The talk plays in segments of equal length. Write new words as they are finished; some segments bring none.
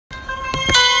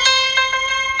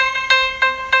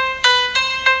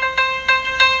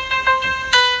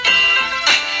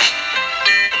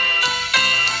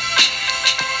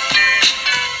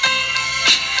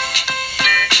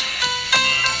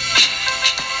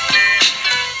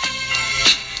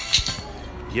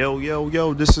Yo, yo,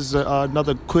 yo, this is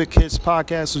another Quick Hits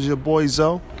podcast with your boy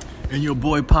Zoe. And your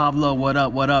boy Pablo, what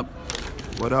up, what up?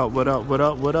 What up, what up, what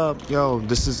up, what up? Yo,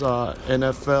 this is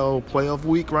NFL playoff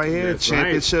week right here. That's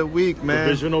Championship week, man.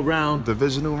 Divisional round.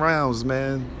 Divisional rounds,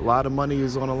 man. A lot of money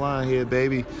is on the line here,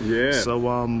 baby. Yeah. So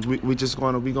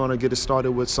we gonna get it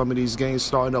started with some of these games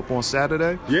starting up on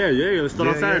Saturday. Yeah, let's start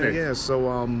on Saturday. Yeah.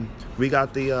 So we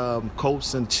got the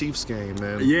Colts and Chiefs game,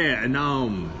 man. Yeah, and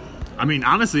I mean,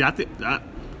 honestly, I think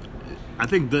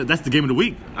that's the game of the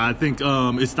week. I think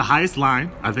it's the highest line.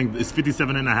 I think it's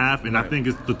 57.5, and I think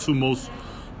it's the two most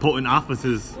potent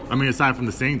offenses. I mean, aside from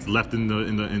the Saints, left in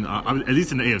at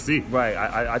least in the AFC. Right.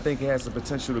 I think it has the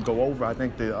potential to go over. I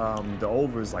think the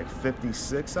over is like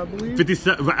 56, I believe.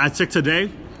 57. I checked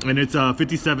today, and it's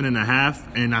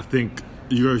 57.5, and I think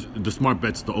the smart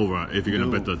bet's the over if you're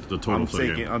gonna bet the total.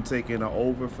 I'm taking an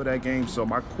over for that game. So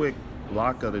my quick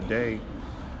lock of the day.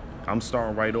 I'm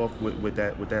starting right off with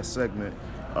that segment.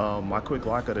 My quick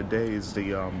lock of the day is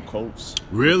the Colts.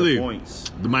 Really? The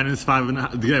points. The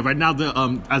 -5.5. Yeah, right now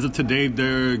as of today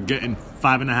they're getting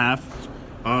 5.5.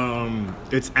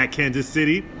 It's at Kansas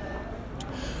City.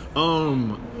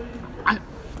 I've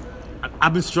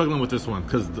been struggling with this one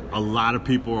because a lot of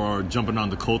people are jumping on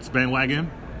the Colts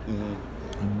bandwagon.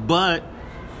 Mm-hmm. But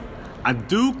I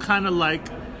do kind of like.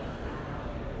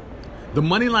 The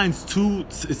money line's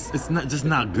it's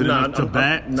not good enough to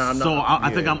bet. I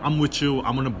think I'm with you.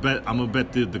 I'm gonna bet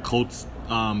the Colts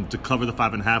to cover the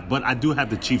 5.5. But I do have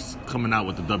the Chiefs coming out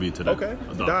with the W today. Okay.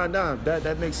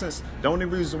 That makes sense. The only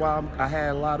reason why I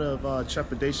had a lot of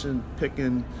trepidation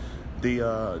picking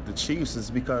the Chiefs is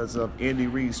because of Andy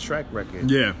Reid's track record.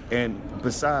 Yeah. And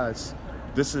besides,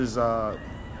 this is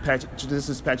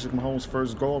Patrick Mahomes'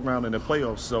 first go-around in the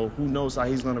playoffs, so who knows how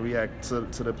he's going to react to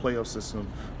the playoff system,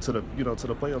 to the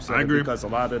playoff system. I agree. Because a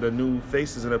lot of the new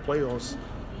faces in the playoffs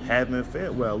haven't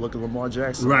fared well. Look at Lamar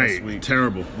Jackson last week.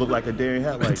 Terrible. Looked like a deer in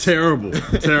headlights. Terrible.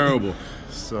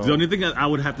 So the only thing that I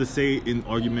would have to say in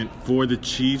argument for the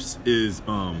Chiefs is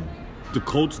the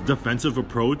Colts' defensive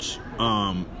approach.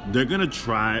 They're gonna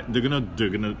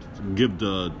give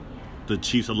the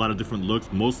Chiefs a lot of different looks,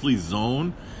 mostly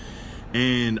zone.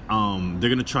 And they're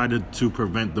going to try to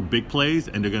prevent the big plays,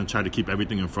 and they're going to try to keep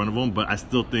everything in front of them. But I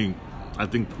think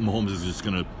Mahomes is just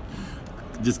going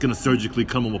to surgically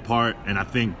come them apart. And I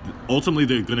think ultimately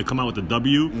they're going to come out with a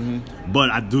W. Mm-hmm. But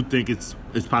I do think it's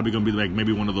probably going to be like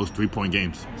maybe one of those 3-point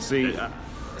games. See,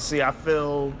 I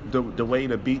feel the way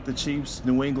to beat the Chiefs,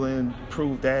 New England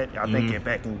proved that. I think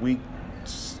back in week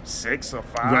 6 or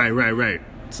 5. Right.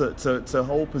 To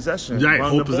hold possession. Right, run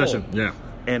hold the possession. ball. Yeah.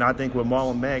 And I think with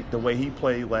Marlon Mack, the way he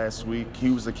played last week, he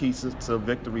was the key to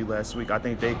victory last week. I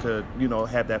think they could,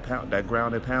 have that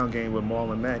ground and pound game with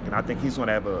Marlon Mack, and I think he's going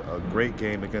to have a great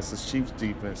game against this Chiefs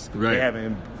defense. Right. They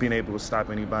haven't been able to stop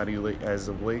anybody as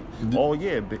of late. All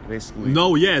year, basically.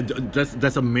 No, yeah,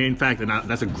 that's a main fact, and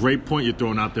that's a great point you're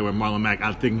throwing out there with Marlon Mack.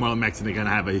 I think Marlon Mack's going to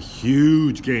have a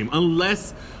huge game,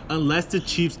 unless the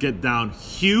Chiefs get down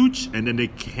huge, and then they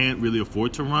can't really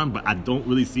afford to run. But I don't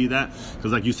really see that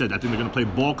because, like you said, I think they're going to play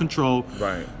ball control.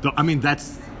 Right.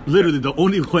 That's literally the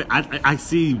only way I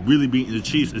see really beating the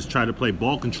Chiefs is try to play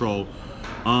ball control,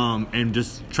 and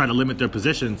just try to limit their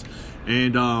positions.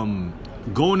 And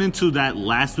going into that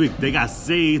last week, they got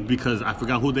saved because I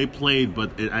forgot who they played,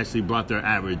 but it actually brought their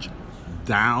average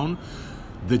down.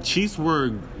 The Chiefs were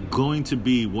going to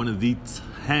be one of the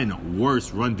 10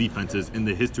 worst run defenses in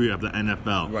the history of the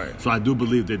NFL. Right. So I do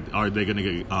believe they're going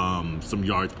to get some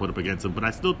yards put up against them. But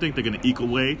I still think they're going to eke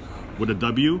away with a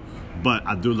W. But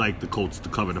I do like the Colts to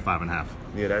cover the 5.5.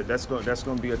 Yeah, that's going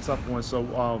to be a tough one. So,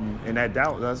 in that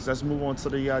Dallas, let's move on to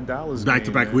the Dallas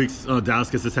back-to-back game, weeks. Dallas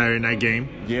gets a Saturday night game.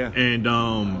 Yeah. And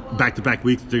back-to-back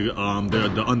weeks, they're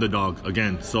the underdog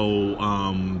again. So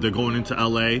they're going into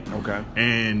LA. Okay.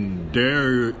 And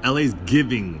LA's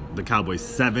giving the Cowboys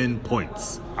 7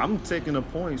 points. I'm taking the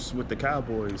points with the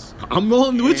Cowboys. I'm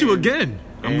rolling with you again.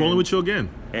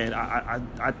 And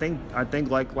I think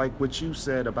like what you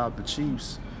said about the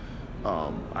Chiefs.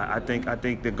 I think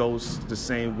that goes the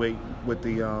same way with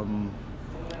the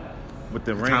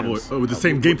Rams. Cowboys, with the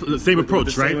same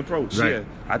approach, right? Same approach, right. Yeah.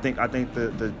 I think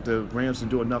the Rams will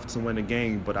do enough to win the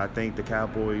game, but I think the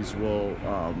Cowboys will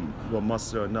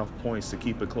muster enough points to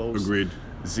keep it close. Agreed.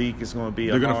 Zeke is going to be.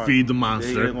 They're going to feed the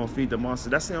monster. They're going to feed the monster.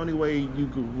 That's the only way you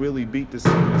could really beat this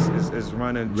team is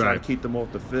running, try to keep them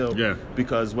off the field. Yeah.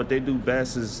 Because what they do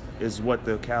best is what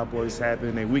the Cowboys have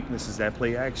in their weakness is that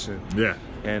play action. Yeah.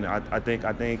 And I think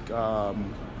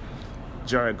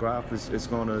Jared Goff is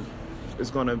going to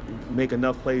make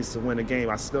enough plays to win a game.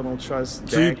 I still don't trust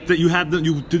So Dak.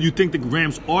 you think the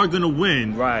Rams are gonna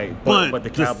win? Right, but the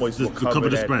Cowboys will just cover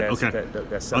the that, spread. that, Okay,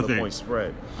 that 7-point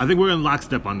spread. I think we're in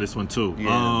lockstep on this one too.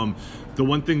 Yeah. The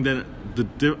one thing that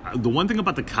the one thing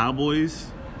about the Cowboys,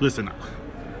 listen,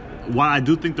 while I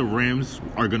do think the Rams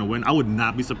are going to win, I would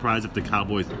not be surprised if the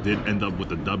Cowboys did end up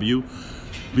with a W,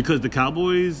 because the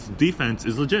Cowboys defense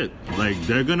is legit. Like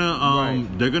they're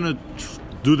gonna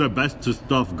do their best to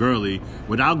stuff Gurley.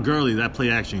 Without Gurley, that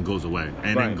play action goes away.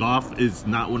 And then Goff is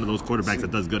not one of those quarterbacks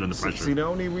that does good under pressure. See, the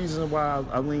only reason why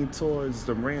I lean towards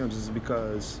the Rams is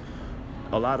because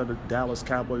a lot of the Dallas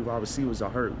Cowboy wide receivers are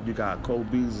hurt. You got Cole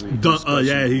Beasley.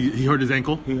 He hurt his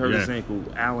ankle. He hurt his ankle.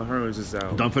 Allen Hurns is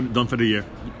out. Done for the year.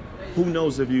 Who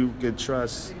knows if you can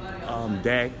trust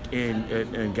Dak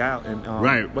and Gallup and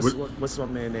right? What's my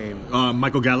man's name?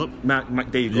 Michael Gallup.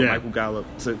 There you go, Michael Gallup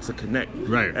to connect.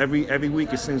 Right. Every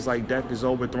week it seems like Dak is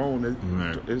overthrowing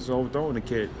the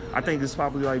kid. I think it's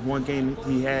probably like one game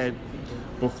he had.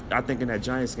 I think in that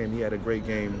Giants game he had a great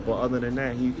game, but other than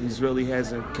that, he really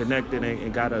hasn't connected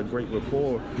and got a great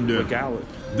rapport with Gallup.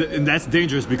 And that's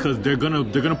dangerous because they're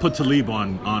gonna put Talib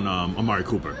on Amari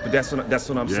Cooper. But that's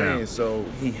what I'm saying. So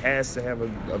he has to have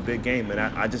a big game, and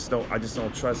I just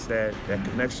don't trust that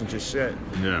connection just yet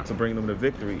to bring them to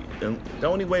victory. And the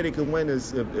only way they can win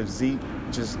is if Zeke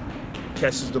just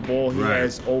catches the ball. He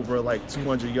has over like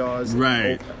 200 yards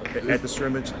at the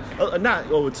scrimmage.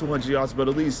 Not over 200 yards, but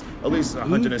at least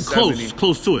 170.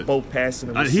 Close to it. Both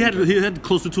passing and he had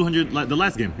close to 200 like the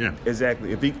last game. Yeah,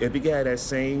 exactly. If he had that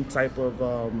same type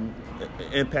of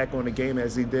impact on the game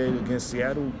as he did against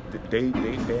Seattle, they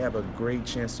have a great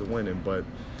chance of winning. But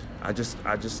I just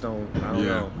don't. I don't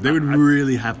know. They would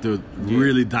really have to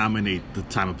really dominate the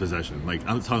time of possession. Like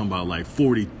I'm talking about like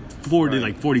 40,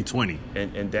 like 40-20.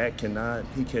 And Dak cannot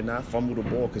fumble the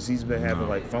ball because he's been having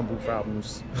like fumble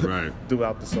problems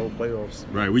throughout this whole playoffs.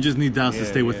 Right. We just need Dallas to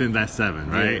stay within that 7,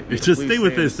 right? It's just stay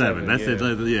within 7. That's it.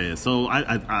 Yeah. So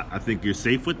I think you're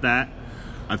safe with that.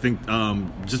 I think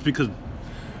just because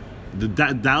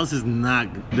Dallas is not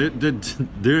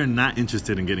they're not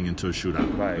interested in getting into a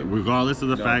shootout, regardless of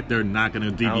the fact they're not going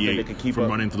to deviate from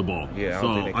running to the ball.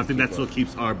 So I think that's what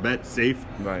keeps our bet safe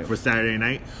for Saturday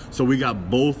night. So we got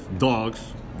both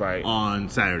dogs on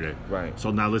Saturday. So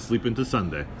now let's sleep into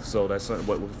Sunday. So that's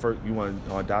what you want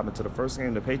to dive into the first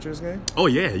game, the Patriots game? Oh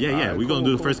yeah. We're gonna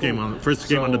do the first game on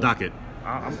the docket.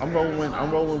 I'm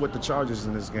rolling with the Chargers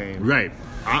in this game. Right.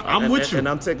 I'm with you. And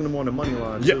I'm taking them on the money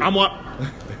line. Yeah, I'm up.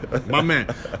 My man.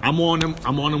 I'm on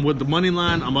them with the money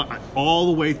line. I'm all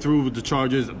the way through with the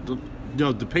Chargers.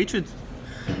 The Patriots,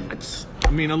 I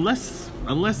mean, unless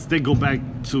they go back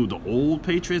to the old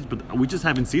Patriots, but we just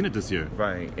haven't seen it this year.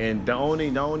 Right. And the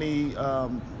only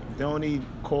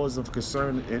cause of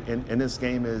concern in this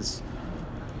game is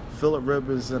Phillip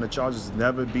Rivers and the Chargers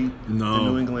never beat the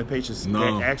New England Patriots.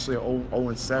 They're actually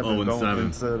 0-7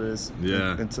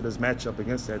 going into this matchup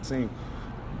against that team.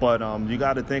 But you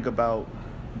got to think about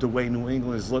the way New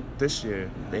England's looked this year.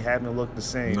 They haven't looked the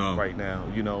same right now.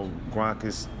 You know, Gronk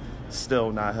is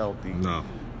still not healthy.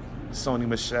 Sony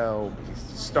Michel,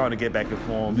 he's starting to get back in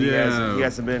form. He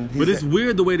hasn't been. But it's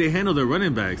weird the way they handle their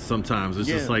running backs sometimes. It's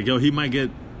just like, he might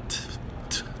get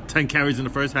 10 carries in the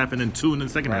first half and then 2 in the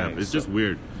second half. It's just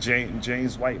weird.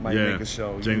 James White might make a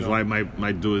show. James White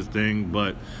might do his thing.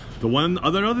 But the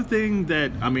other thing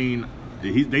that, I mean,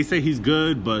 they say he's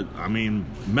good, but I mean,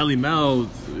 Melly Mel,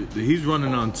 he's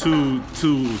running on two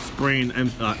sprained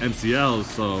MCLs.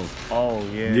 So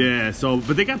So,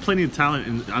 but they got plenty of talent.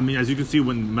 And I mean, as you can see,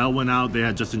 when Mel went out, they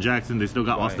had Justin Jackson. They still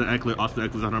got Austin Eckler. Austin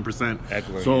Eckler's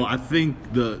 100%. So I think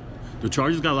the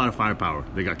Chargers got a lot of firepower.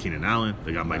 They got Keenan Allen.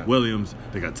 They got Mike Williams.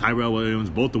 They got Tyrell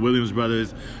Williams. Both the Williams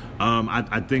brothers.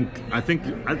 I think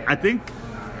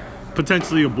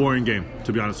potentially a boring game.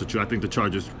 To be honest with you, I think the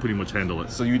Chargers pretty much handle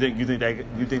it. So you think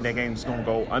that game's gonna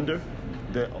go under?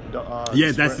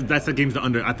 That's the game's the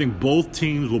under. I think both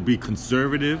teams will be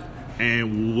conservative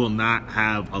and will not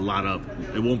have a lot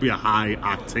of. It won't be a high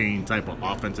octane type of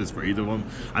offenses for either of them.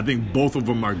 I think both of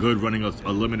them are good, running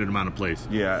a limited amount of plays.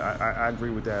 Yeah, I agree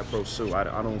with that approach too. I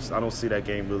don't see that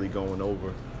game really going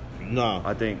over. No,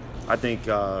 I think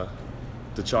the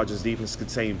Chargers defense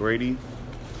contain Brady,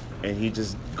 and he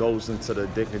just goes into the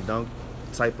dick and dunk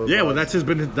type of. Yeah, well, that's his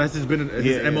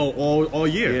MO all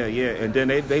year. Yeah, and then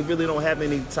they really don't have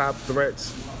any top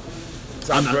threats.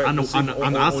 On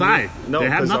the outside, they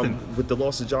have nothing. With the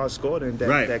loss of Josh Gordon,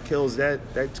 that kills that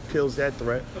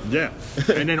threat. Yeah,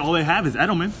 and then all they have is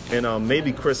Edelman and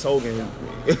maybe Chris Hogan.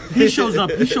 He shows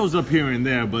up here and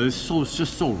there, but it's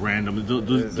just so random.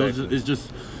 It's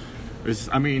just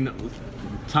I mean,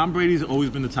 Tom Brady's always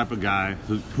been the type of guy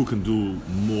who can do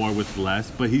more with less,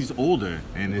 but he's older,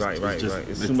 and it's just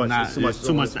It's too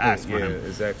much to ask for him.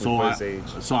 Exactly, So for his age.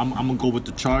 So I'm gonna go with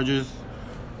the Chargers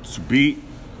to beat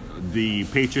the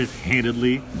Patriots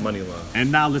handedly. Money line.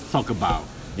 And now let's talk about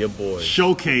Your boy.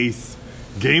 showcase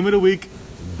game of the week,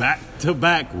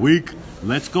 back-to-back week.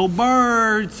 Let's go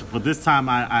Birds! But this time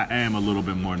I am a little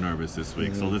bit more nervous this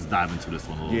week, so let's dive into this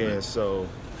one a little bit. Yeah, so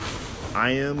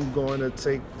I am going to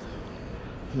take.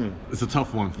 It's a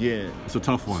tough one. Yeah. It's a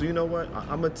tough one. So you know what?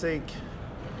 I'm going to take.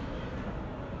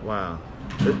 Wow.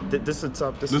 This is a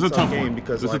tough game one.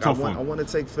 because This is like, a tough one. I want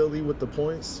to take Philly with the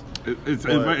points.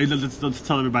 Let's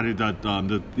tell everybody that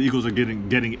the Eagles are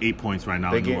getting 8 points right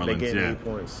now in New Orleans. They're getting 8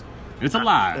 points. It's a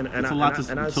lot.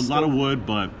 It's a lot of wood,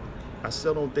 but I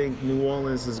still don't think New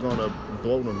Orleans is going to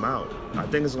blow them out. I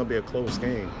think it's going to be a close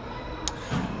game.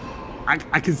 I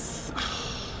can.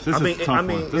 This is a tough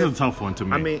one. This is a tough one to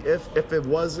me. I mean, if it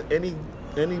was any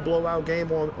blowout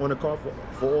game on the card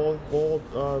for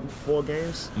all 4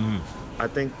 games, I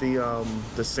think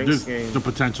the Saints game the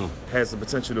potential has the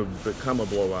potential to become a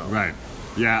blowout. Right.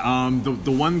 Yeah.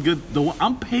 The one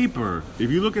on paper,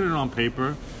 if you look at it on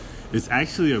paper, it's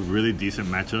actually a really decent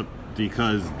matchup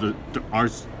because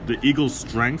the Eagles'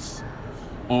 strengths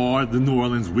are the New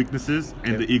Orleans weaknesses,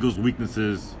 and the Eagles'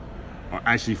 weaknesses are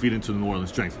actually feed into the New Orleans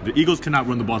strengths. The Eagles cannot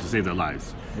run the ball to save their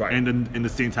lives. Right. And the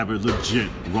Saints have a legit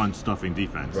run-stuffing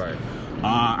defense. Right.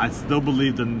 I still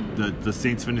believe the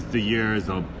Saints finished the year as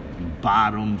a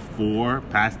bottom 4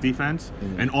 pass defense.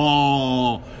 And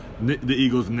all the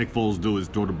Eagles and Nick Foles do is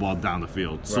throw the ball down the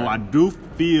field. So I do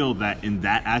feel that in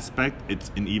that aspect, it's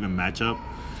an even matchup.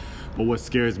 But what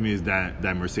scares me is that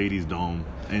Mercedes Dome.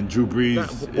 And Drew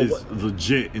Brees is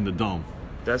legit in the Dome.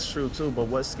 That's true too, but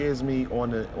what scares me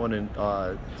on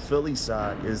the Philly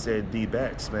side is their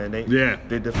D-backs, man.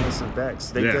 Their defensive backs.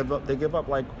 They give up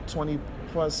like 20+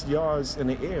 yards in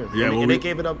the air. Yeah, and they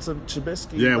gave it up to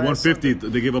Trubisky. Yeah, 150. Sunday.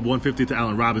 They gave up 150 to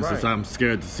Allen Robinson. Right. So I'm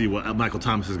scared to see what Michael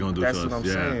Thomas is going to do That's to us. what I'm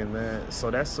saying, man.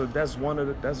 So that's one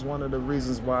of the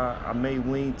reasons why I may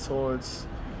lean towards.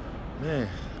 Man,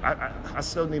 I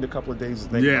still need a couple of days to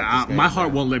think about this game, my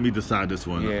heart won't let me decide this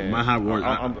one. Yeah. My heart won't.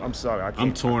 I'm sorry.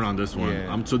 I'm torn on this one.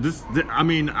 Yeah. I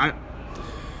mean,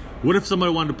 what if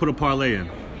somebody wanted to put a parlay in?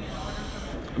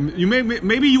 You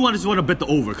maybe you just want to bet the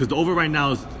over because the over right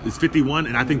now is 51,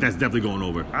 and I think that's definitely going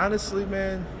over. Honestly,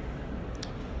 man,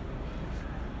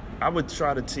 I would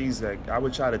try to tease that. I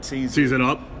would try to tease it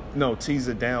up. No, tease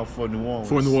it down for New Orleans.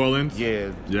 For New Orleans.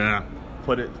 Yeah.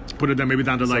 Put it down, maybe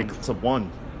down to to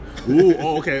 1. Ooh,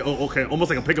 okay.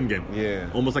 Almost like a pick'em game. Yeah.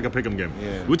 Almost like a pick'em game.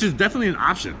 Yeah. Which is definitely an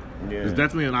option. Yeah. It's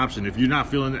definitely an option. If you're not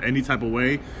feeling any type of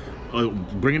way,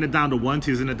 bringing it down to 1,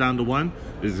 teasing it down to 1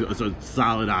 is a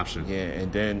solid option. Yeah,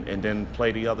 and then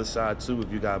play the other side too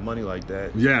if you got money like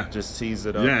that. Yeah. Just tease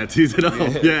it up. Yeah, tease it up.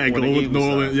 Yeah, go with New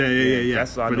Orleans. Yeah.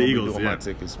 That's what I for know the Eagles, doing my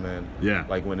tickets, man. Yeah.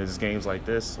 Like when there's games like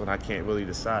this, when I can't really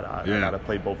decide, I gotta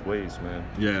play both ways, man.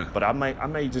 Yeah. But I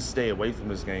may just stay away from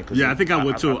this game. I think I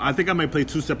would too. I think I might play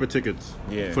 2 separate tickets.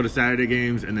 Yeah. For the Saturday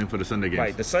games and then for the Sunday games.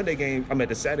 Right. The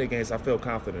Saturday games I feel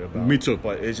confident about. Me too.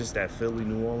 But it's just that Philly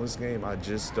New Orleans game, it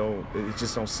just don't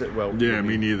sit well with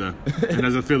me neither.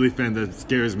 And as a Philly fan, that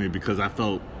scares me because I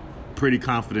felt pretty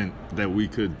confident that we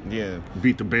could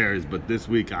beat the Bears, but this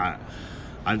week I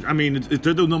mean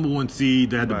they're the number 1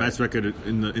 seed. They had the best record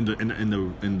in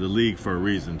the league for a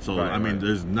reason. So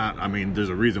there's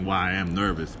a reason why I am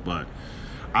nervous, but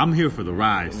I'm here for the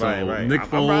ride. So Nick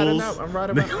Foles, I'm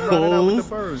riding out with the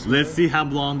Birds. Let's see how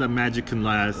long that magic can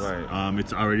last. Right.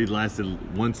 It's already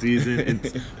lasted 1 season.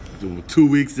 It's 2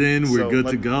 weeks in. We're good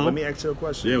to go. Let me ask you a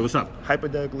question. Yeah, what's up?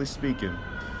 Hypothetically speaking,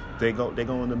 they go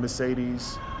into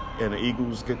Mercedes, and the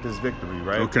Eagles get this victory,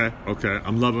 right? Okay.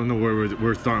 I'm loving the way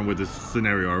we're starting with this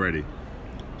scenario already.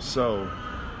 So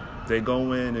they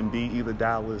go in and beat either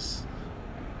Dallas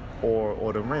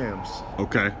or the Rams.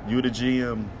 Okay. You the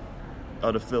GM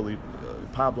of the Philly,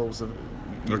 Pablo's.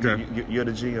 You're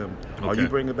the GM. Okay. Are you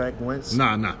bringing back Wentz?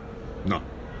 Nah. No.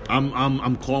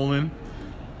 I'm calling.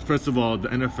 First of all, the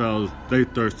NFL, they're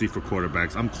thirsty for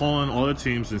quarterbacks. I'm calling all the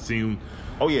teams and seeing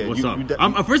what's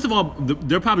up. First of all,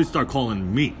 they'll probably start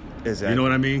calling me. Exactly. You know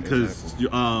what I mean? Because,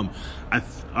 all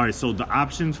right, so the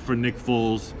options for Nick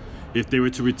Foles, if they were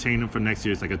to retain him for next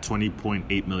year, it's like a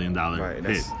 $20.8 million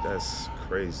hit. That's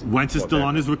crazy. Wentz is still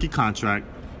on his rookie contract,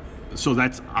 so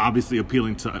that's obviously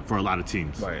appealing for a lot of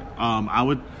teams. Right. I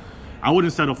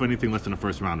wouldn't settle for anything less than a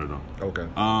first rounder, though. Okay.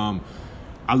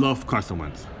 I love Carson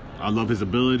Wentz. I love his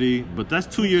ability, but that's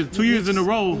 2 years. 2 years in a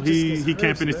row, he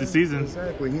can't finish the season.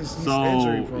 Exactly. He's So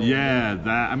injury prone. yeah,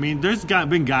 that I mean, there's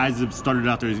been guys that have started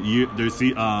out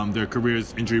their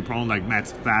careers injury prone, like Matt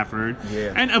Stafford,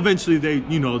 Yeah. and eventually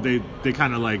they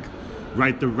kind of like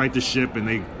right the ship and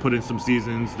they put in some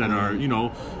seasons that are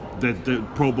that the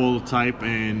Pro Bowl type,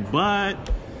 but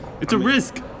it's a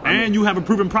risk, and you have a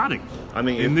proven product. I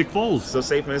mean, in Nick Foles. So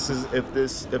say for instance, if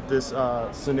this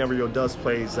scenario does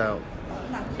plays out,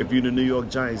 if you're the New York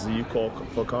Giants, do you call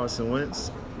for Carson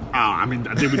Wentz? Oh, I mean,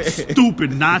 they would be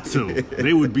stupid not to.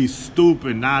 They would be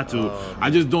stupid not to. I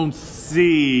just don't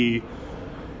see.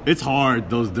 It's hard,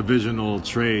 those divisional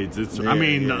trades.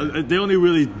 They only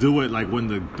really do it like when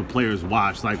the players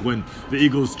watch. Like when the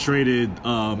Eagles traded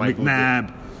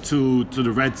McNabb to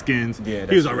the Redskins,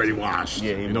 he was already washed.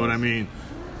 Yeah, you know what I mean?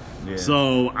 Yeah.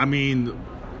 So, I mean,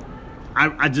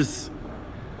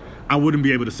 I wouldn't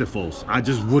be able to sit Foles. I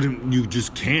just wouldn't. You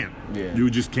just can't. Yeah. You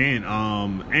just can't.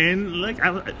 And like,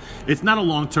 it's not a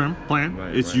long-term plan.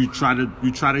 Right, It's right.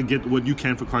 you try to get what you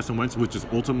can for Carson Wentz, which is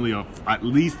ultimately at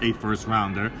least a first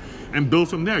rounder, and build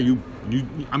from there.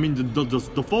 I mean,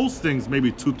 the Foles thing's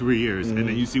maybe 2-3 years, and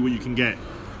then you see what you can get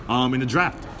in the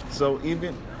draft. So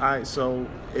So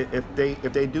if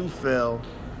they do fail,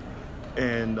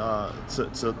 and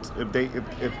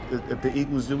if the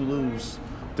Eagles do lose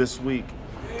this week,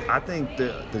 I think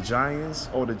the Giants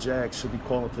or the Jags should be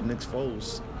calling for Nick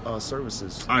Foles'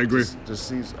 services. I agree. This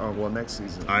season, next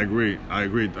season. I agree.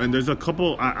 And there's a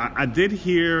couple. I did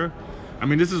hear. I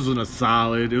mean, this isn't a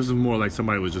solid. This is more like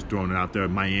somebody was just throwing it out there.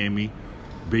 Miami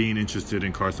being interested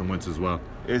in Carson Wentz as well.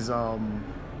 Is Tannehill?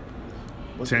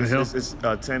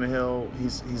 Tannehill.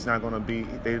 He's not going to be.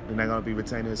 They're not going to be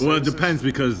retaining his Well, it services? depends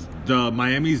because the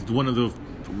Miami's one of the.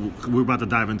 We're about to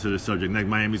dive into this subject. Like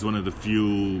Miami's one of the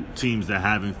few teams that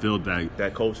haven't filled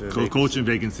that coaching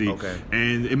vacancy. Okay.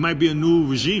 And it might be a new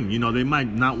regime. They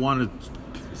might not want to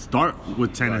start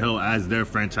with Tannehill as their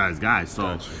franchise guy. So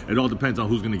Gotcha. it all depends on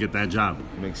who's going to get that job.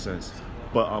 Makes sense.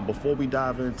 But before we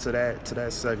dive into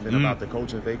that segment about the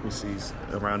coaching vacancies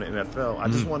around the NFL, I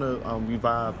just want to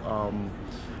revive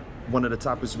one of the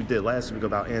topics we did last week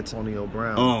about Antonio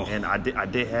Brown. Oh. And I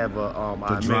did have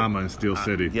The drama in Steel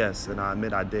City. Yes, and I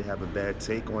admit I did have a bad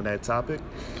take on that topic.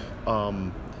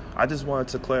 I just wanted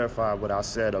to clarify what I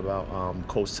said about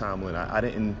Coach Tomlin. I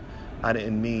didn't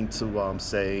mean to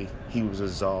say he was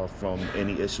absolved from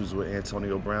any issues with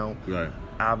Antonio Brown. Right.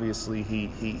 Obviously, he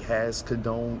has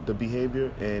condoned the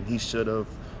behavior, and he should have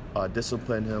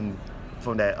disciplined him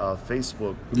from that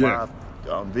Facebook live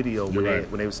video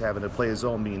when they was having a players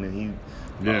zone meeting, and he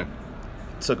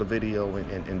took a video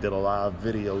and did a live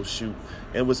video shoot.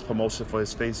 It was promotion for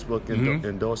his Facebook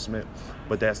endorsement,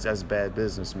 but that's bad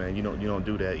business, man. You don't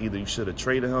do that. Either you should have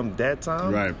traded him that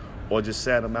time, Right. or just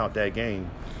sat him out that game,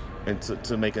 and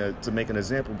to make an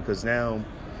example, because now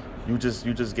you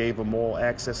just gave him more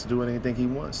access to doing anything he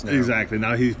wants now. Exactly.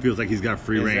 Now he feels like he's got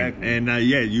free reign. Exactly. And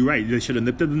you're right. They should have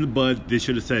nipped it in the bud. They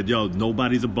should have said, "Yo,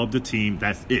 nobody's above the team.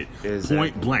 That's it. Exactly.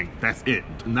 Point blank. That's it."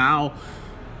 Now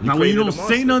when created you a don't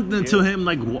monster. say nothing to Yeah. him,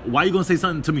 like, why are you gonna say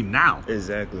something to me now?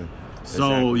 Exactly.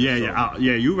 So Exactly.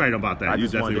 you're right about that. I You're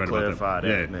just wanted definitely to right clarify about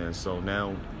that. that, man. So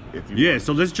now, if you Yeah,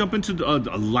 so let's jump into a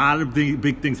lot of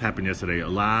big things happened yesterday. A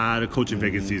lot of coaching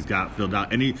vacancies got filled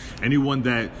out. Anyone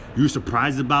that you're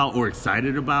surprised about or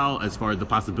excited about as far as the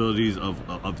possibilities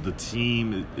of the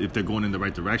team if they're going in the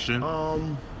right direction?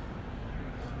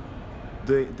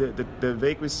 the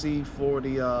vacancy for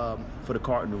the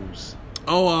Cardinals,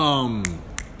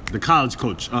 The college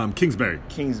coach, Kingsbury.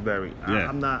 Kingsbury. Yeah.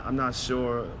 I'm not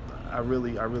sure. I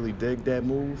really dig that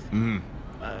move.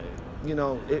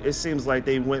 It seems like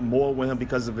they went more with him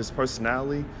because of his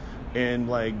personality. And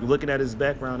like looking at his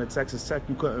background at Texas Tech,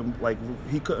 he couldn't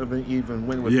even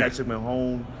win with Patrick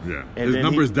Mahomes. Yeah, And his then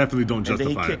numbers definitely don't and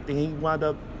justify it. then he wound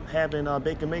up having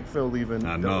Baker Mayfield leaving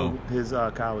I know. his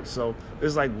college. So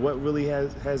it's like, what really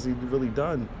has he really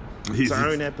done to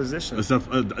earn that position?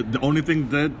 The only thing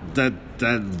that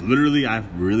literally I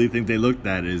really think they looked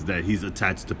at is that he's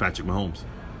attached to Patrick Mahomes.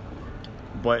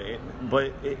 But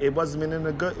it wasn't in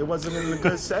a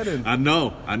good setting. I know,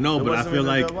 It but I wasn't feel in a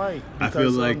like good light I feel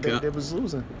because, like they was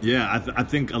losing. yeah, I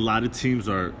think a lot of teams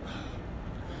are.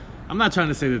 I'm not trying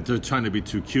to say that they're trying to be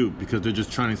too cute because they're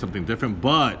just trying something different,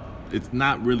 but it's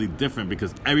not really different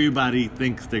because everybody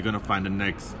thinks they're gonna find the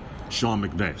next Sean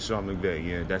McVay. Sean McVay,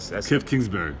 yeah, that's Cliff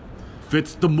Kingsbury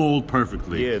fits the mold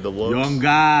perfectly. Yeah, the looks. Young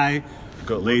guy.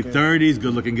 Good Late looking. 30s,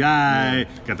 good-looking guy,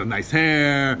 got the nice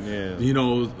hair,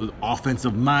 Yeah.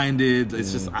 offensive-minded.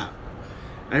 It's just,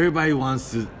 everybody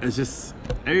wants to. It's just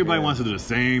everybody wants to do the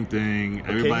same thing.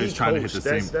 Everybody's trying to hit the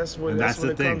same. That's what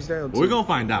it comes down to. We're gonna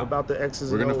find out about the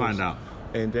X's and O's. We're gonna find out.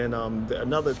 And then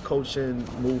another coaching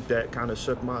move that kind of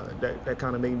shook that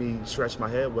kind of made me stretch my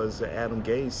head was Adam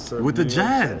Gase with the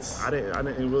Jets. I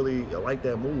didn't really like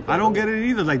that move. I don't get it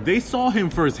either. Like they saw him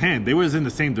firsthand. They was in the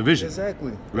same division.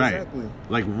 Exactly. Right. Exactly.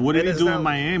 Like what did he do in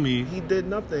Miami? He did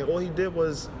nothing. All he did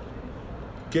was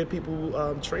get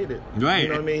people traded. Right. You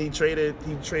know what I mean? He traded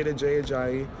Jay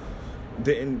Ajayi.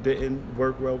 Didn't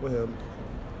work well with him.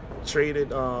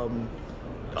 Traded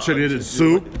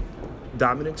Sue.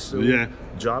 Dominic Sue. Yeah.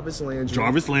 Jarvis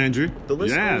Landry. The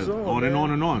list goes on and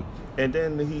on and on. And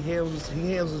then he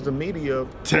handles the media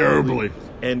terribly.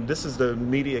 And this is the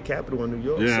media capital in New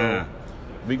York. Yeah. So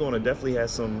we're going to definitely have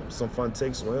some fun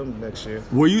takes on him next year.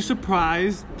 Were you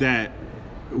surprised that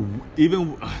they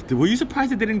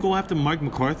didn't go after Mike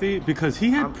McCarthy? Because he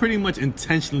had pretty much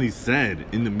intentionally said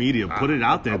in the media, put it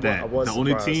out there that the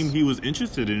only team he was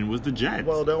interested in was the Jets.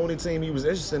 Well, the only team he was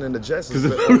interested in, the Jets, is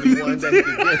the only one that he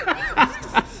could get.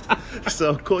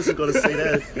 So, of course, he's going to say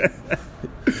that.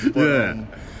 But,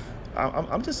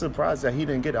 I'm just surprised that he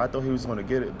didn't get it. I thought he was going to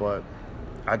get it, but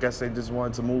I guess they just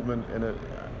wanted to move in a...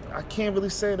 I can't really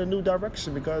say in a new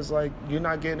direction because, like, you're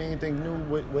not getting anything new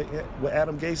with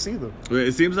Adam Gase either.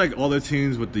 It seems like all the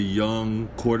teams with the young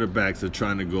quarterbacks are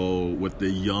trying to go with the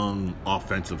young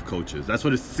offensive coaches. That's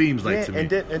what it seems like to me. And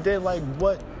then like,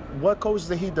 what coach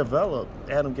did he develop,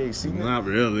 Adam Gase? Not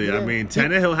really. I mean,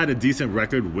 Tannehill had a decent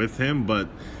record with him, but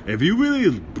if you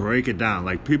really break it down,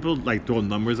 like, people like throw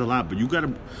numbers a lot, but you got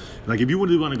to, like, if you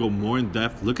really want to go more in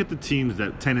depth, look at the teams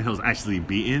that Tannehill's actually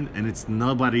beaten, and it's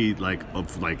nobody like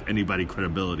of like anybody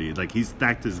credibility. Like, he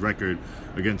stacked his record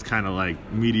against kind of like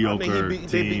mediocre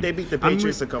teams. They beat the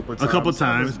Patriots a couple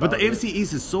times. But the AFC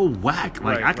East is so whack.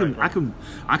 Like, I can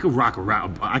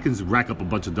rack up a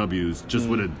bunch of W's just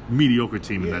with a mediocre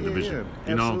team in that division.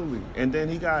 Yeah, absolutely. And then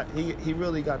he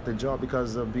really got the job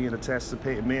because of being attached to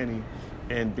Peyton Manning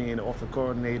and being the offensive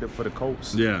coordinator for the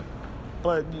Colts. Yeah.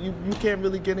 But you can't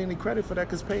really get any credit for that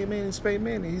because Peyton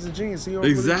Manning. He's a genius. He don't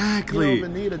exactly. He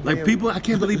don't even need a like damn... people, I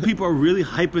can't believe people are really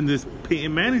hyping this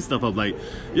Peyton Manning stuff up. Like,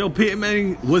 yo, Peyton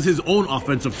Manning was his own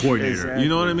offensive coordinator. Exactly. You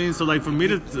know what I mean? So, like, for me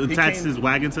to attach his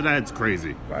wagon to that, it's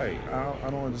crazy. Right. I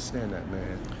don't understand that,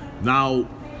 man. Now,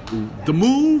 the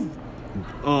move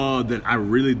that I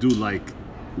really do like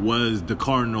was the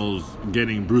Cardinals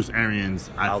getting Bruce Arians.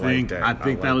 I think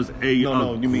that was a you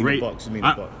mean great. The Bucs? You mean the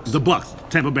Bucs? The Bucs,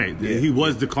 Tampa Bay. Yeah, he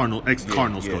was the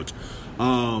ex-Cardinals coach.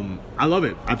 I love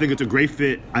it. I think it's a great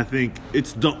fit. I think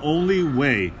it's the only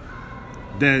way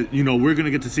that, you know, we're going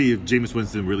to get to see if Jameis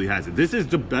Winston really has it. This is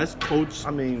the best coach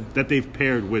that they've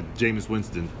paired with Jameis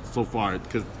Winston so far,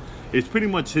 because it's pretty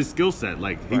much his skill set.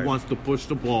 Like, he wants to push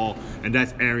the ball, and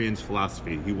that's Arians'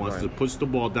 philosophy. He wants to push the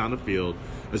ball down the field,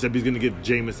 except he's going to give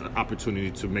Jameis an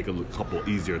opportunity to make a couple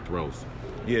easier throws.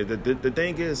 Yeah, the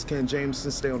thing is, can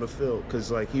Jameson stay on the field?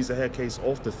 Because, like, he's a head case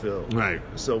off the field. Right.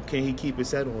 So can he keep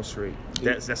his head on straight?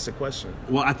 That's the question.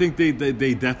 Well, I think they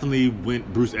definitely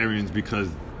went Bruce Arians because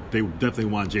they definitely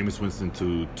want Jameis Winston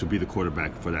to be the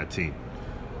quarterback for that team.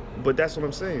 But that's what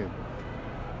I'm saying.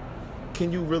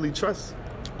 Can you really trust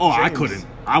Oh, James? I couldn't.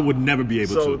 I would never be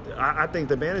able to. So I think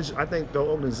the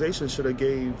organization should have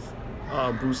gave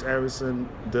Bruce Arians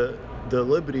the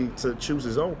liberty to choose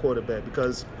his own quarterback,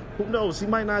 because who knows, he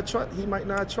might not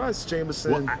trust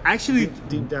Jameson. Well, actually,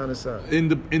 deep down inside. In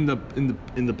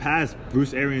the past,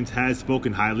 Bruce Arians has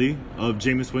spoken highly of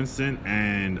Jameis Winston,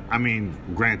 and I mean,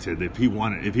 granted, if he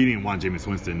didn't want Jameis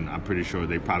Winston, I'm pretty sure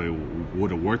they probably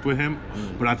would have worked with him.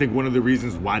 But I think one of the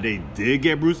reasons why they did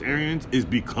get Bruce Arians is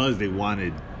because they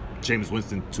wanted Jameis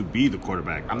Winston to be the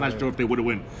quarterback. I'm not sure if they would have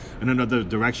went in another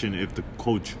direction if the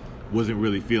coach wasn't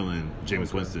really feeling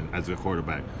Jameis Winston as a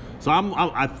quarterback. So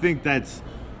I think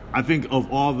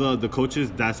of all the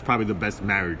coaches, that's probably the best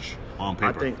marriage on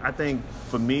paper. I think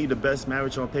for me, the best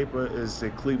marriage on paper is the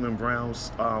Cleveland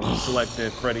Browns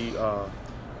selected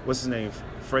what's his name?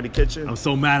 Freddie Kitchen. I'm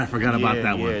so mad I forgot about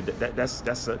that one. Yeah,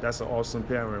 that's an awesome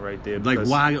pairing right there. Like,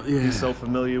 why? Yeah. He's so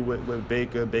familiar with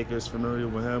Baker. Baker's familiar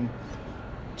with him.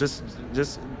 Just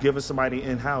giving somebody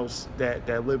in house that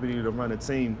liberty to run a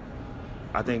team,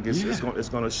 I think it's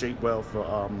going to shape well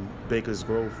for Baker's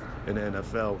growth in the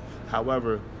NFL.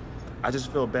 However, I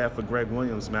just feel bad for Greg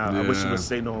Williams, man. I wish he was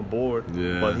staying on board,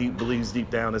 but he believes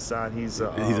deep down inside he's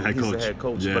a head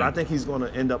coach. Yeah. But I think he's going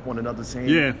to end up on another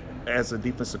team as a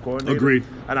defensive coordinator. Agreed.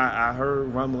 And I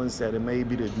heard rumblings that it may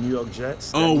be the New York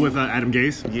Jets. With Adam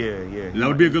Gase? Yeah. That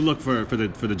would be a good look for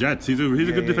the Jets. He's a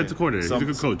good defensive coordinator. He's a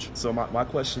good coach. So my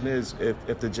question is,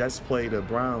 if the Jets play the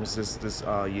Browns this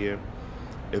year,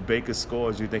 if Baker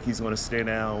scores, you think he's going to stare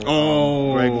down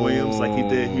Greg Williams like he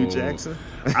did Hugh Jackson?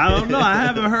 I don't know. I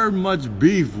haven't heard much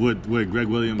beef with Greg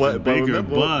Williams and Baker,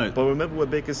 but remember what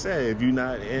Baker said: if you're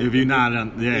not in the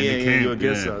camp, you're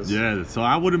against us. Yeah, so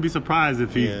I wouldn't be surprised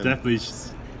if he definitely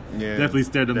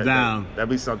stared him down. That'd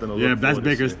be something to look for. Yeah, that's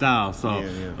Baker's style. So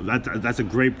that's a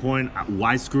great point.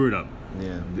 Why screw it up?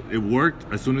 Yeah, it worked.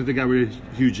 As soon as they got rid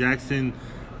of Hugh Jackson,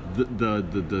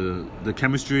 the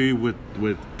chemistry with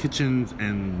Kitchens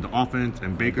and the offense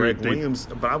and Baker. Greg Williams,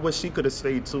 but I wish he could have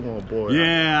stayed too on board.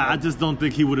 Yeah, I just don't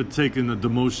think he would have taken the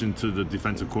demotion to the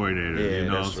defensive coordinator.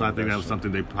 Yeah, so I think that was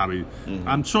something they probably.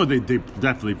 I'm sure they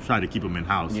definitely tried to keep him in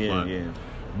house.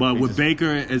 But with Baker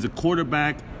as a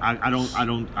quarterback, I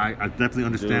definitely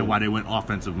understand why they went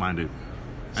offensive minded.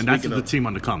 And that's the team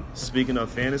on the come. Speaking of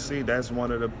fantasy, that's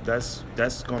one of the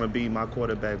that's going to be my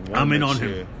quarterback. I'm in on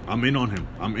him. I'm in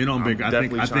on Baker. I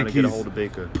think he's get a hold of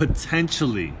Baker.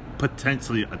 Potentially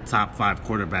a top 5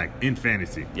 quarterback in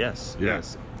fantasy. Yes,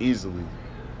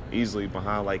 easily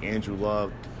behind like Andrew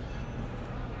Luck,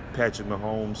 Patrick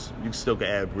Mahomes. You still can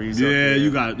add Breeze. Yeah,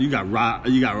 you got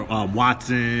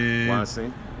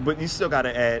Watson. But you still got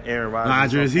to add Aaron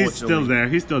Rodgers. He's still there.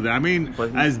 I mean,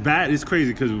 as bad, it's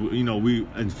crazy because, we,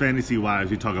 in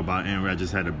fantasy-wise, we talk about Aaron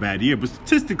Rodgers had a bad year, but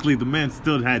statistically, the man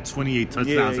still had 28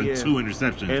 touchdowns and 2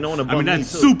 interceptions. And on a bum knee, that's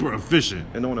super efficient.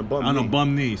 And on a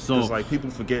bum knee. So, like, people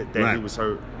forget that he was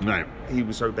hurt. Right. He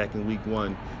was hurt back in week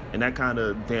 1. And that kind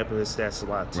of dampened his stats a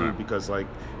lot, too, because, like,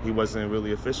 he wasn't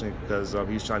really efficient because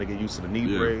he was trying to get used to the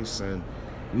knee brace. And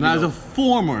now, as a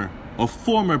former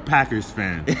Packers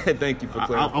fan, thank you for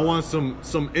clarifying. I want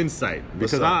some insight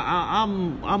because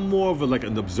I'm more of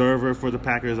an observer for the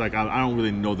Packers. Like I don't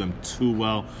really know them too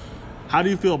well. How do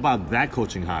you feel about that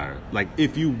coaching hire? Like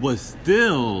if you was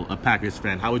still a Packers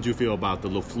fan, how would you feel about the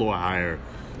LaFleur hire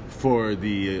for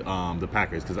the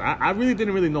Packers? Because I really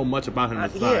didn't really know much about him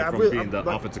aside from being the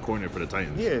offensive coordinator for the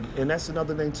Titans. Yeah, and that's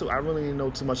another thing too. I really didn't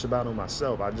know too much about him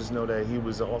myself. I just know that he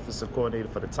was the offensive coordinator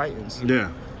for the Titans.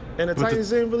 Yeah. And the Titans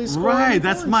didn't really score. Right,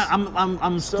 that's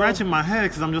I'm scratching my head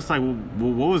because I'm just like, well,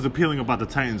 what was appealing about the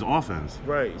Titans' offense?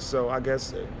 Right, so I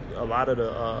guess a lot of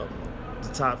the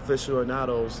top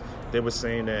aficionados, they were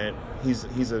saying that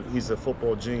he's a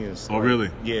football genius. Oh, really?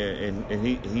 Yeah, and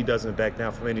he doesn't back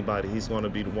down from anybody. He's going to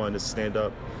be the one to stand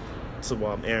up to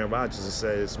Aaron Rodgers and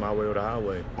say it's my way or the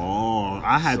highway. Oh,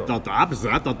 I thought the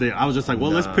opposite. I was just like, well,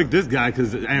 let's pick this guy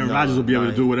because Aaron Rodgers will be able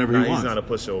to do whatever he wants. He's not a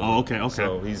pushover. Oh, okay.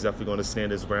 So he's definitely going to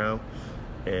stand his ground,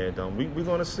 and we're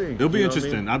going to see. It'll be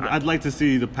interesting. I'd like to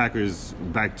see the Packers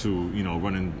back to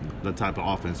running the type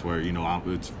of offense where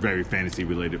it's very fantasy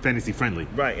related, fantasy friendly.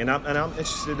 Right, and I'm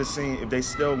interested to see if they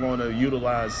still going to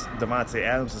utilize Davante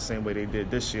Adams the same way they did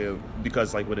this year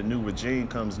because like with a new regime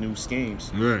comes new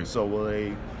schemes. Right. So will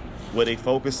they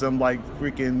focus them like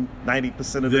freaking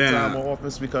 90% of the time on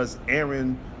offense? Because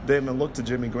Aaron didn't even look to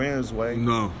Jimmy Graham's way.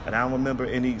 No. And I don't remember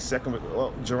any second.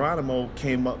 Well, Geronimo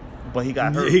came up, but he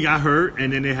got hurt. He got hurt,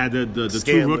 and then they had the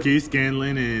 2 rookies,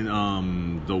 Scanlon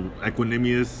and the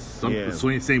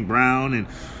Equanimous, St. Brown. And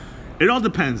it all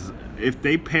depends. If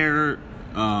they pair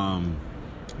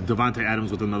Davante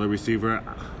Adams with another receiver,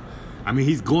 I mean,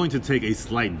 he's going to take a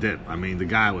slight dip. I mean, the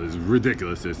guy was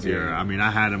ridiculous this year. I mean,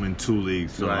 I had him in 2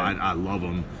 leagues, so I love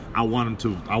him. I want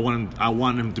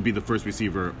him to be the first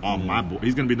receiver on my board.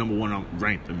 He's going to be number 1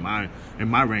 ranked in my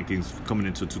rankings coming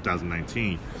into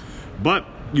 2019. But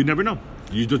you never know.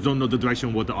 You just don't know the direction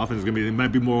of what the offense is going to be. It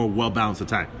might be more well-balanced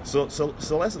attack. So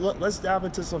let's dive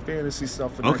into some fantasy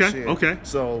stuff for next year. Okay.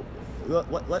 So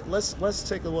let's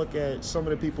take a look at some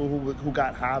of the people who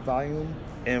got high volume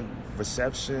and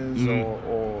receptions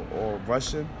or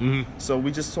rushing. Mm-hmm. So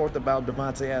we just talked about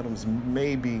Davante Adams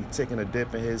maybe taking a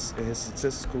dip in his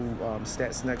statistical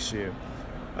stats next year.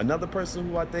 Another person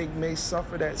who I think may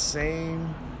suffer that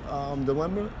same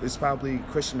dilemma is probably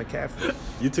Christian McCaffrey.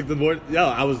 You took the board. Yeah,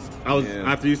 I was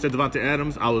after you said Davante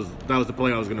Adams, that was the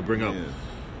play I was going to bring up. Yeah.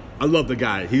 I love the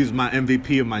guy. He's my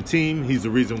MVP of my team. He's the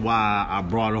reason why I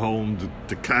brought home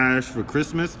the cash for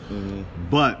Christmas. Mm-hmm.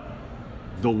 But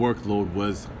the workload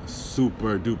was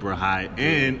super duper high,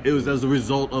 and it was as a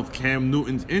result of Cam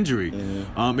Newton's injury.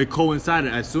 Mm-hmm. It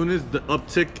coincided as soon as the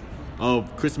uptick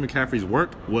of Chris McCaffrey's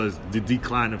work was the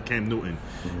decline of Cam Newton.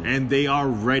 Mm-hmm. And they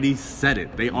already said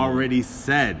it. They already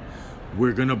said,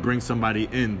 we're going to bring somebody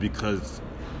in because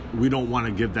we don't want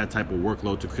to give that type of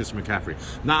workload to Chris McCaffrey.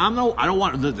 Now, I don't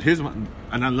want,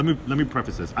 let me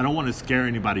preface this. I don't want to scare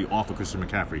anybody off of Christian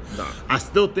McCaffrey. No. I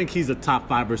still think he's a top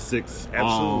 5 or 6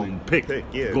 pick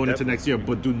going into next year,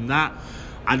 but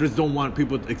I just don't want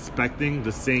people expecting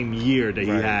the same year that he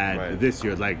had this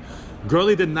year. Like,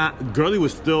 Gurley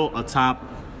was still a top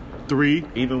 3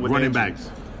 Even with running injuries.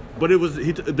 backs. But there was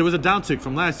a downtick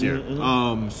from last year.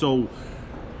 So,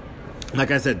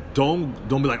 like I said, don't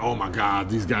be like, oh my God,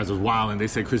 these guys are wild and they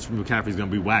say Christian McCaffrey's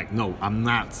gonna be whack. No, I'm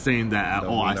not saying that at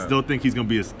all. I still think he's gonna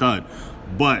be a stud,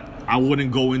 but I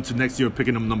wouldn't go into next year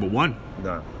picking him number 1.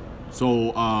 No.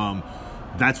 So I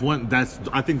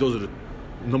think those are the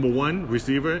number 1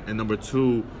 receiver and number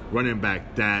 2 running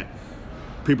back that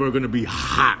people are going to be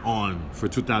hot on for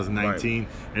 2019,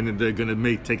 and then they're going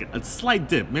to take a slight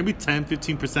dip, maybe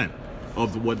 10-15%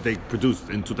 of what they produced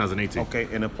in 2018. Okay,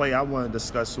 and a play I want to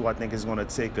discuss who I think is going to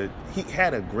take he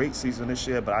had a great season this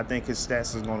year, but I think his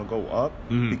stats is going to go up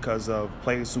because of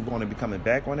players who are going to be coming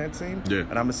back on that team. Yeah.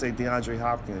 And I'm going to say DeAndre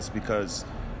Hopkins because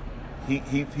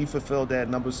he fulfilled that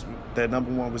number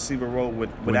 1 receiver role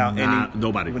without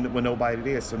nobody. With nobody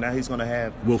there. So now he's going to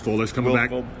have Will Fuller's coming back.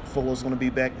 Fuller's going to be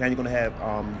back. Now you're going to have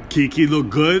Kiki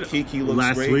looked good. Kiki looks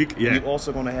last great. week. Yeah. You're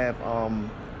also going to have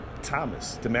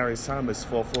Demaryius Thomas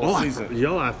for a full season.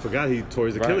 I forgot he tore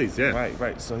his Achilles. Yeah.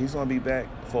 Right. So he's going to be back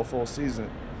for a full season.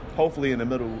 Hopefully in the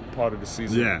middle part of the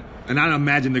season. Yeah. And I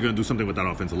imagine they're going to do something with that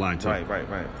offensive line, too.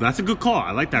 Right. That's a good call.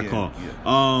 I like that call.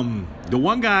 Yeah. The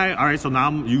one guy, all right, so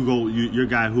now your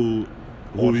guy who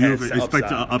you expect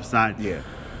to upside. Yeah.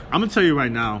 I'm going to tell you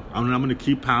right now, I'm going to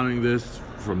keep pounding this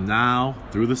from now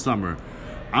through the summer.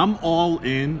 I'm all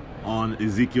in on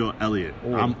Ezekiel Elliott.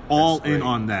 Ooh, I'm all in great.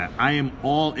 on that. I am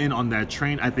all in on that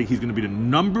train. I think he's going to be the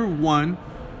number 1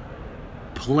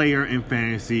 player in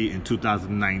fantasy in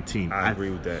 2019. I agree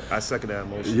with that. I second that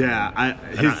motion. Yeah,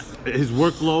 his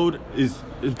workload is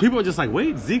people are just like,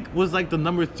 wait, Zeke was like the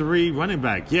number 3 running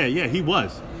back. Yeah, he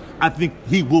was. I think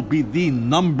he will be the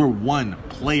number 1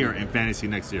 player in fantasy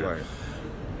next year. Right.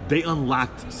 They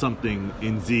unlocked something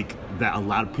in Zeke that a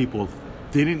lot of people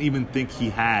didn't even think he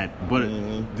had, but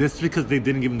that's because they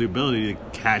didn't give him the ability to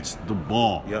catch the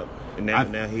ball. Yep. And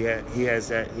now he has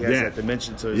that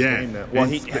dimension to his game now. Well,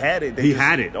 he had it.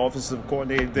 The offensive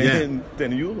coordinator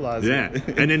didn't utilize it.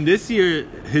 And then this year,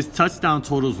 his touchdown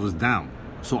totals was down.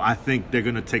 So I think they're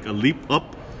going to take a leap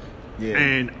up. Yeah.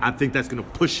 And I think that's going to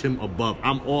push him above.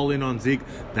 I'm all in on Zeke.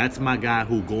 That's my guy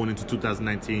who going into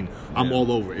 2019, I'm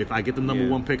all over. If I get the number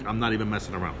 1 pick, I'm not even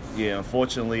messing around. Yeah,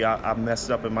 unfortunately, I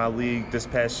messed up in my league this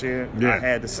past year. Yeah. I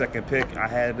had the 2nd pick.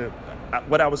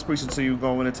 What I was preaching to you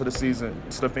going into the season,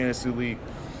 to the fantasy league,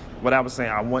 what I was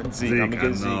saying, I want Zeke. I'm going to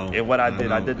get Zeke. And what I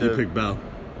did you picked Bell.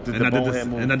 And I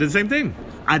did the same thing.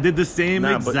 I did the same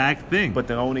exact thing. But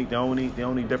the only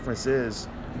difference is,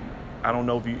 I don't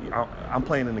know if I'm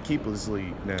playing in the keepers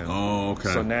league now. Oh, okay.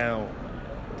 So now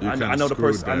I know the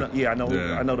person. I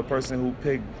know the person who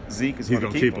picked Zeke is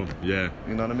going to keep him. Yeah.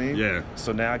 You know what I mean? Yeah.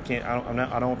 So now I can't.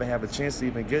 I don't even have a chance to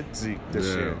even get Zeke this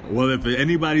year. Well, if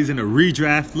anybody's in a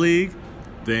redraft league,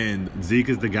 then Zeke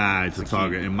is the guy to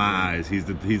target. In my eyes, he's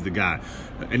the guy.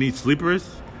 Any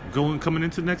sleepers coming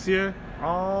into next year?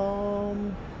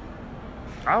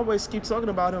 I always keep talking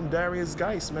about him, Darius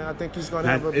Geis, man. I think he's going to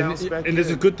have a bounce back. And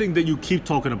it's a good thing that you keep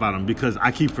talking about him because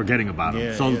I keep forgetting about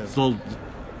him.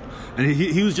 And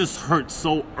he was just hurt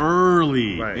so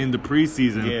early in the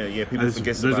preseason. Yeah. People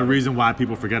forget about him. There's a reason why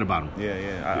people forget about him.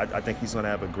 Yeah. I think he's going to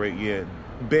have a great year.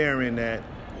 Bearing that,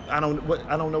 I don't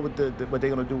know what they're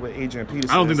going to do with Adrian Peterson.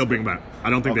 I don't think they'll bring him back. I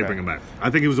don't think they bring him back. I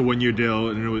think it was a 1-year deal,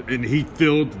 and he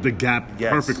filled the gap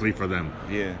perfectly for them.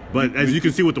 Yeah. But as you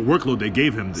can see with the workload they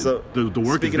gave him, the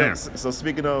work is there. So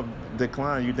speaking of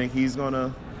decline, you don't think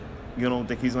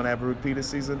he's gonna have a repeated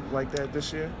season like that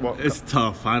this year? Well, it's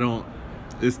tough.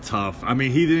 It's tough. I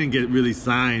mean, he didn't get really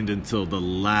signed until the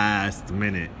last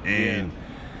minute, and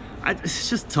it's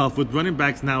just tough with running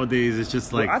backs nowadays. It's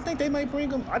just like I think they might bring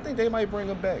him. I think they might bring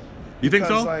him back. You think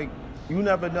so? Like you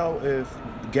never know if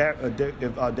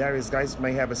Darius Geis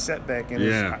may have a setback. And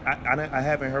I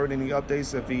haven't heard any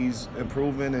updates if he's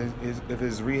improving and if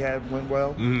his rehab went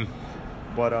well. Mm-hmm.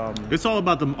 But it's all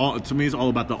about to me, it's all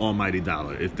about the almighty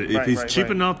dollar. If he's cheap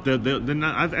enough, they're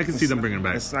not. I can see them bringing him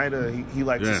back. And Snyder, he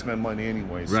likes to spend money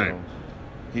anyway. So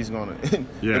he's gonna.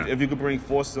 If you could bring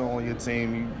Forster on your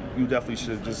team, you definitely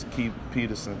should just keep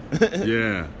Peterson.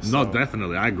 No,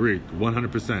 definitely, I agree,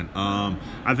 100%.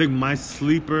 I think my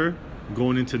sleeper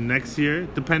going into next year,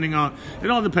 it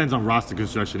all depends on roster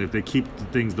construction. If they keep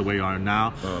things the way they are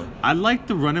now, I like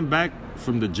the running back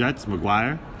from the Jets,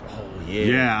 McGuire.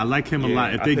 Yeah, I like him a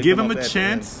lot. If they give him a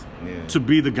chance to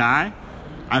be the guy,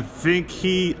 I think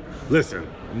listen,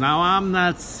 now I'm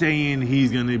not saying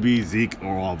he's going to be Zeke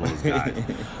or all those guys.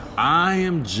 I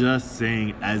am just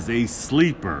saying as a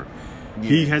sleeper,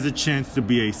 he has a chance to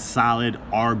be a solid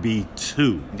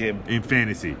RB2 in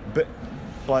fantasy. But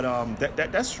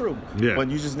that's true. Yeah. But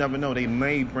you just never know. They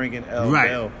may bring in L.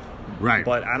 Bell. Right.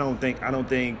 But I don't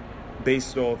think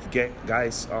based off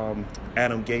guys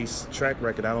Adam Gase's track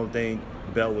record, I don't think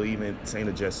Bell will even entertain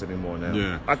the Jets anymore now.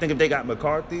 Yeah. I think if they got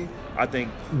McCarthy, I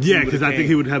think because I think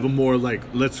he would have a more like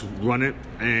let's run it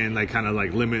and like kind of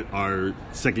like limit our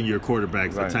second year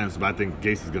quarterbacks attempts. But I think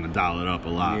Gase is going to dial it up a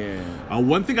lot. Yeah.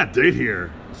 One thing I did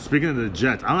hear, speaking of the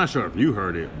Jets, I'm not sure if you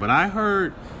heard it, but I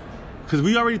heard. Because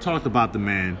we already talked about the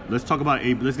man. Let's talk about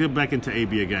AB. Let's get back into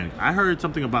AB again. I heard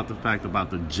something about the fact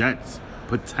about the Jets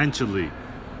potentially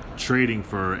trading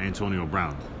for Antonio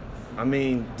Brown. I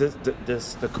mean,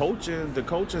 the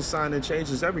coaching signing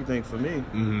changes everything for me.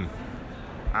 Mm-hmm.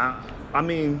 I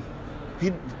mean,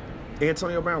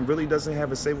 Antonio Brown really doesn't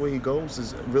have a say where he goes.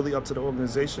 It's really up to the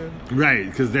organization. Right,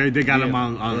 because they got him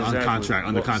on exactly. contract,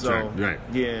 under contract. So, right.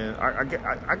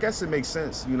 Yeah, I guess it makes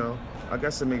sense. You know, I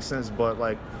guess it makes sense. But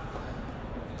like,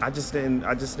 I just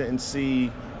didn't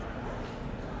see.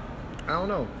 I don't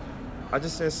know. I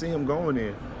just didn't see him going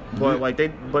there. But like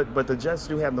but the Jets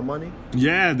do have the money.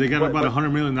 Yeah, they got about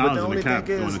 $100 million but the in only the cap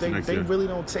thing going is, into next they year. really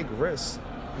don't take risks.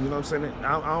 You know what I'm saying?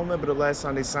 I don't remember the last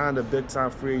time they signed a big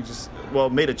time free agent. Well,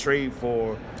 made a trade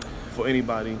for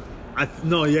anybody. But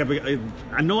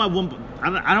I know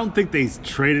I don't think they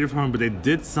traded for him, but they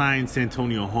did sign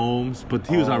Santonio Holmes. But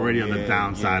he was already on the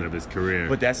downside of his career.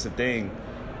 But that's the thing.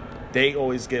 They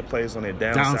always get players on their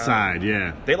downside.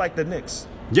 Yeah. They like the Knicks.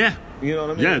 Yeah. You know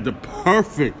what I mean? Yeah, the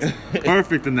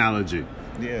perfect analogy.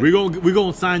 Yeah. We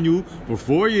gonna sign you for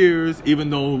 4 years, even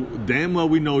though damn well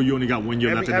we know you only got 1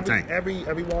 year left in the tank.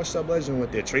 Every washed up legend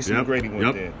went there. Tracy McGrady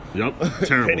went there. Yep.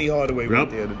 Terrible. Penny Hardaway went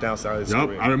there. The downside of his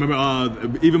career. I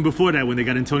remember even before that when they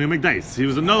got Antonio McDyess. He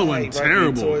was another one.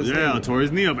 Terrible. Tore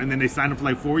his knee up, and then they signed him for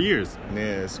like 4 years.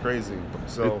 Yeah, it's crazy.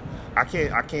 So I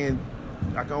can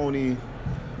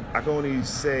only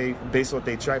say based on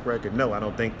their track record, no, I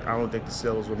don't think the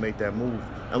Steelers would make that move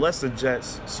unless the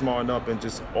Jets smarten up and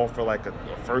just offer like a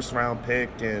first round pick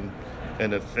and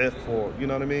a fifth, or you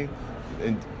know what I mean.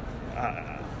 And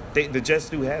the Jets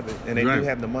do have it, and they do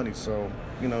have the money, so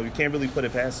you know you can't really put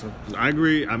it past them. I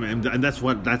agree. I mean, and that's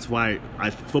why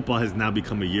football has now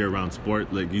become a year-round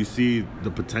sport. Like you see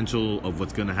the potential of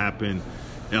what's going to happen.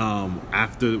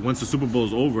 Once the Super Bowl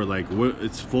is over, like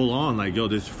it's full on. Like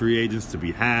there's free agents to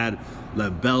be had.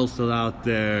 Lev Bell's still out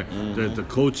there. Mm-hmm. The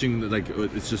coaching, like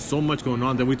it's just so much going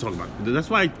on that we talk about. That's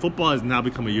why football has now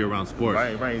become a year-round sport.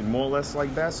 Right. More or less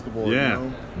like basketball. Yeah, you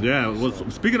know? yeah. Well,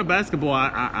 speaking of basketball,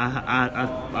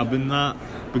 I've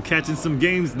been catching some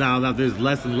games now that there's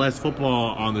less and less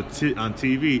football on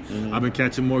TV. Mm-hmm. I've been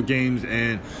catching more games,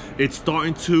 and it's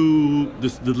starting to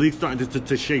the league's starting to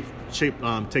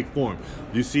take form.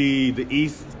 You see, the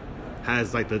East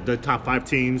has like the top 5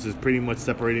 teams is pretty much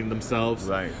separating themselves.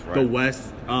 Right. The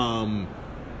West,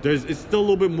 it's still a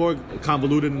little bit more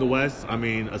convoluted in the West. I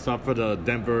mean, aside for the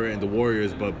Denver and the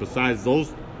Warriors, but besides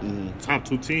those top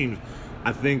 2 teams,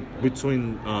 I think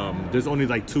between there's only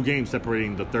like 2 games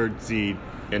separating the 3rd seed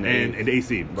and the 8th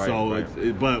seed. Right,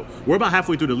 so, but we're about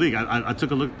halfway through the league. I took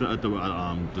a look at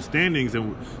the standings,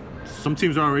 and some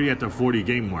teams are already at their 40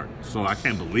 game mark. So I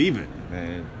can't believe it,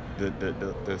 man.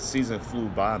 The season flew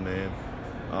by, man.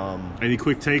 Any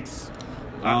quick takes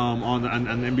on the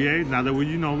NBA? Now that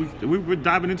we're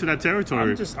diving into that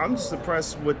territory. I'm just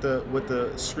impressed with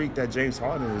the streak that James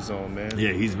Harden is on, man.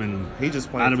 Yeah, he's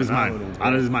just playing out of his mind.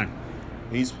 Out of his mind.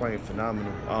 He's playing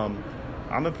phenomenal.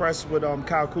 I'm impressed with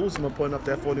Kyle Kuzma putting up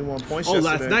that 41 points.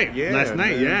 Last night.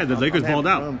 The Lakers balled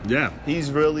out. Yeah,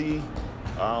 he's really.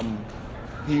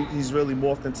 He's really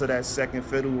morphed into that second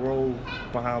fiddle role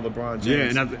behind LeBron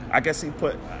James. Yeah, and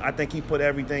I think he put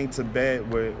everything to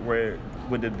bed with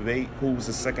the debate who was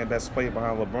the second best player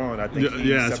behind LeBron. I think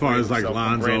as far as like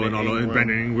Lonzo and all those, and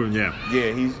Brandon Ingram,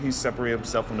 he separated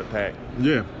himself from the pack.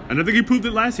 Yeah, and I think he proved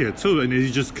it last year too, and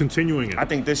he's just continuing it. I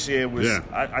think this year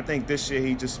I think this year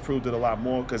he just proved it a lot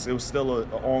more because it was still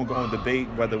an ongoing debate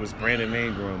whether it was Brandon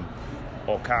Ingram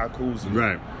or Kyle Kuzma.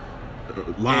 Right,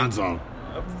 Lonzo.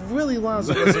 Really,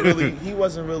 Lonzo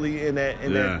wasn't really in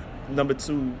that number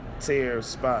 2 tier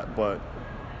spot, but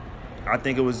I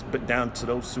think it was down to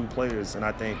those 2 players, and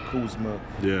I think Kuzma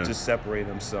just separated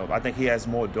himself. I think he has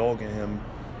more dog in him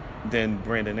than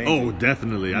Brandon Ingram. Oh,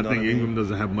 definitely. I think Ingram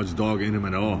doesn't have much dog in him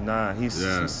at all. Nah, he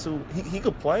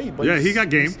could play, but he got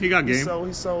game.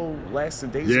 He's so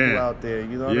lackadaisical out there.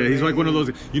 You know what I mean? He's like one of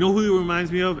those. You know who he reminds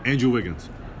me of? Andrew Wiggins.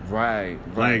 Right.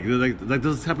 Like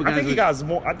those type of guys. I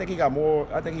think he got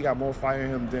more fire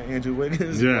in him than Andrew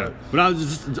Wiggins. Yeah, but I was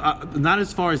just not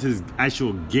as far as his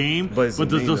actual game, but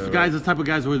those guys, the type of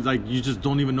guys where like you just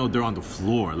don't even know they're on the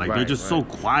floor. Like they're just so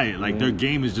quiet. Like their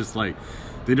game is just like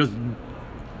they just.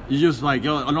 You're just like,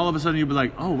 yo, and all of a sudden you'll be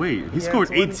like, oh wait, he scored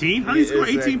 18? How did he score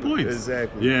 18 points?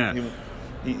 Exactly. Yeah.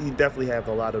 He definitely have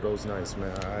a lot of those nights,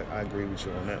 man. I agree with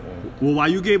you on that one. Well, while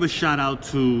you gave a shout out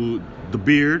to the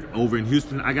Beard over in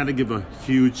Houston, I got to give a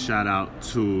huge shout out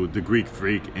to the Greek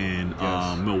Freak in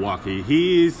Milwaukee.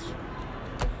 He's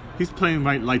playing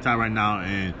lights out right now,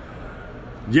 and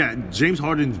yeah, James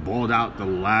Harden's balled out the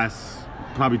last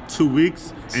probably 2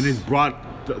 weeks, and it's brought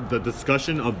the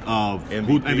discussion of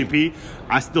who's MVP.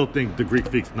 I still think the Greek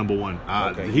Freak's number one.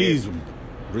 He's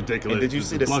ridiculous. And did you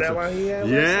see the stat line he had?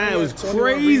 Yeah, it was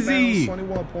crazy.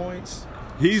 21 points.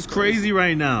 He's crazy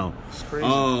right now. It's crazy.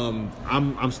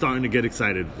 I'm starting to get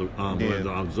excited.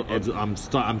 I'm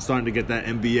starting to get that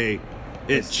NBA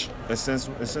itch. And since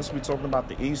we're talking about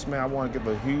the East, man, I want to give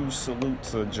a huge salute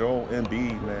to Joel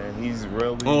Embiid, man. He's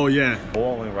really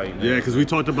balling right now. Yeah, because we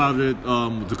talked about it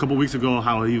a couple weeks ago,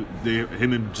 how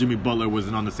him and Jimmy Butler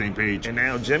wasn't on the same page. And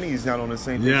now Jimmy's not on the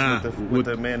same page with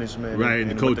the management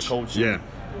and the coach. With the coach. Yeah.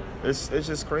 It's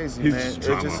just crazy, He's man. just It's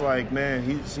drama. just like, man,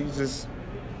 he's just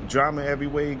drama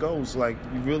everywhere he goes. Like,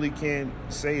 you really can't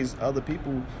say it's other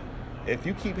people. If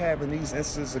you keep having these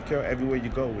instances occur everywhere you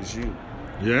go, it's you.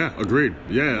 Yeah, agreed.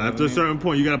 Yeah, after a certain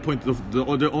point, you got to point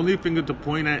the only finger to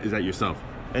point at is at yourself.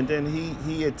 And then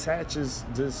he attaches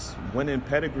this winning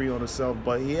pedigree on himself,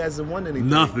 but he hasn't won anything.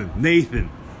 Nothing. Nathan.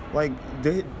 Like,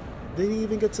 did he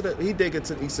even get to the? He did get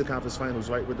to the Eastern Conference Finals,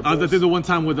 right? With the Bulls? I did the one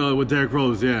time with Derrick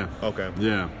Rose. Yeah. Okay.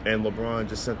 Yeah. And LeBron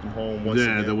just sent them home once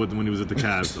again. Yeah, when he was at the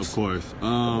Cavs, of course. Come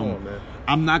on, man.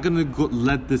 I'm not gonna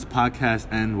let this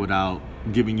podcast end without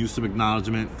giving you some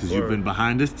acknowledgement, because you've been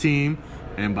behind this team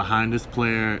and behind this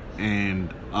player,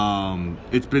 and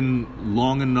it's been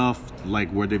long enough, like,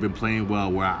 where they've been playing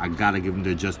well, where I gotta give them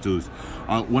their just dues.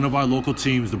 One of our local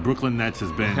teams, the Brooklyn Nets,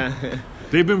 has been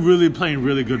they've been really playing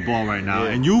really good ball right now,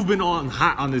 and you've been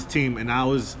hot on this team, and I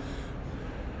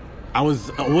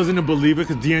wasn't a believer,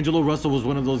 because D'Angelo Russell was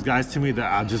one of those guys to me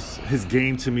that his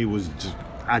game to me was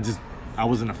I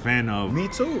wasn't a fan of. Me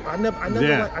too. I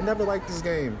never liked this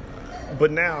game. But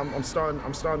now I'm starting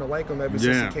to like him ever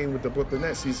since he came with the Brooklyn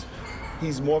Nets. He's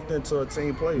morphed into a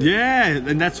team player. Yeah,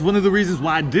 and that's one of the reasons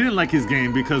why I didn't like his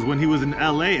game, because when he was in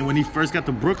LA and when he first got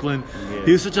to Brooklyn,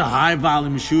 he was such a high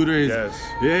volume shooter.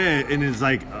 Yeah, and it's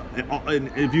like,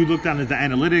 if you look down at the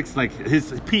analytics, like,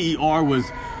 his PER was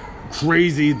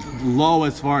crazy low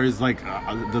as far as like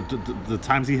the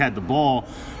times he had the ball.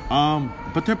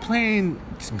 But they're playing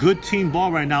good team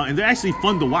ball right now, and they're actually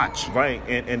fun to watch. Right,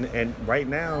 and right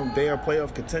now they are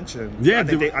playoff contention. Yeah,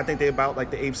 I think they're about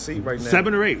like the 8th seed right now.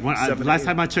 7 or 8. Last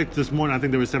time I checked this morning, I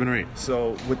think they were 7 or 8.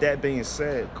 So with that being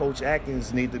said, Coach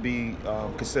Atkins need to be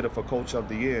considered for Coach of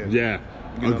the Year. Yeah,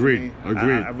 you know agreed. What I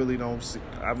mean? Agreed.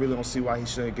 I really don't see why he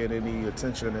shouldn't get any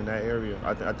attention in that area.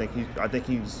 I think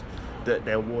he's that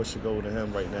award should go to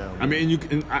him right now. I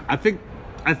mean,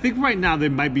 I think right now there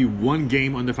might be one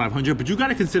game under 500, but you got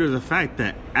to consider the fact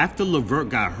that after LeVert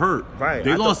got hurt,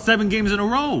 they lost 7 games in a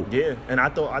row. Yeah, and I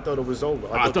thought it was over.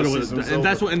 I thought it was, and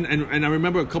that's what. And I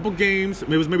remember a couple games. It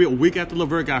was maybe a week after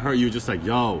LeVert got hurt. You were just like,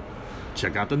 "Yo,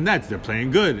 check out the Nets. They're playing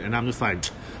good." And I'm just like,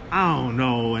 I don't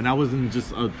know. And I wasn't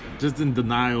just in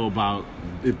denial about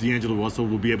if D'Angelo Russell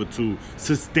will be able to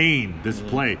sustain this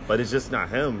play. But it's just not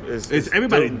him. It's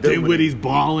everybody. Dinwiddie's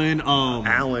balling. Josh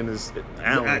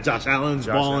Allen's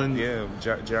balling. Yeah,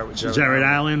 Jared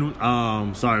Allen.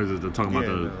 Sorry, talking about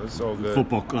the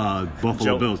football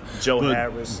Buffalo Bills. Joe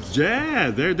Harris.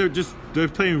 Yeah, they're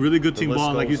playing really good team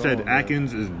ball. Like you said,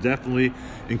 Atkins is definitely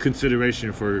in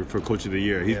consideration for Coach of the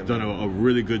Year. He's done a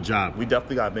really good job. We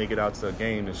definitely got to make it out to a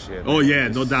game this year. Oh yeah,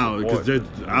 no doubt. Because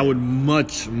I would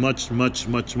much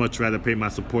rather pay my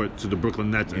support to the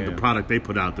Brooklyn Nets and the product they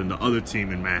put out than the other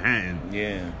team in Manhattan.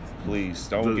 Yeah, please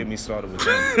don't get me started with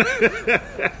them.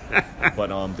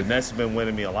 But the Nets have been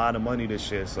winning me a lot of money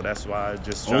this year, so that's why I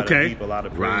just try to keep a lot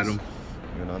of praise. Ride them.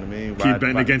 You know what I mean? Keep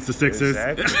betting against the Sixers.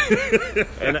 Exactly.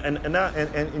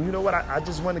 and you know what? I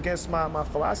just went against my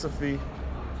philosophy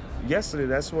yesterday.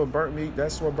 That's what burnt me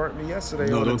yesterday.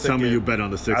 No, don't tell me you bet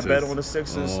on the Sixers. I bet on the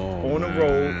Sixers on the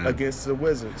road against the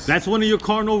Wizards. That's one of your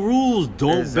cardinal rules.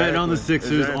 Don't bet on the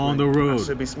Sixers on the road. I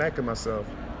should be smacking myself.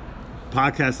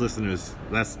 Podcast listeners,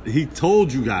 he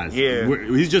told you guys. Yeah.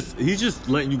 He's just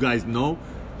letting you guys know.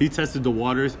 He tested the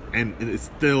waters, and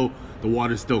the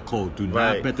water's still cold. Do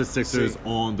not bet the Sixers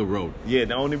on the road. Yeah,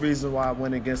 the only reason why I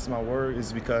went against my word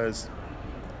is because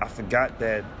I forgot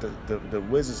that the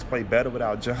Wizards play better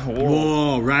without John Wall.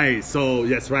 Oh, right. So,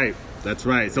 that's right.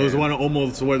 So it's one of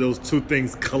almost where those two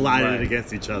things collided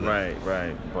against each other.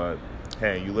 Right. But,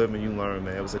 hey, you live and you learn,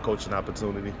 man. It was a coaching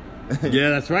opportunity. Yeah,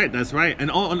 that's right. And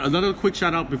another quick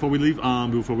shout out before we leave,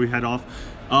 before we head off,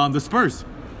 the Spurs.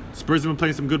 Spurs have been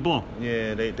playing some good ball.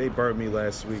 Yeah, they burned me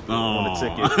last week Oh. on the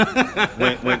ticket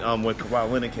when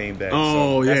Kawhi Leonard came back.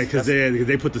 Oh, So yeah, because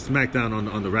they put the smackdown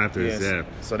on the Raptors. Yeah.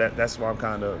 So that's why I'm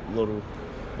kind of a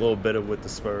little bitter with the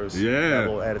Spurs. Yeah. Got a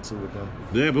little attitude with them.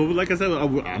 Yeah, but like I said,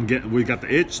 we got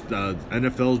the itch. The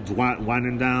NFL's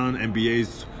winding down.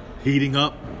 NBA's heating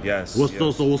up. Yes. So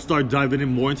we'll start diving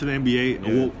in more into the NBA. Yeah.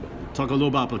 We'll talk a little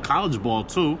about the college ball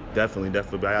too. Definitely.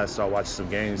 But I gotta start watching some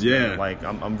games. Yeah. Man. Like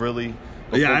I'm really.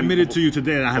 Yeah, I admitted to you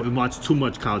today that I haven't watched too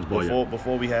much college ball yet.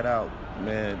 Before we head out,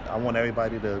 man, I want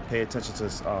everybody to pay attention to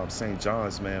St.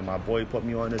 John's, man. My boy put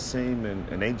me on this team,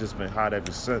 and they've just been hot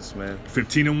ever since, man.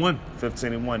 15-1.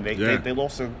 15-1.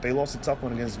 They lost a tough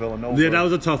one against Villanova. Yeah, that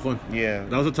was a tough one. Yeah,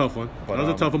 that was a tough one.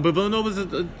 But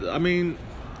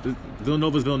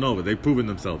Villanova's Villanova. They've proven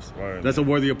themselves. Right. That's a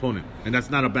worthy opponent, and that's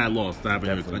not a bad loss to have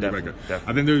on your record.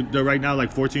 I think they're right now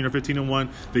like 14 or 15-1.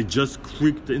 They just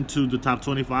creeped into the top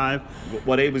 25.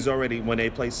 Well, they was already when they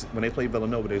played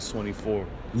Villanova, they was 24.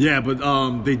 Yeah, but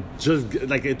they just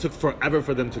it took forever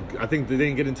for them to. I think they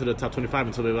didn't get into the top 25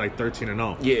 until they were like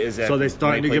 13-0. Yeah, exactly. So they're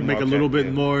starting to make a little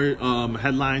bit more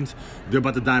headlines. They're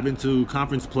about to dive into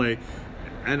conference play,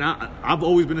 and I've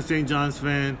always been a St. John's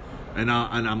fan. And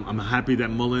I'm happy that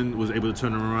Mullen was able to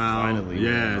turn them around. Finally,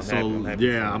 yeah. I'm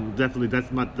happy I'm definitely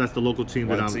that's the local team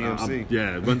Run that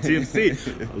TMC. Run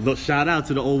TMC. Shout out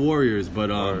to the old Warriors, but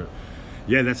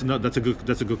yeah, that's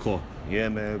a good call. Yeah,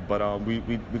 man. But we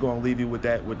gonna leave you with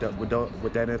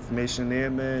that information there,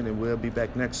 man, and we'll be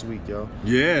back next week, yo.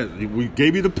 Yeah, we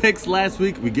gave you the picks last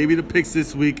week. We gave you the picks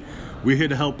this week. We're here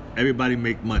to help everybody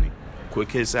make money.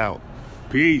 Quick hits out.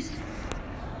 Peace.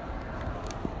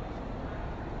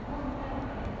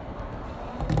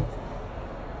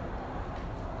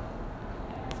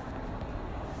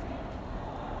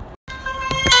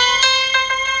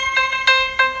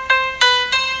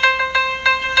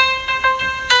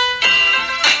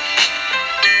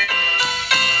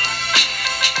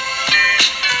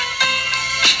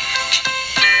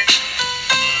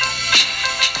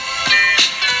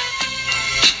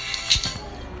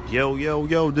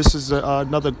 Yo, this is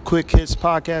another Quick Hits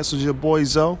podcast with your boy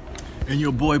Zoe. And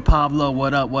your boy Pablo.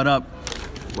 What up? What up?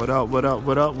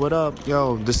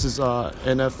 Yo, this is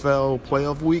NFL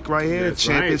playoff week right here. That's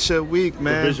Championship week,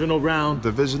 man. Divisional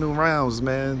rounds,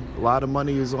 man. A lot of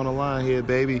money is on the line here,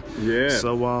 baby. Yeah.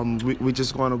 So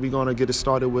we're gonna get it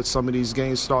started with some of these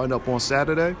games starting up on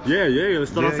Saturday. Yeah.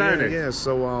 Let's start on Saturday. Yeah.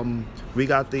 So we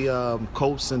got the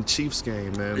Colts and Chiefs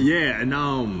game, man. Yeah, and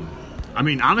I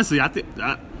mean, honestly, I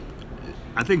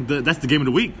think that's the game of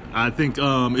the week. I think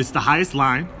it's the highest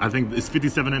line. I think it's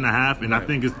 57.5, and I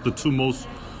think it's the two most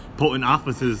potent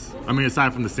offenses. I mean,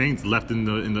 aside from the Saints, left in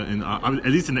at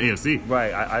least in the AFC.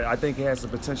 Right. I think it has the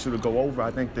potential to go over. I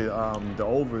think the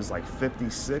over is like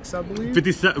 56, I believe.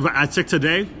 57. I checked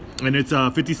today, and it's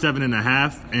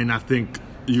 57.5, and I think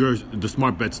the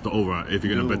smart bet's the over if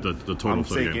you're gonna bet the total.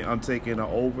 I'm taking an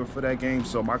over for that game.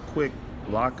 So my quick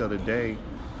lock of the day.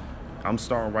 I'm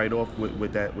starting right off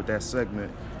with that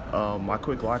segment. My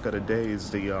quick lock of the day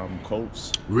is the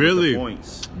Colts. Really? The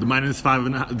points. The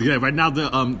 -5.5. Yeah, right now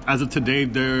as of today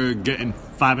they're getting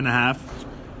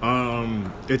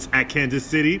 5.5. It's at Kansas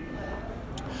City.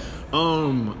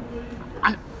 I've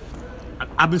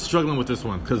been struggling with this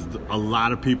one because a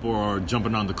lot of people are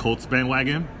jumping on the Colts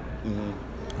bandwagon.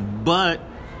 Mm-hmm. But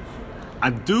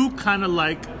I do kind of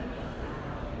like.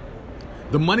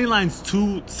 The money line's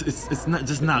too. It's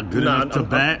not good enough to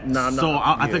bet.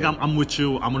 I think I'm with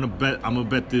you. I'm gonna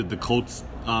bet the Colts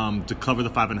to cover the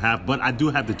 5.5. But I do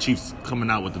have the Chiefs coming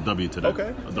out with the W today.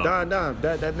 Okay.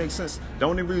 That makes sense. The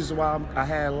only reason why I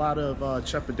had a lot of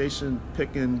trepidation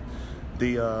picking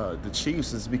the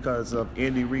Chiefs is because of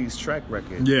Andy Reid's track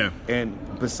record. Yeah. And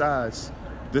besides,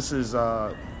 this is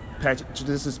Patrick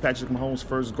Mahomes'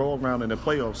 first go around in the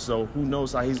playoffs, so who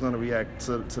knows how he's going to react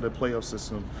to the playoff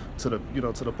system, to the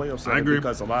playoff system. I agree.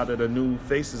 Because a lot of the new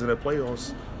faces in the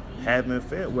playoffs haven't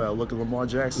fared well. Look at Lamar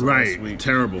Jackson last week.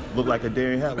 Terrible. Looked like a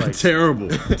deer in headlights. Terrible.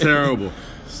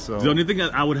 So the only thing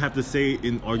that I would have to say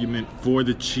in argument for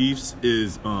the Chiefs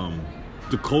is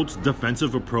the Colts'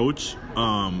 defensive approach.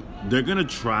 They're gonna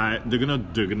try. They're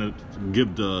gonna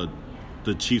give the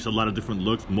Chiefs a lot of different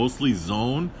looks, mostly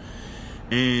zone.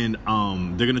 And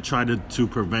they're going to try to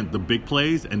prevent the big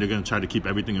plays, and they're going to try to keep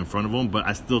everything in front of them. But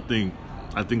I think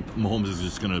Mahomes is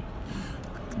just going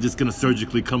to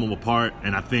surgically come them apart.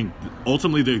 And I think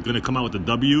ultimately they're going to come out with a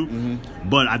W. Mm-hmm.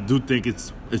 But I do think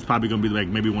it's probably going to be like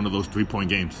maybe one of those 3-point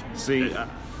games. See,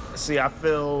 I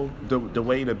feel the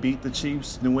way to beat the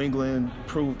Chiefs, New England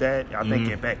proved that. I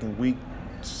think back in week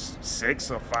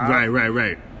 6 or 5.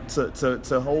 Right.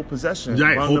 To hold possession.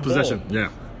 Right, run hold the possession. ball. Yeah.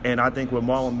 And I think with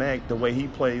Marlon Mack, the way he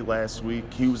played last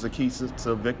week, he was the key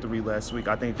to victory last week.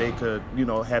 I think they could,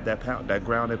 have that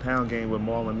ground and pound game with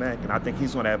Marlon Mack, and I think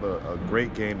he's going to have a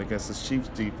great game against this Chiefs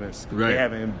defense. Right. They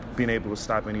haven't been able to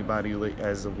stop anybody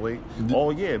as of late.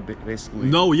 All year, basically.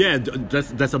 No, yeah,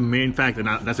 that's a main fact, and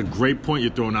that's a great point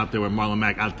you're throwing out there with Marlon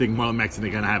Mack. I think Marlon Mack's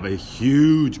going to have a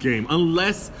huge game,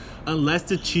 unless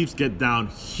the Chiefs get down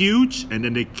huge, and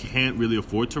then they can't really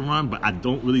afford to run. But I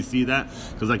don't really see that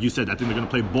because, like you said, I think they're going to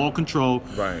play ball control.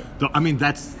 Right.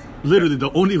 That's literally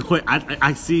the only way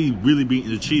I see really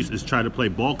beating the Chiefs is try to play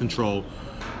ball control,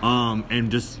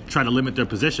 and just try to limit their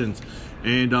positions.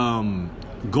 And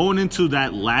going into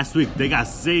that last week, they got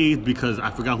saved because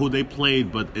I forgot who they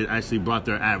played, but it actually brought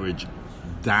their average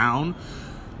down.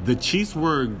 The Chiefs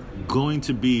were going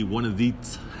to be one of the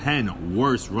 10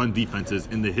 worst run defenses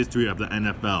in the history of the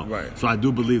NFL. Right. So I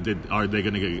do believe that they're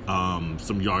going to get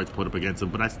some yards put up against them,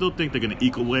 but I still think they're going to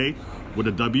eke away with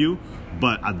a W.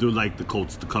 But I do like the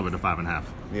Colts to cover the 5.5.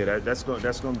 Yeah, that's going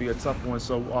to be a tough one.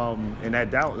 So, in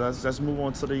that Dallas, let's move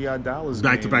on to the Dallas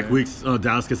back-to-back weeks.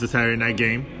 Dallas gets the Saturday night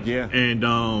game. Yeah, and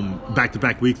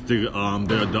back-to-back weeks, they're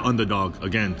the underdog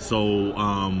again. So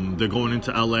they're going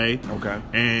into LA. Okay,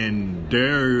 and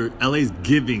LA's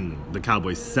giving the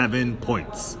Cowboys 7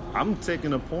 points. I'm taking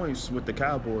the points with the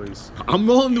Cowboys. I'm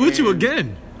rolling with you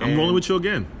again.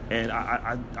 And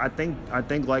I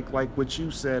think like what you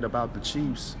said about the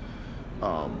Chiefs.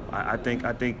 I think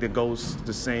that goes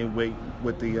the same way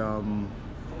with the Rams.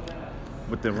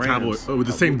 With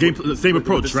the same game, the same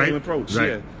approach, with the right? Same approach, right.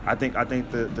 Yeah. I think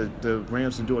the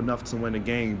Rams will do enough to win the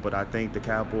game, but I think the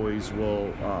Cowboys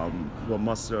will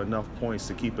muster enough points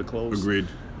to keep it close. Agreed.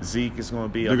 Zeke is going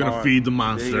to be. They're going to feed the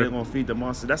monster. They're going to feed the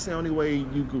monster. That's the only way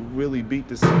you could really beat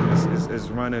this team is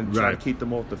run and try to keep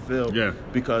them off the field. Yeah.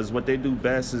 Because what they do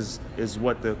best is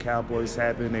what the Cowboys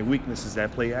have in their weakness is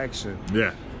that play action.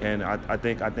 Yeah. And I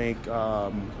think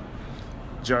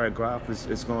Jared Goff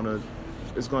is going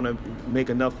to make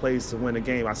enough plays to win the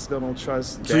game. I still don't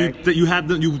trust Dak. So you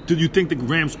think the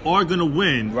Rams are going to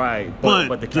win? Right,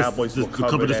 but the Cowboys will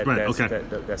cover the spread.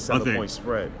 That 7-point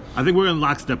spread. I think we're in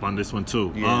lockstep on this one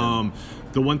too. Yeah.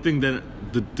 The one thing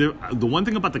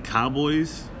about the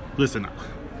Cowboys, listen,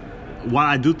 while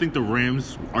I do think the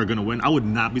Rams are going to win, I would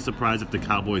not be surprised if the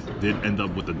Cowboys did end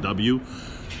up with a W.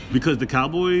 Because the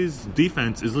Cowboys'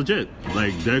 defense is legit.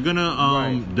 Like they're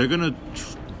gonna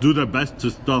do their best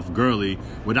to stuff Gurley.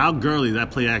 Without Gurley,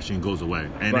 that play action goes away.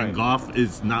 And then Goff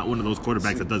is not one of those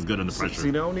quarterbacks that does good under pressure.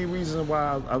 See, the only reason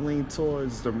why I lean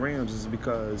towards the Rams is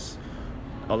because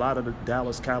a lot of the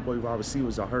Dallas Cowboy wide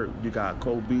receivers are hurt. You got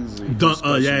Cole Beasley.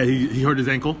 He hurt his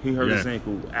ankle. He hurt his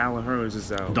ankle. Allen Hurns is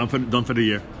out. Done for the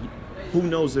year. Who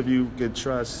knows if you could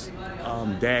trust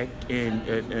Dak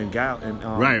and Gallup?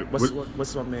 Right.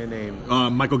 What's my man's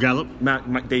name? Michael Gallup. There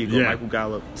you go, yeah. Michael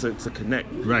Gallup to connect.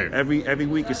 Right. Every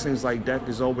week it seems like Dak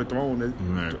is overthrowing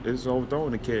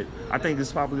the kid. I think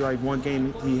it's probably like one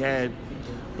game he had.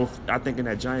 I think in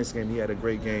that Giants game he had a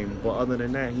great game, but other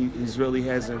than that, he's really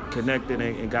hasn't connected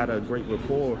and got a great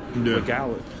rapport with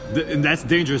Gallup. And that's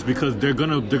dangerous because they're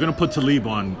gonna put Talib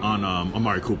on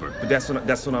Amari Cooper. But that's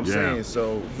what I'm saying.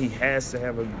 So he has to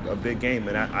have a big game,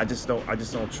 and I just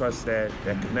don't trust that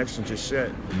connection just yet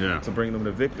to bring them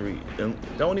to victory. And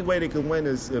the only way they can win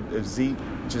is if Zeke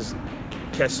just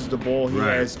catches the ball. He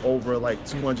has over like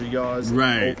 200 yards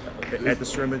at the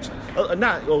scrimmage.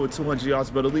 Not over 200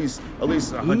 yards, but at least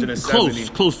 170.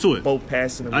 Close to it. Both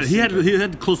passing and he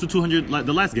had close to 200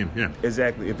 the last game. Yeah,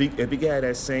 exactly. If he had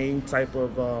that same type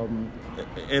of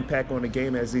impact on the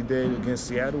game as he did against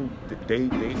Seattle,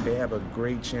 they have a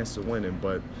great chance of winning.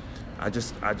 But I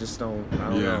just don't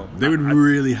know. They would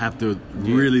really have to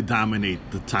really dominate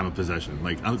the time of possession.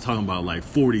 Like I'm talking about like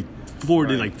 40,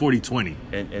 like 40-20.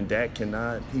 And Dak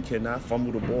cannot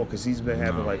fumble the ball because he's been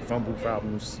having like fumble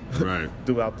problems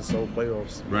throughout this whole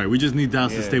playoffs. Right. We just need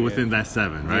Dallas to stay within that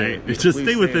 7, right? Yeah, just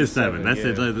stay within 7. That's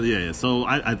it. Yeah. So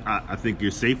I think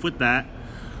you're safe with that.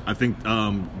 I think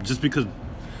just because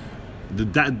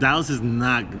Dallas is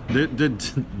not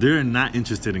they're not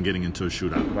interested in getting into a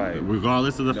shootout. Right.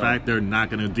 Regardless of the fact they're not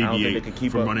going to deviate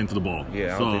from running to the ball.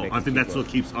 Yeah, so I think that's what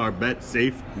keeps our bet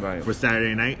safe for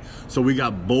Saturday night. So we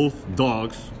got both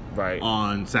dogs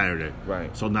on Saturday.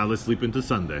 Right. So now let's sleep into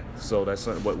Sunday. So that's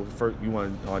what first you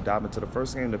want to dive into the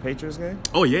first game, the Patriots game?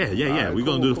 Oh yeah. We're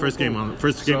going to do the first game on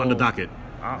the docket.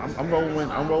 I'm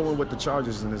rolling with the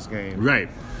Chargers in this game. Right.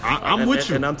 I'm with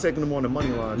you. And I'm taking them on the money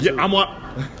line too. Yeah,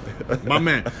 my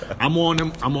man. I'm on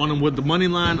them with the money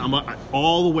line. I'm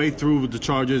all the way through with the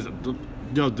Chargers.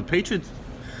 The Patriots.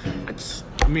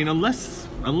 I mean, unless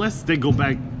unless they go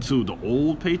back to the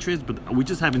old Patriots, but we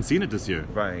just haven't seen it this year.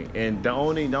 Right, and the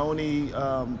only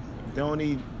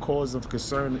cause of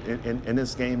concern in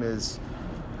this game is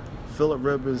Phillip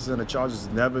Rivers and the Chargers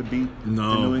never beat the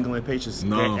New England Patriots.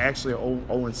 No. They're actually 0-7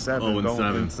 going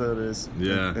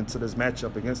 0-7. into this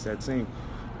matchup against that team.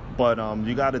 But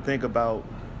you got to think about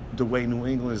the way New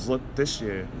England's looked this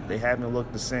year. They haven't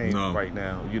looked the same right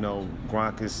now. You know,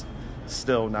 Gronk is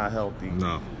still not healthy.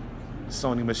 No.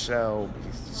 Sony Michel,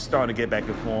 he's starting to get back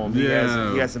in form.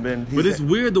 Yeah. He hasn't been. But it's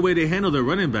weird the way they handle their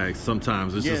running backs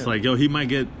sometimes. It's just like, yo, he might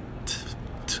get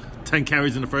 10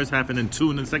 carries in the first half and then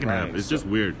 2 in the second half. It's just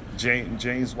weird.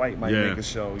 James White might make a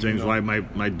show. James White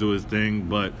might do his thing.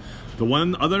 But the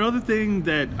other thing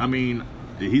that, I mean,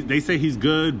 they say he's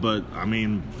good, but I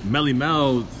mean, Melly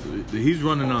Mel, he's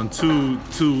running on two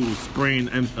sprained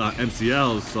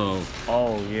MCLs. So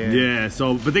yeah.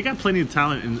 So, but they got plenty of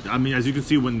talent, and I mean, as you can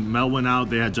see, when Mel went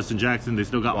out, they had Justin Jackson. They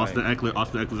still got Austin Eckler.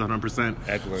 Austin Eckler's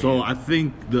 100%. So I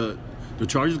think the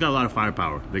Chargers got a lot of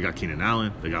firepower. They got Keenan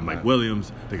Allen. They got Mike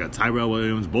Williams. They got Tyrell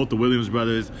Williams. Both the Williams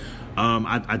brothers.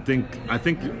 I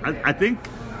think.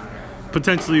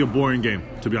 Potentially a boring game,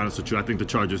 to be honest with you. I think the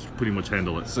Chargers pretty much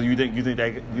handle it. So you think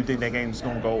that game's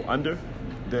gonna go under?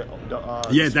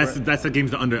 That's the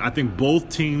game's the under. I think both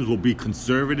teams will be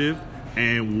conservative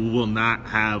and will not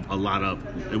have a lot of.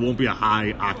 It won't be a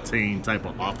high octane type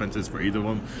of offenses for either of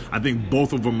them. I think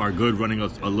both of them are good, running a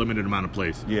limited amount of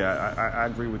plays. Yeah, I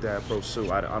agree with that approach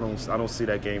too. I don't see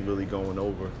that game really going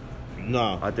over.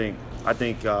 No, I think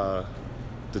the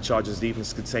Chargers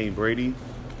defense contain Brady.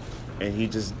 And he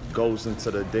just goes into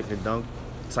the dick and dunk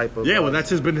type of. Yeah, well, that's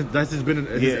been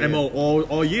his MO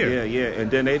all year. Yeah.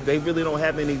 And then they really don't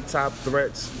have any top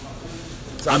threats.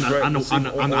 On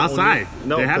the outside,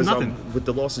 they have nothing. With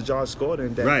the loss of Josh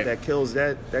Gordon, that kills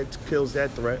that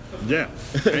threat. Yeah,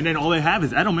 and then all they have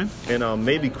is Edelman and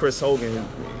maybe Chris Hogan.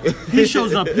 He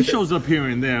shows up here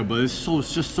and there, but it's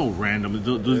just so random.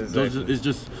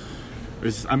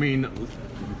 I mean.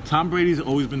 Tom Brady's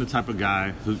always been the type of guy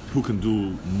who can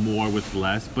do more with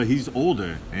less, but he's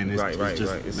older, and it's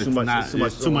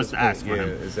too much to ask for him.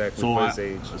 Exactly. So for his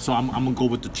age. So I'm gonna go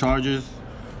with the Chargers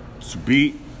to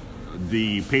beat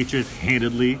the Patriots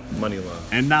handedly. Money line.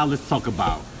 And now let's talk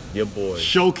about your boy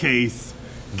showcase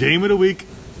game of the week,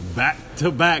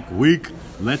 back-to-back week.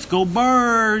 Let's go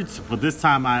Birds! But this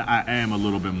time I am a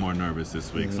little bit more nervous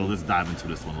this week, so let's dive into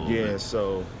this one a little bit. Yeah.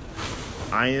 So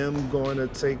I am going to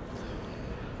take.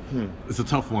 It's a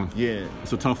tough one. Yeah.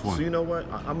 It's a tough one. So you know what?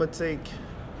 I'm going to take...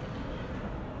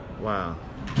 Wow.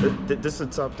 This is a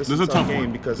tough game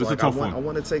one. because I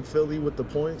want to take Philly with the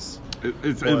points.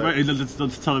 Let's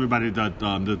tell everybody that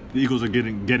the Eagles are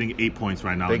getting 8 points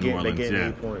right now in New Orleans. They're getting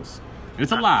 8 points.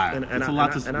 It's a lot. It's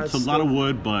a lot of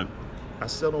wood, but... I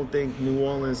still don't think New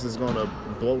Orleans is going to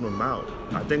blow them out.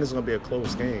 I think it's going to be a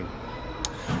close game.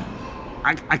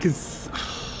 I can...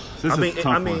 This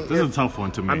is a tough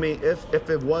one to me. I mean, if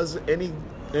it was any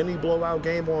blowout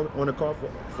game on the card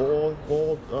for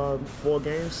all 4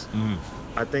 games,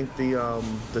 I think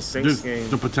the Saints game has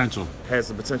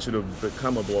the potential to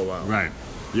become a blowout. Right.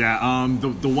 Yeah. On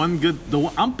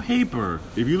paper,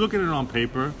 if you look at it on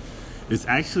paper, it's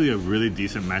actually a really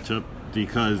decent matchup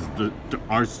because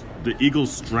the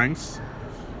Eagles' strengths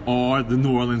are the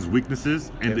New Orleans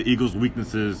weaknesses, and the Eagles'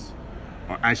 weaknesses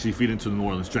are actually feed into the New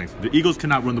Orleans strengths. The Eagles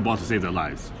cannot run the ball to save their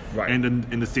lives. Right. And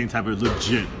the Saints have a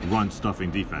legit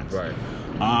run-stuffing defense. Right.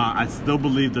 I still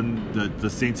believe the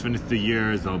Saints finished the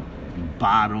year as a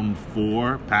bottom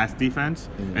 4 pass defense.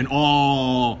 Mm-hmm. And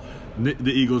all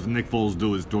the Eagles and Nick Foles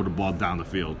do is throw the ball down the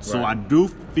field. Right. So I do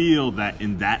feel that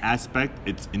in that aspect,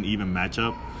 it's an even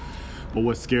matchup. But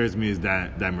what scares me is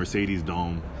that Mercedes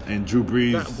Dome. And Drew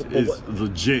Brees is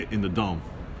legit in the Dome.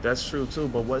 That's true too,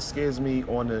 but what scares me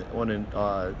on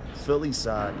the Philly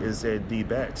side is their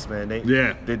D-backs, man.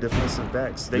 Their defensive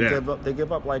backs. They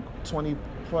give up like 20+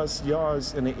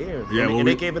 yards in the air. Yeah, and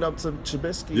they gave it up to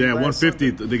Trubisky. Yeah,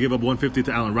 150. They gave up 150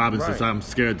 to Allen Robinson. Right. So I'm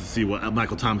scared to see what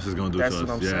Michael Thomas is going to do to us. That's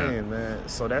what I'm saying, man.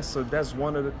 So that's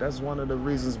one of the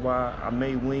reasons why I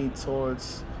may lean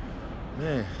towards.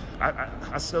 Man,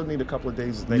 I still need a couple of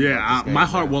days to think about this game, my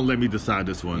heart won't let me decide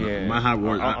this one. Yeah. My heart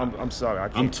won't. I'm sorry.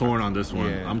 I'm torn on this one.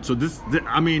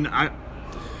 Yeah.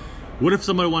 What if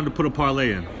somebody wanted to put a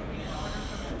parlay in?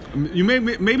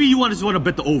 Maybe you just want to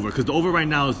bet the over because the over right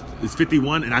now is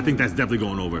 51, and I think that's definitely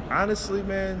going over. Honestly,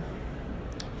 man,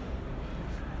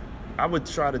 I would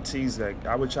try to tease that.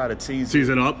 I would try to tease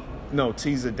it up. No,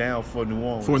 tease it down for New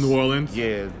Orleans. For New Orleans.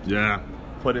 Yeah. Yeah.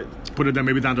 Put it down,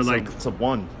 maybe down to to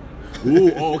 1.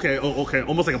 Ooh, okay,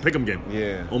 almost like a pick'em game.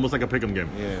 Yeah. Almost like a pick'em game.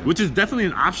 Yeah. Which is definitely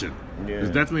an option. Yeah. It's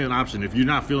definitely an option. If you're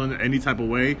not feeling any type of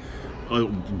way,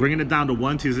 bringing it down to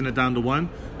 1, teasing it down to 1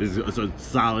 is a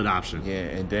solid option. Yeah,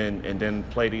 and then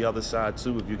play the other side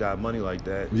too if you got money like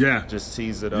that. Yeah. Just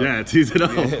tease it up. Yeah, tease it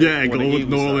up. Yeah, On go the with Eagles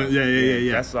New Orleans. side.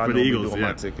 Yeah. That's what I For the normally Eagles, do on yeah.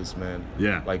 my tickets, man.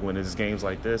 Yeah. Like when it's games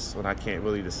like this, when I can't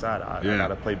really decide, I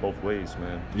gotta play both ways,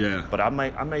 man. Yeah. But I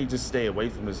may just stay away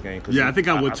from this game. Cause Yeah, I think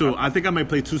I would too. I think I might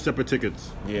play 2 separate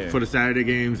tickets. Yeah. For the Saturday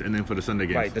games and then for the Sunday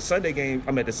games. Right, the Sunday game.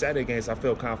 The Saturday games. I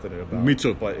feel confident about. Me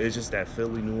too. But it's just that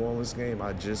Philly New Orleans game.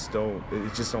 It just don't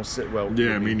sit well.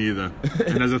 Yeah, with me neither.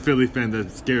 And as a Philly fan,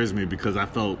 that scares me because I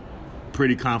felt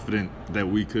pretty confident that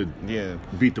we could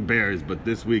beat the Bears. But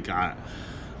this week, I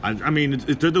mean,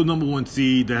 they're the number 1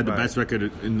 seed. They had the best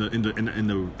record in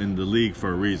the league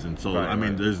for a reason. So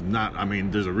there's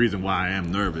a reason why I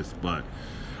am nervous, but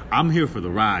I'm here for the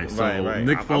ride. So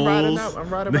Nick Foles, I'm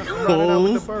riding out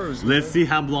with the birds. Let's see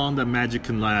how long that magic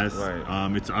can last.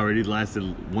 Right. It's already lasted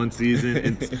 1 season.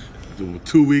 It's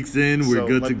 2 weeks in. We're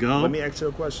good to go. Let me ask you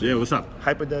a question. Yeah, what's up?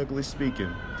 Hypothetically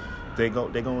speaking, they go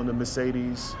in the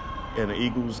Mercedes, and the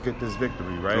Eagles get this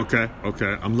victory, right? Okay.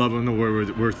 I'm loving the way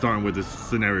we're starting with this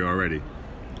scenario already.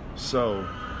 So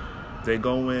they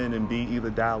go in and beat either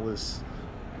Dallas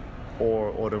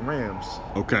or the Rams.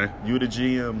 Okay. You the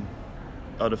GM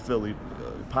of the Philly.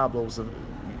 Pablo's.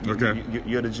 Okay.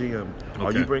 You're the GM. Okay.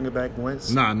 Are you bringing back Wentz?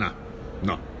 Nah. No.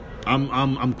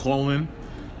 I'm calling.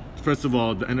 First of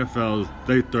all, the NFL,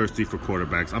 they're thirsty for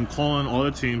quarterbacks. I'm calling all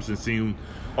the teams and seeing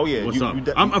what's up.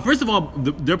 First of all,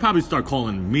 they'll probably start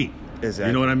calling me. Exactly.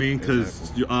 You know what I mean?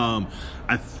 Because, all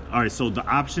right, so the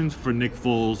options for Nick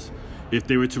Foles, if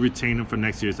they were to retain him for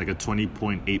next year, it's like a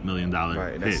 $20.8 million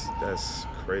hit. That's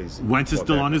crazy. Wentz is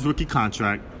still on his rookie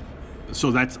contract, so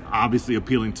that's obviously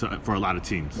appealing for a lot of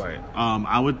teams. Right.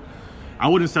 I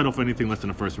wouldn't settle for anything less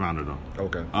than a first rounder, though.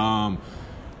 Okay.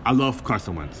 I love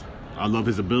Carson Wentz. I love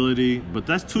his ability, but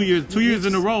that's 2 years. 2 years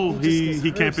in a row, he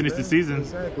can't finish the season.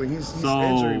 Exactly, he's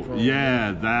injury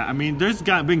prone. There's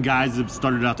been guys that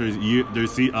started out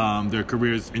their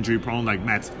careers injury prone, like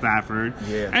Matt Stafford,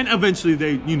 and eventually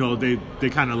they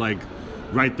kind of like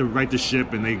right the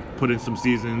ship and they put in some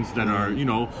seasons that are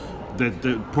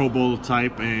the Pro Bowl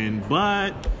type,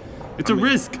 but it's a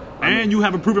risk, and you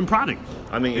have a proven product.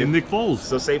 In Nick Foles.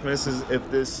 So, say for instance,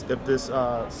 if this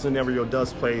scenario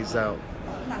does plays out.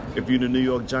 If you're the New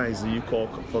York Giants, do you call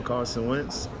for Carson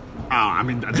Wentz?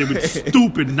 They would be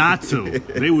stupid not to.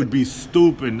 They would be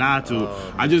stupid not to.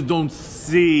 I just don't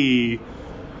see.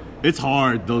 It's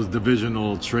hard, those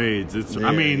divisional trades. They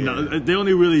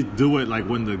only really do it like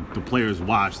when the players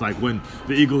watch. Like when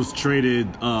the Eagles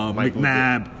traded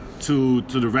McNabb to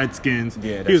the Redskins.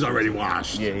 Yeah, he was already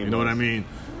washed. Yeah, you know what I mean?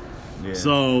 Yeah.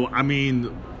 So,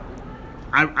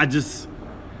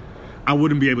 I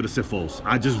wouldn't be able to sit Foles.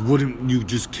 I just wouldn't. You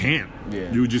just can't.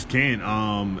 Yeah. You just can't.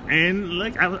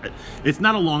 It's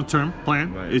not a long-term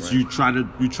plan. It's you try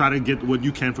to get what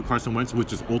you can for Carson Wentz,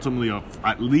 which is ultimately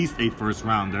at least a first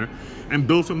rounder, and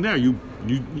build from there.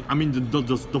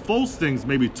 The Foles thing's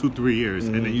maybe 2-3 years,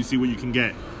 and then you see what you can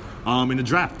get in the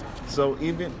draft. So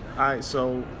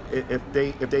So if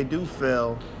they do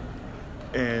fail,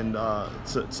 and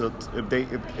if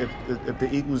the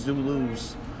Eagles do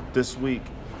lose this week.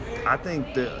 I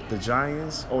think the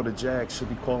Giants or the Jags should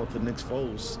be calling for Nick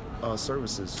Foles'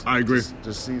 services. I agree.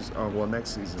 This season,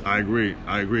 next season. I agree.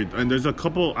 And there's a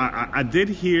couple. I did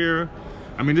hear.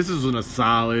 This isn't a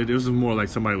solid. It was more like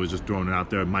somebody was just throwing it out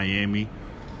there. Miami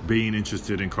being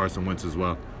interested in Carson Wentz as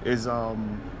well. Is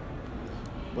Tannehill?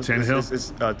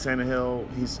 Tannehill.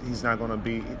 He's not going to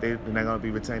be. They're not going to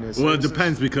be retaining his. Well, services? It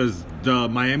depends because the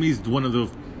Miami's one of the.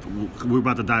 We're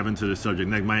about to dive into the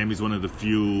subject. Like Miami's one of the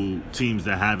few teams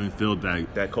that haven't filled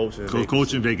that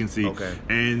coaching vacancy. Okay.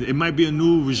 And it might be a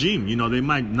new regime. They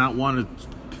might not want to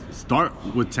start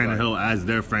with Tannehill as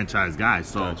their franchise guy.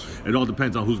 So it all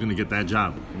depends on who's going to get that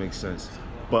job. Makes sense.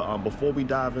 But before we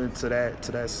dive into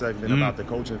that segment about the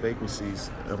coaching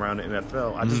vacancies around the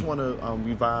NFL, I just want to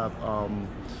revive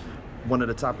one of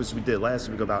the topics we did last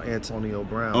week about Antonio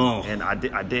Brown. And I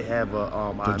did have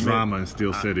a drama in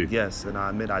Steel City. Yes, and I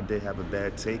admit I did have a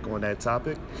bad take on that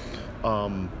topic.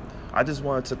 I just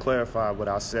wanted to clarify what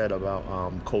I said about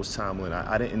Coach Tomlin.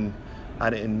 I didn't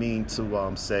mean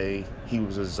to say he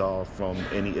was absolved from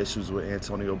any issues with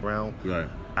Antonio Brown. Right.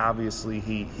 Obviously,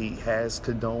 he has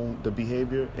condoned the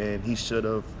behavior, and he should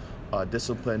have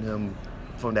disciplined him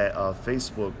from that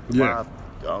Facebook live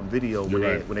video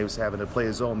when they was having a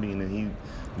players-on meeting, and he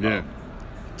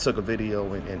took a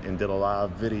video and did a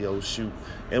live video shoot.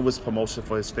 It was promotion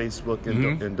for his Facebook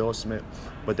endorsement,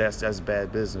 but that's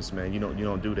bad business, man. You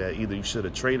don't do that. Either you should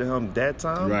have traded him that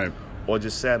time, right, or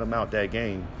just sat him out that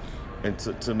game, and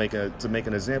to make an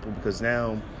example, because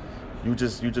now you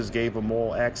just gave him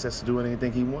more access to doing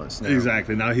anything he wants now.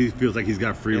 Exactly. Now he feels like he's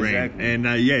got free reign. And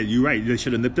yeah, you're right. They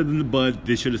should have nipped it in the bud.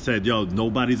 They should have said, "Yo,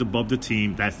 nobody's above the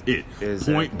team. That's it.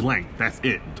 Exactly. Point blank. That's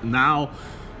it." Now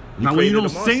when you don't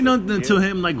say nothing to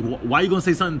him, like, why are you gonna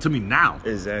say something to me now?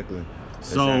 Exactly.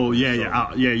 So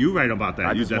yeah, you're right about that.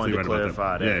 I You're just wanted to definitely right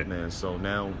clarify about that. that, man. So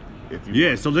now, if you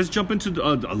Yeah, so let's jump into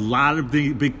a lot of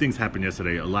big things happened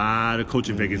yesterday. A lot of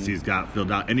coaching vacancies got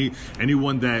filled out.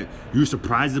 Anyone that you're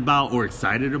surprised about or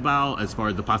excited about as far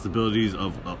as the possibilities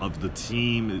of the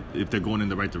team, if they're going in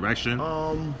the right direction?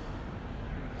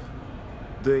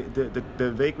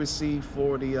 the vacancy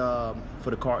for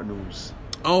the Cardinals.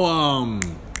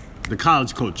 The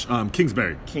college coach,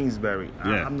 Kingsbury. Kingsbury.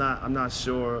 Yeah. I'm not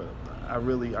sure. I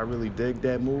really dig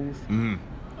that move.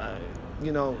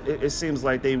 It seems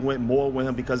like they went more with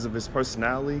him because of his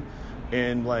personality,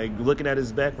 and like looking at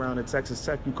his background at Texas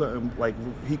Tech, he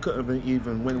couldn't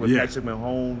even win with Patrick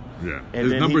Mahomes. Yeah,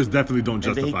 and his numbers definitely don't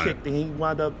justify and then he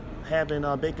wound up having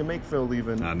Baker Mayfield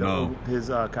leaving his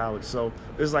college. So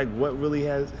it's like, what really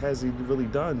has he really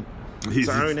done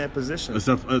to earn that position?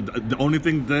 The only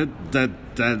thing that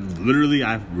literally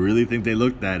I really think they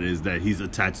looked at is that he's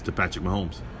attached to Patrick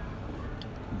Mahomes.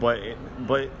 But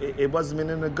it wasn't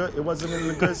in a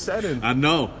good setting. I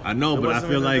know, but I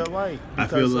feel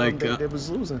like they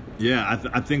was losing. Yeah,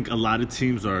 I think a lot of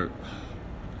teams are.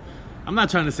 I'm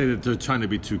not trying to say that they're trying to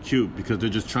be too cute because they're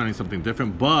just trying something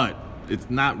different, but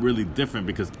it's not really different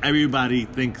because everybody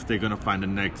thinks they're gonna find the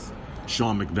next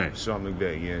Sean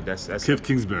McVay. Yeah, that's Cliff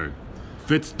Kingsbury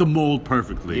fits the mold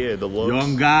perfectly. Yeah, the looks.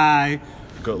 Young guy.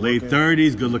 Good late looking.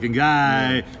 30s, good-looking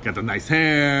guy, got the nice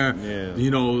hair,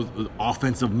 Yeah.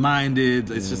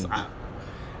 Offensive-minded. It's just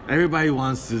everybody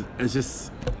wants to. It's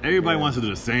just everybody wants to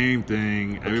do the same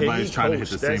thing. Everybody's trying to hit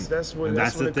the same. That's what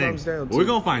it comes down to. We're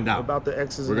gonna find out about the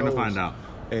X's We're and gonna O's. find out.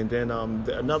 And then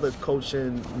another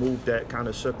coaching move that kind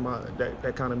of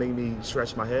that kind of made me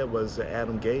stretch my head was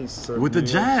Adam Gase with the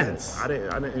Jets. I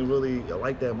didn't really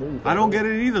like that move. I don't get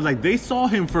it either. Like, they saw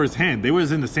him firsthand. They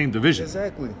was in the same division.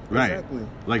 Exactly. Right. Exactly.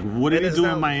 Like, what did he do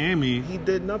in Miami? He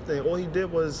did nothing. All he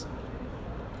did was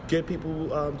get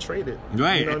people traded.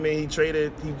 Right. You know what I mean? He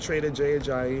traded Jay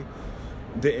Ajayi.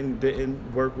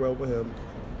 Didn't work well with him.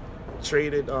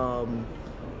 Traded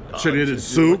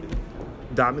Sue.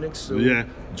 Dominic Sue. Yeah.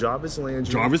 Jarvis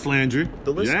Landry.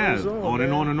 The list goes on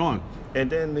and on and on. And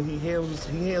then he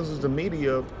handles the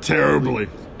media terribly.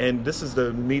 And this is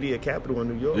the media capital in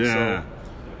New York. Yeah. So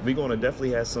we're gonna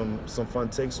definitely have some fun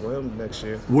takes with him next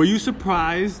year. Were you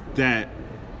surprised that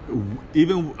they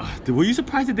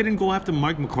didn't go after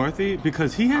Mike McCarthy?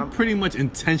 Because he had pretty much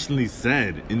intentionally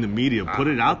said in the media, put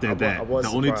it out there, that the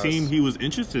only team he was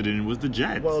interested in was the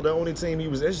Jets. Well, the only team he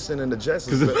was interested in, the Jets,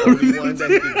 is the only one that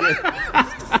he could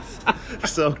get.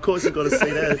 So of course he's gonna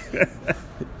say that.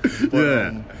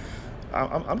 But,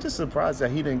 I'm just surprised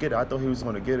that he didn't get it. I thought he was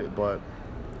gonna get it, but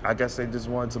I guess they just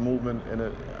wanted to move in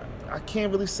a. I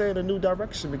can't really say in a new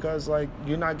direction because, like,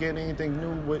 you're not getting anything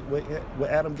new with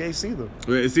Adam Gase either.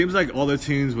 It seems like all the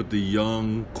teams with the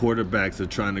young quarterbacks are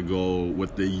trying to go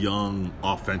with the young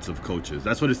offensive coaches.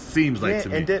 That's what it seems like to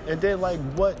me. And then like,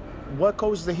 what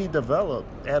coach did he develop,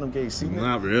 Adam Gase?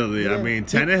 Not really. Yeah. I mean,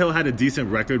 Tannehill had a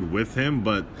decent record with him,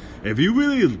 but if you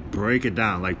really break it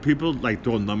down, like, people like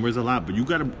throw numbers a lot, but you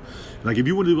gotta, like, if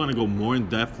you really want to go more in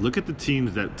depth, look at the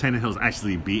teams that Tannehill's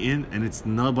actually beaten, and it's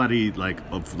nobody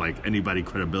of anybody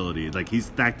credibility. Like, he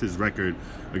stacked his record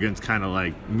against kind of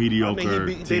like mediocre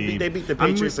teams. They beat the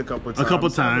Patriots a couple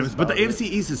times. But the AFC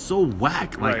East is so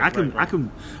whack. Like, I can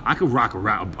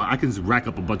rack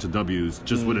up a bunch of W's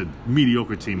just with a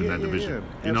mediocre team in that division.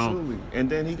 Yeah, you absolutely. know? And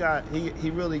then he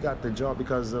really got the job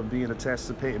because of being attached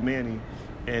to Peyton Manning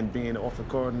and being the offensive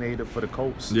coordinator for the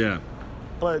Colts. Yeah.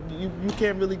 But you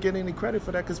can't really get any credit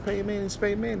for that because Peyton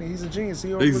Manning. He's a genius.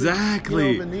 He Exactly.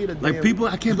 He don't even need a like, people,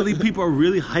 I can't believe people are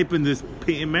really hyping this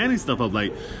Peyton Manning stuff up.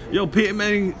 Like, yo, Peyton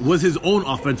Manning was his own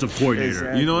offensive coordinator.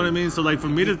 Exactly. You know what I mean? So, like, for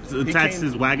me to attach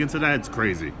his wagon to that, it's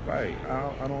crazy. Right.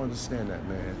 I don't understand that,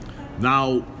 man.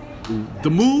 Now, the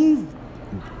move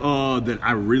that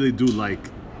I really do like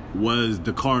was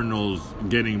the Cardinals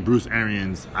getting Bruce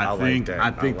Arians. I think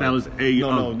that was a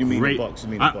you mean great. the Bucs? You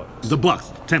mean the Bucs? The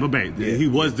Bucs, Tampa Bay. Yeah, he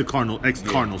was the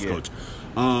ex-Cardinals coach.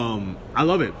 I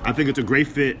love it. I think it's a great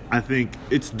fit. I think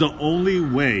it's the only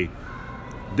way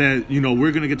that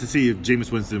we're gonna get to see if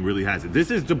Jameis Winston really has it.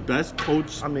 This is the best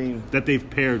coach that they've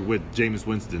paired with Jameis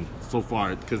Winston so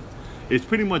far, because it's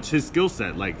pretty much his skill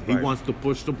set. Like, he wants to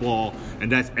push the ball,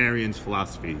 and that's Arians'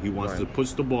 philosophy. He wants to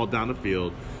push the ball down the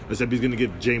field, except he's gonna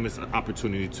give Jameis an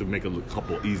opportunity to make a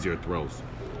couple easier throws.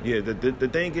 Yeah, the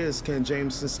thing is, can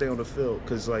Jameson stay on the field?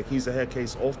 Because, like, he's a head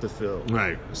case off the field.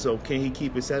 Right. So can he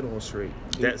keep his head on straight?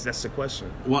 That's the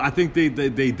question. Well, I think they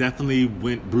definitely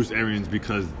went Bruce Arians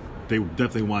because they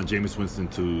definitely want Jameis Winston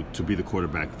to be the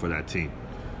quarterback for that team.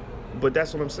 But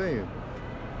that's what I'm saying.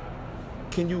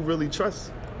 Can you really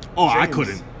trust Oh, James? I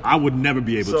couldn't. I would never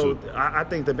be able to. So I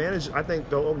think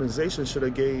the organization should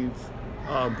have gave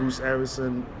Bruce Arians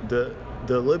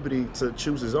the liberty to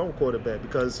choose his own quarterback,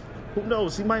 because who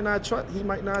knows, he might not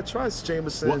trust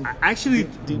Jameson. Well, actually,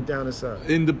 deep down inside.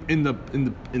 In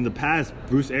the past,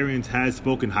 Bruce Arians has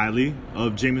spoken highly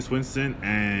of Jameis Winston,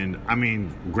 and I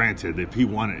mean, granted, if he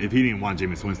didn't want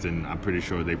Jameis Winston, I'm pretty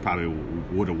sure they probably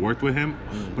would have worked with him.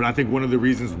 But I think one of the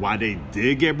reasons why they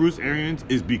did get Bruce Arians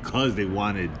is because they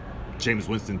wanted Jameis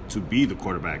Winston to be the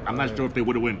quarterback. I'm not sure if they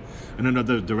would have went in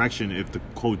another direction if the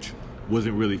coach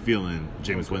wasn't really feeling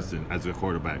Jameis Winston as a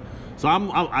quarterback. So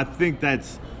I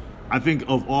think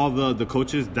of all the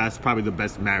coaches, that's probably the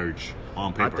best marriage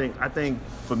on paper. I think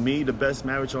for me, the best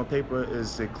marriage on paper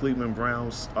is the Cleveland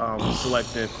Browns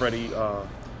selecting Freddie.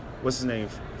 What's his name?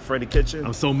 Freddie Kitchen.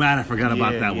 I'm so mad I forgot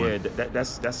about that one. Yeah,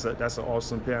 that's an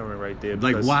awesome pairing right there.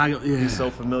 Like, why? Yeah. He's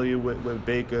so familiar with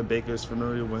Baker. Baker's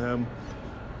familiar with him.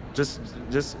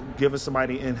 Just giving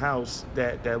somebody in house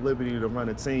that liberty to run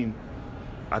a team.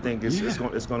 I think it's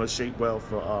going to shape well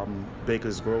for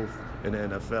Baker's growth in the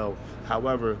NFL.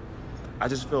 However, I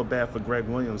just feel bad for Greg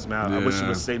Williams, man. I wish he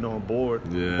was staying on board,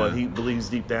 but he believes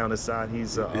deep down inside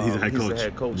he's a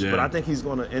head coach. Yeah. But I think he's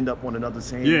going to end up on another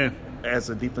team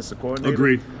as a defensive coordinator.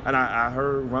 Agreed. And I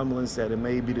heard rumblings that it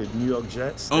may be the New York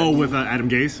Jets. With Adam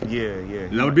Gase? Yeah.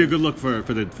 That would be a good look for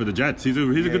the Jets. He's a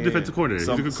good defensive coordinator.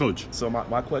 He's a good coach. So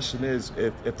my question is,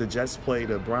 if the Jets play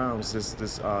the Browns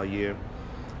this year,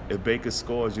 if Baker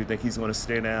scores, you think he's going to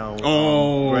stay down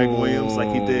Greg Williams like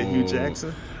he did Hugh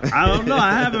Jackson? I don't know.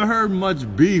 I haven't heard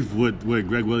much beef with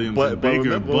Greg Williams and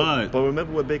Baker, but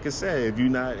remember what Baker said: if you're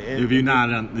not, you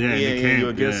can't.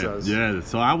 You're against us. Yeah.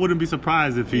 So I wouldn't be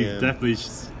surprised if he definitely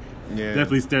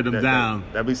stared them down.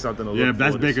 That'd be something to look for.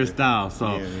 That's Baker's style.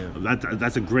 So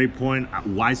that's a great point.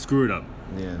 Why screw it up?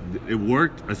 Yeah, it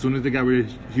worked. As soon as they got rid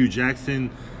of Hugh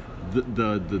Jackson,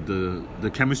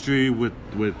 the chemistry with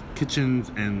Kitchens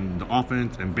and the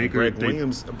offense and Baker. Greg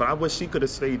Williams, but I wish he could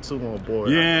have stayed too on board.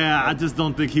 Yeah, I just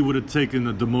don't think he would have taken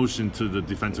the demotion to the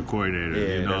defensive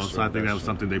coordinator. Yeah, so I think that was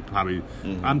something they probably.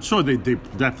 I'm sure they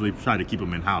definitely tried to keep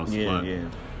him in house.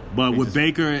 But with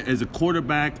Baker as a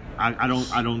quarterback, I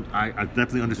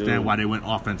definitely understand why they went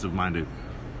offensive minded.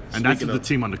 And that's the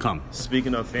team on the come.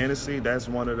 Speaking of fantasy, that's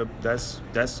one of the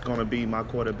that's going to be my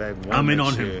quarterback. I'm in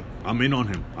on him. I'm in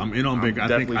on Baker. I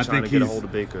think get a hold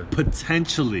of Baker.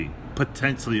 Potentially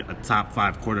a top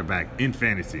 5 quarterback in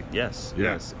fantasy. Yes,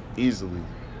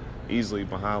 easily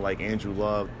behind like Andrew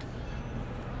Luck,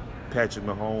 Patrick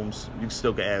Mahomes. You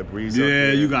still can add Breeze.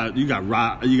 Yeah, you got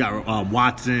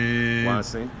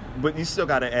Watson. But you still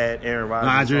got to add Aaron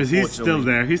Rodgers. He's still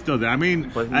there. I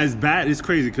mean, as bad, it's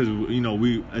crazy because,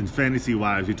 we, in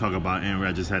fantasy-wise, we talk about Aaron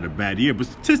Rodgers had a bad year. But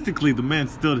statistically, the man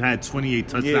still had 28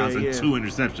 touchdowns and 2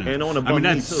 interceptions. And on a bum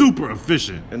knee, that's super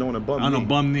efficient. And on a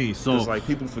bum knee. So, it's like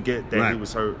people forget that he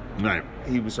was hurt. Right.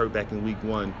 He was hurt back in week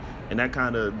 1. And that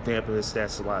kind of dampened his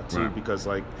stats a lot, too, because,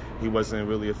 like, he wasn't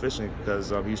really efficient because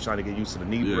he was trying to get used to the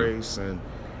knee brace. And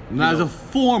now, as a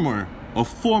former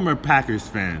Packers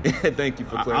fan. Thank you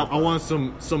for clarifying. I want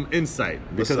some insight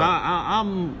because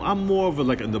I'm more of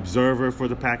an observer for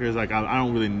the Packers. Like I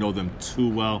don't really know them too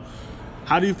well.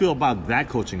 How do you feel about that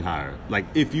coaching hire? Like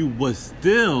if you was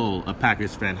still a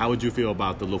Packers fan, how would you feel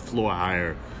about the LaFleur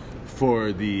hire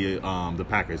for the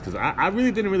Packers? Because I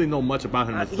really didn't really know much about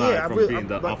him aside from being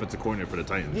the offensive coordinator for the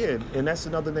Titans. Yeah, and that's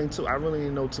another thing too. I really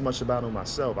didn't know too much about him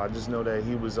myself. I just know that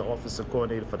he was the offensive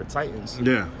coordinator for the Titans.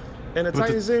 Yeah. And the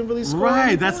Titans didn't really score.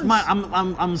 Right, that's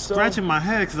I'm scratching my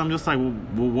head because I'm just like,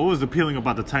 well, what was appealing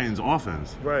about the Titans'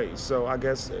 offense? Right, so I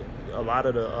guess a lot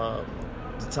of the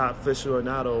top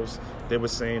aficionados, they were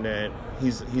saying that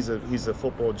he's a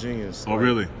football genius. Oh,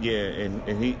 really? Yeah,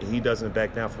 and he doesn't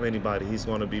back down from anybody. He's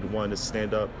going to be the one to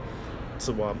stand up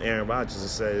to Aaron Rodgers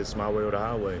and say it's my way or the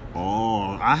highway.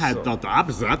 Oh, I thought the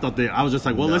opposite. I was just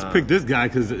like, well, let's pick this guy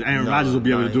because Aaron Rodgers will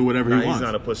be able to do whatever he wants. He's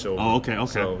not a pushover. Oh, okay.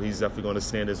 So he's definitely going to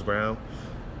stand his ground.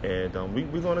 And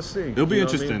we're going to see. It'll be You know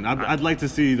what I interesting. mean? I'd like to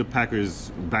see the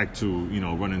Packers back to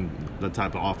running the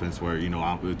type of offense where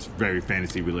it's very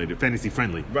fantasy related, fantasy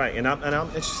friendly. Right, and I'm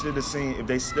interested to see if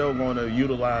they still want to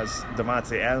utilize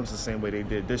Davante Adams the same way they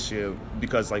did this year,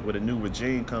 because like with a new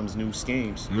regime comes new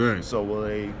schemes. Right. So will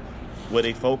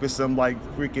they focus them like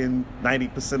freaking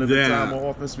 90% of the time on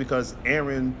offense, because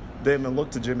Aaron didn't even look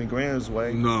to Jimmy Graham's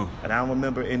way. No. And I don't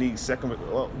remember any second.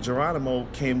 Well, Geronimo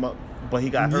came up, but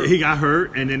he got hurt. He got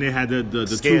hurt, and then they had the two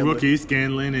Scanlon. rookies,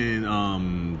 Scanlon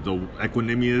and the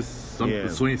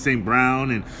Equanimous, St. Brown,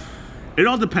 and it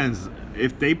all depends.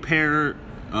 If they pair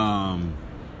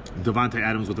Davante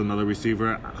Adams with another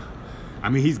receiver, I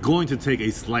mean, he's going to take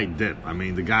a slight dip. I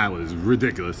mean, the guy was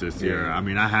ridiculous this year. I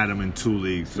mean, I had him in 2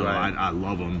 leagues, so Right. I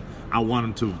love him. I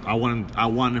want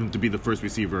him to be the first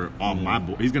receiver on my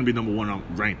board. He's going to be number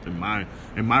 1 ranked in my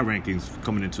rankings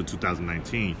coming into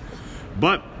 2019.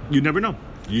 But you never know.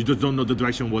 You just don't know the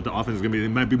direction what the offense is going to be. It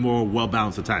might be more well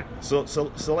balanced attack. So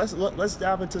let's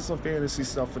dive into some fantasy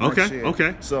stuff for next year.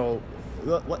 Okay. So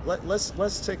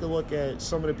let's take a look at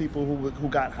some of the people who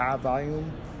got high volume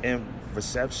in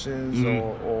receptions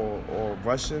or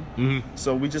rushing.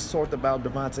 So we just talked about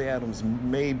Davante Adams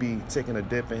maybe taking a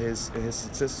dip in his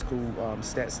statistical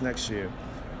stats next year.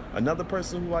 Another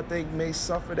person who I think may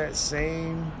suffer that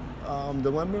same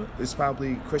dilemma is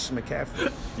probably Christian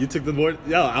McCaffrey. You took the board.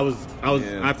 Yeah, I was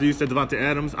after you said Davante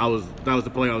Adams, that was the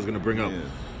player I was going to bring up.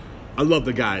 I love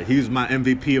the guy. He's my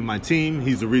MVP of my team.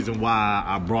 He's the reason why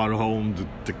I brought home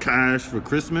the cash for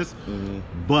Christmas.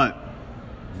 But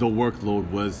the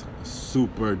workload was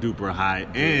super duper high,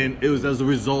 and it was as a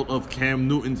result of Cam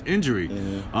Newton's injury.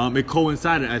 It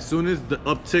coincided as soon as the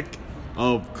uptick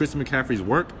of Chris McCaffrey's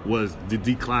work was the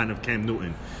decline of Cam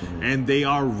Newton, and they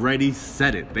already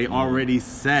said it. They already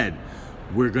said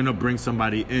we're gonna bring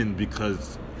somebody in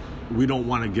because we don't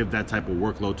want to give that type of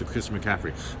workload to Chris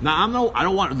McCaffrey. Now I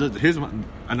don't want.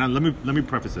 Let me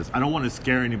preface this. I don't want to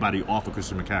scare anybody off of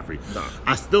Christian McCaffrey. No.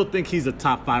 I still think he's a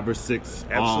top 5 or 6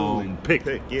 pick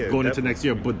going into next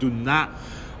year. But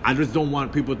I just don't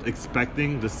want people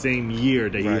expecting the same year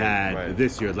that he had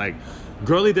this year. Like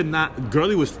Gurley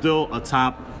was still a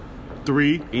top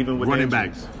 3 even with running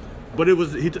back, but there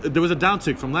was a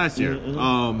downtick from last year.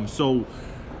 So.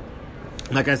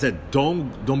 Like I said,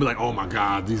 don't be like, oh my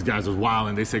God, these guys are wild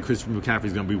and they say Christian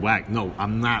McCaffrey's gonna be whack. No,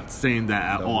 I'm not saying that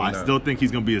at all. I still think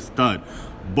he's gonna be a stud,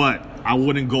 but I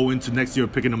wouldn't go into next year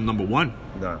picking him number 1.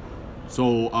 No.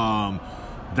 So I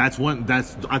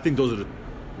think those are the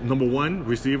number 1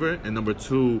 receiver and number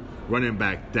 2 running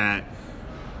back that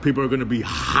people are going to be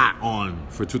hot on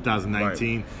for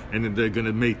 2019, and then they're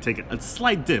going to take a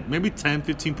slight dip, maybe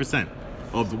 10-15%.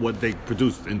 Of what they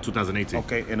produced in 2018.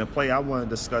 Okay, and a play I want to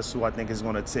discuss who I think is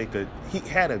going to he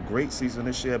had a great season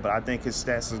this year, but I think his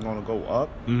stats is going to go up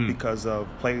because of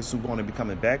players who are going to be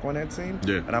coming back on that team.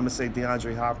 Yeah. And I'm going to say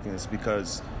DeAndre Hopkins,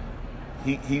 because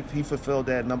he fulfilled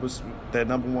that number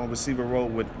 1 receiver role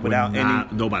without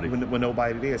nobody. With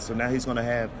nobody there. So now he's going to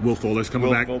have Will Fuller's coming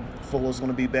back. Fuller's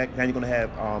going to be back. Now you're going to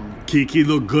have Kiki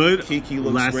looked good. Kiki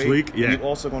looks last great. week. Yeah. And you're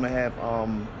also going to have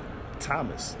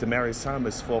Demaryius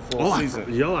Thomas for a full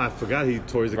season. I forgot he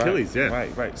tore his Achilles.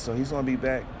 Right. So he's going to be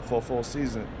back for a full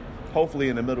season, hopefully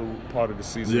in the middle part of the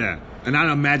season. Yeah, and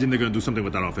I imagine they're going to do something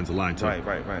with that offensive line too.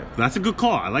 Right. That's a good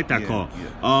call. I like that call.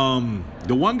 Yeah.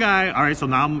 The one guy. All right, so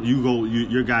now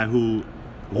your guy who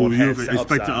you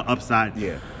expect to upside.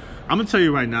 Yeah. I'm going to tell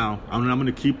you right now. I'm going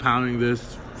to keep pounding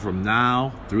this from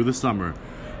now through the summer.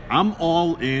 I'm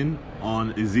all in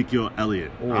on Ezekiel Elliott.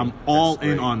 I'm all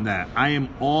in on that. I am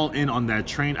all in on that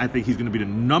train. I think he's going to be the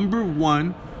number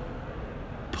 1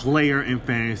 player in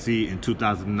fantasy in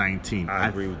 2019. I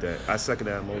agree with that. I second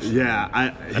that emotion.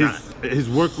 Yeah, his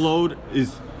workload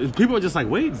is people are just like,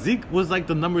 wait, Zeke was like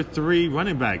the number 3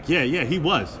 running back. Yeah, he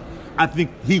was. I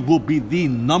think he will be the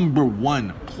number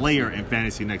 1 player in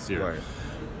fantasy next year. Right.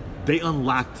 They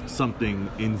unlocked something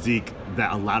in Zeke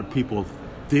that a lot of people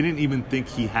didn't even think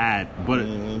he had, but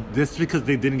just because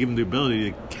they didn't give him the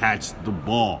ability to catch the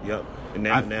ball. Yep. And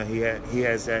now he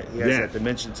has that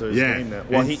dimension to his game now.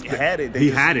 Well, he had it.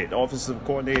 The offensive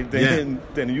coordinator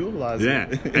didn't utilize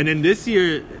it. And then this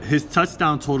year, his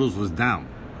touchdown totals was down.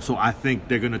 So I think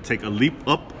they're going to take a leap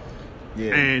up.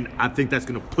 Yeah. And I think that's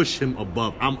going to push him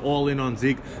above. I'm all in on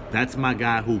Zeke. That's my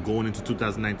guy who going into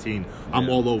 2019, I'm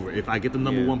all over. If I get the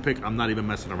number 1 pick, I'm not even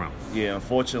messing around. Yeah,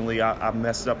 unfortunately, I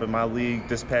messed up in my league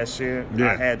this past year.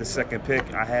 I had the 2nd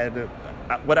pick. I had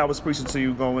what I was preaching to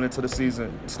you going into the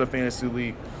season, to the fantasy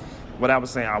league. What I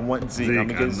was saying, I want Zeke. I'm going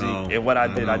to get Zeke. And what I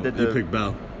did you picked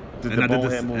Bell. And I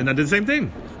did the same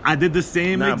thing. I did the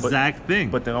same exact thing.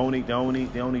 But the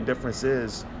only difference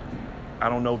is I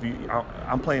don't know if you.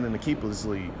 I'm playing in the keepers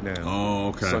league now. Oh,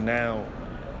 okay. So now.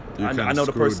 You're I know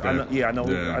the person. screwed there. I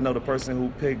know the person who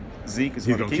picked Zeke is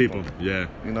He's going to gonna keep him. Yeah.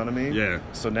 You know what I mean? Yeah.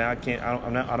 So now I can't.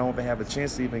 I don't even have a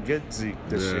chance to even get Zeke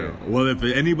this year. Well, if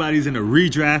anybody's in a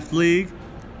redraft league,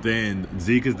 then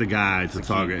Zeke is the guy to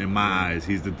target. In my eyes,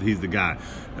 he's the guy.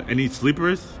 Any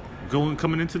sleepers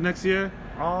coming into next year?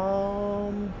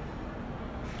 I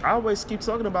always keep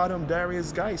talking about him,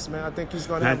 Darius Geis, man. I think he's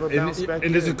going to have a bounce back.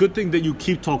 And it's a good thing that you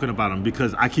keep talking about him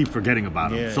because I keep forgetting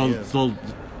about him. Yeah, so.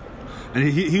 And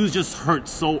he was just hurt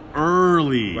so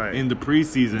early in the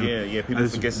preseason. Yeah. People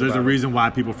forget about him. There's a reason why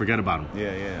people forget about him.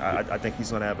 Yeah. I think he's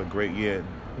going to have a great year.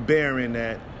 Bearing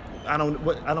that, I don't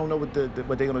know what they're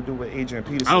going to do with Adrian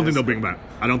Peterson. I don't think they'll bring him back.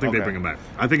 I don't think they bring him back.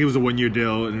 I think it was a 1-year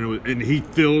deal, and he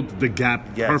filled the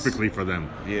gap perfectly for them.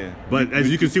 Yeah. But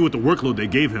as you can see with the workload they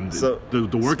gave him,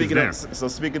 the work is there. So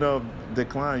speaking of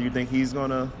decline, you don't think he's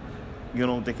going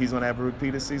to have a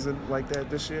repeated season like that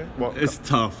this year? Well, it's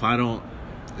tough.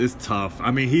 It's tough.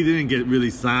 I mean, he didn't get really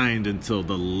signed until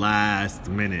the last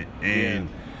minute, and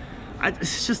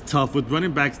it's just tough with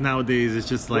running backs nowadays. It's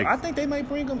just like I think they might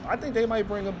bring him.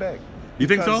 Back. You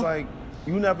think so? Like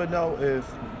you never know if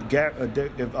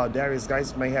Darius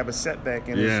Geis may have a setback,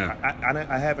 and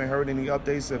I haven't heard any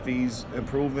updates if he's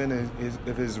improving and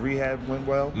if his rehab went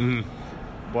well. Mm-hmm.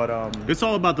 But it's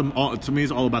all about to me,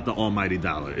 it's all about the almighty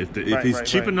dollar. If he's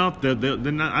cheap enough,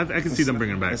 then I can see them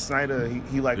bringing him back. And Snyder,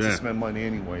 he likes to spend money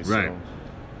anyway, so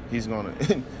he's gonna.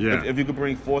 If you could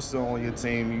bring Forster on your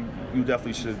team, you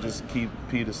definitely should just keep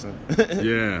Peterson.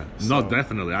 No,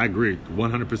 definitely, I agree,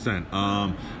 100%.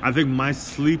 I think my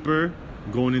sleeper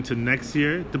going into next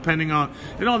year,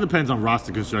 it all depends on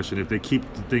roster construction. If they keep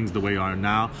things the way they are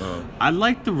now, I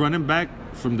like the running back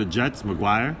from the Jets,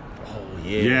 McGuire.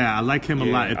 Yeah, I like him a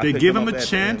lot. If they give him a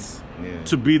chance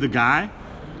to be the guy,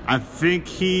 I think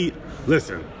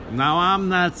listen, now I'm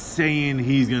not saying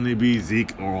he's going to be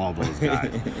Zeke or all those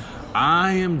guys.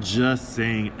 I am just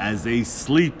saying as a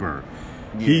sleeper,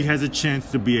 he has a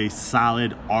chance to be a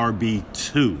solid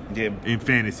RB2 in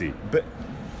fantasy. But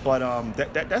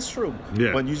that's true.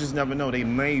 Yeah. But you just never know. They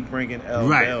may bring in L.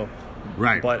 Bell.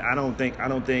 Right. But I don't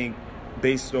think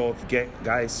based off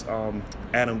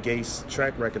Adam Gase's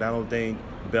track record, I don't think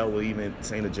Bell will even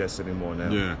entertain the Jets anymore now.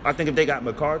 Yeah. I think if they got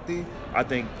McCarthy, I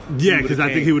think because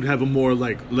I think he would have a more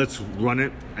like let's run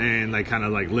it and like kind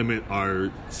of like limit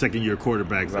our second-year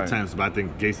quarterbacks attempts. But I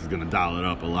think Gase is going to dial it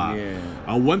up a lot.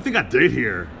 Yeah. One thing I did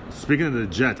hear, speaking of the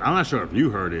Jets, I'm not sure if you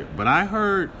heard it, but I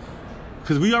heard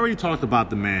because we already talked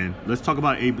about the man. Let's talk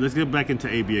about AB. Let's get back into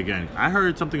AB again. I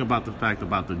heard something about the fact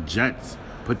about the Jets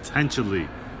potentially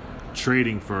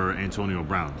trading for Antonio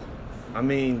Brown. I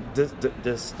mean,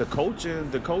 the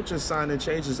coaching signing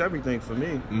changes everything for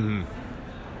me. Mm-hmm.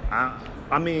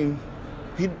 I mean,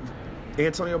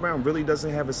 Antonio Brown really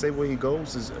doesn't have a say where he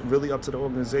goes. It's really up to the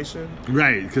organization.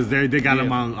 Right, because they got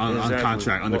him on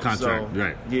contract, under contract. So,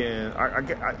 right. Yeah,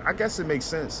 I guess it makes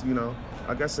sense. You know,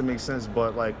 I guess it makes sense.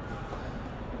 But like,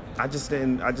 I just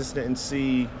didn't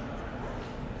see.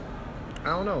 I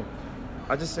don't know.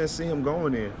 I just didn't see him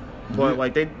going there. But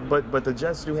but the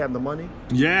Jets do have the money.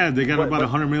 Yeah, they got about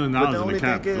 $100 million in the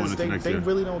cap going into next year. They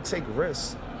really don't take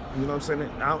risks. You know what I'm saying?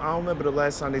 I don't remember the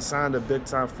last time they signed a big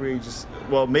time free agent.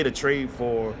 Well, made a trade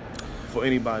for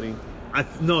anybody. I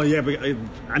know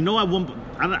I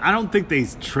don't think they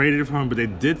traded for him, but they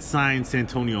did sign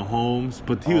Santonio Holmes.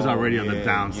 But he was already on the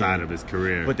downside of his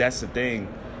career. But that's the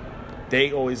thing.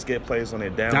 They always get players on their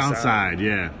downside.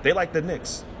 They like the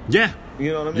Knicks. Yeah.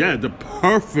 You know what I mean? Yeah, the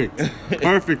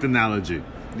perfect analogy.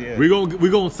 Yeah.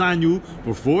 We're gonna sign you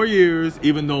for 4 years,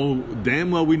 even though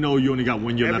damn well we know you only got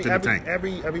 1 year left in the tank.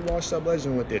 Every washed up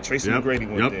legend went there. Tracy McGrady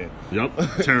went there.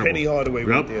 Terrible. Penny Hardaway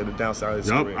went there. The downside of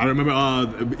his career. I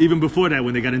remember even before that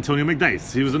when they got Antonio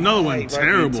McDyess. He was another one.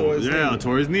 Terrible.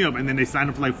 Tore his knee up, and then they signed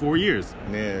him for like 4 years.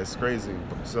 Yeah, it's crazy.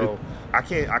 So I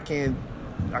can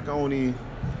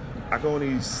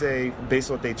only say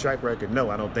based on their track record, no,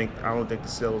 I don't think the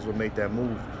Steelers would make that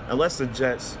move unless the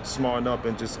Jets smarten up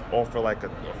and just offer like a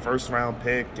first round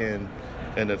pick and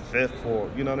a fifth, or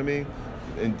you know what I mean.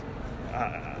 And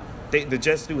the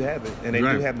Jets do have it, and they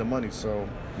do have the money, so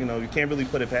you know you can't really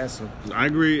put it past them. I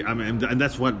agree. I mean, and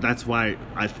that's why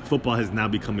football has now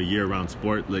become a year-round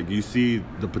sport. Like you see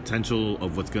the potential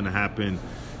of what's going to happen.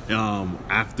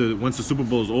 Once the Super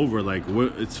Bowl is over, like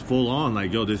it's full on.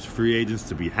 Like there's free agents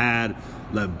to be had.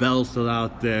 Bell's still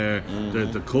out there.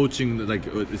 The coaching, like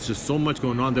it's just so much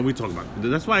going on that we talk about.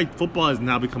 That's why football has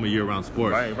now become a year-round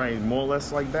sport. Right. More or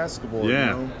less like basketball. Yeah,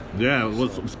 you know? yeah.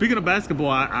 Well, speaking of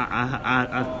basketball,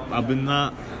 I've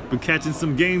been catching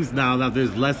some games now that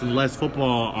there's less and less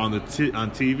football on on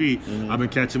TV. I've been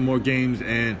catching more games,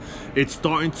 and it's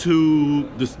starting to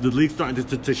the league's starting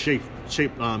to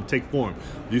take form.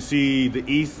 You see, the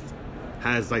East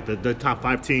has like the top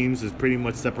 5 teams is pretty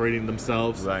much separating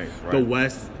themselves. Right. The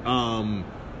West,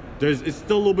 it's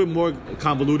still a little bit more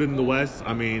convoluted in the West.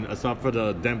 I mean, aside for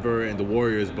the Denver and the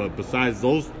Warriors, but besides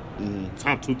those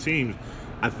top 2 teams,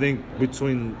 I think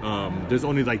between there's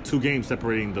only like 2 games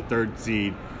separating the 3rd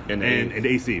seed and the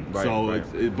 8th seed. Right,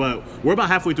 so, but we're about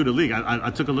halfway through the league.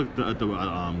 I took a look at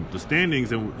the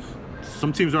standings, and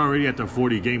some teams are already at their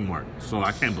 40 game mark. So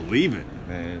I can't believe it,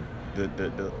 man.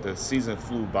 The season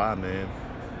flew by, man.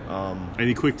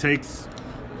 Any quick takes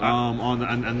on the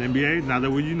NBA now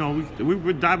that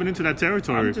we're diving into that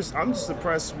territory? I'm just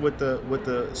impressed with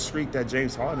the streak that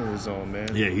James Harden is on,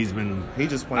 man. Yeah, he's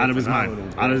just playing out of his mind.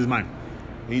 bro. Out of his mind.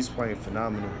 He's playing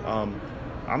phenomenal.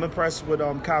 I'm impressed with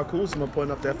Kyle Kuzma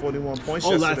putting up that 41 points.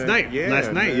 Oh, yesterday.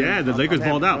 last night, man. the Lakers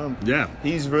balled out. Him. Yeah,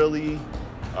 he's really.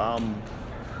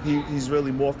 He's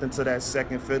really morphed into that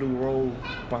second fiddle role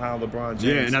behind LeBron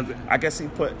James. Yeah, and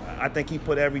I think he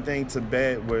put everything to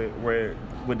bed where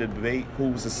with the debate who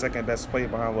was the second best player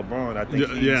behind LeBron. I think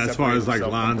as far as like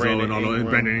Lonzo and all that,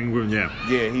 Brandon Ingram,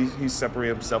 he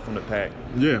separated himself from the pack.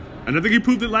 Yeah, and I think he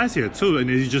proved it last year too, and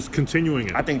he's just continuing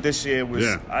it. I think this year was.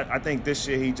 Yeah. I think this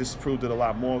year he just proved it a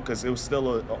lot more because it was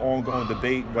still an ongoing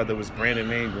debate whether it was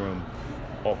Brandon Ingram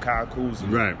or Kyle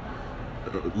Kuzma. Right,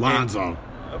 Lonzo.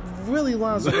 Really,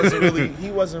 Lonzo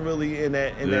wasn't really in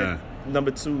that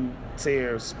number 2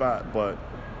 tier spot, but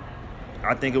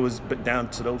I think it was down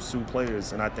to those 2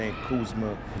 players, and I think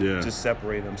Kuzma just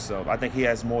separated himself. I think he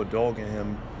has more dog in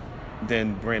him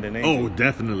than Brandon Ingram. Oh,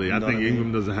 definitely. I think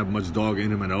Ingram doesn't have much dog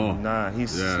in him at all. Nah, he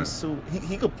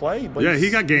could play, but he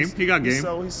got game.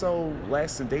 He's so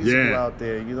lackadaisical out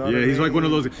there. You know? He's like one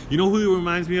of those. You know who he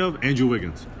reminds me of? Andrew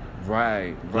Wiggins.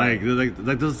 Right. Like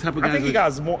those type of guys. I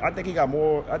think he got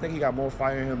more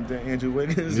fire in him than Andrew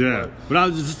Wiggins. Yeah, but I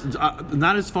was just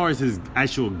not as far as his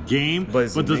actual game,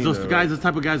 but those guys, the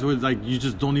type of guys where like you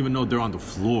just don't even know they're on the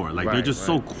floor. Like they're just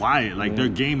so quiet. Like their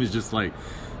game is just like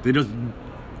they just.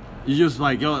 You're just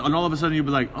like, yo, and all of a sudden you'll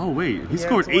be like, oh wait, he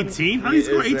scored 18. How did he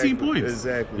score 18 points?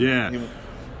 Exactly. Yeah.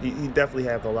 He definitely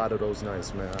had a lot of those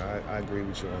nights, man. I agree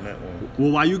with you on that one.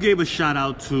 Well, while you gave a shout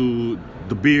out to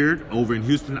the Beard over in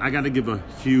Houston, I got to give a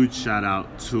huge shout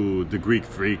out to the Greek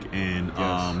Freak in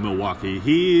Milwaukee.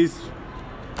 He's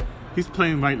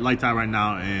playing lights out right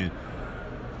now, and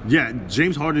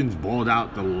James Harden's balled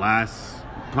out the last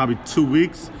probably 2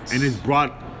 weeks, and it's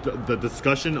brought the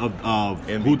discussion of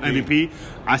who's MVP.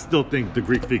 I still think the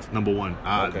Greek Freak's number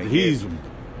 1. He's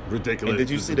ridiculous. And did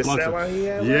you see the stat line he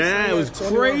had? Yeah, it was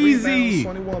crazy.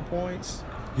 21 points.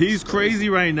 He's crazy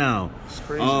right now. It's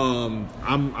crazy.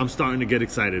 I'm starting to get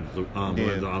excited.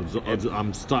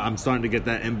 I'm starting to get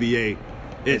that NBA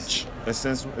itch. And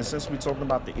since we're talking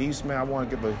about the East, man, I want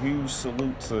to give a huge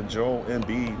salute to Joel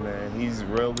Embiid, man. He's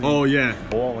really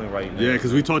balling right now. Yeah,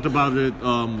 because we talked about it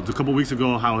a couple weeks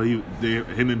ago how him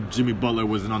and Jimmy Butler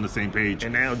wasn't on the same page.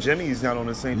 And now Jimmy's not on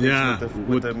the same page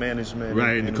with the management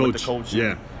and the coach. With the coaching.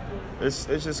 Yeah. It's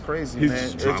just crazy, man.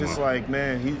 It's just like,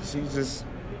 man, he's just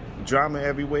drama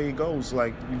everywhere he goes.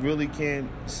 Like, you really can't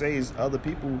say it's other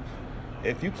people.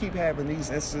 If you keep having these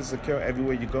instances occur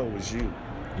everywhere you go, it's you.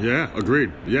 Yeah,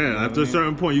 agreed. Yeah, you know after a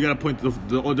certain point, you got to point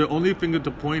the only finger to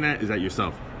point at is at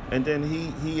yourself. And then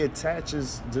he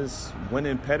attaches this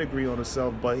winning pedigree on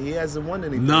himself, but he hasn't won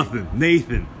anything. Nothing.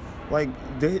 Nathan. Like,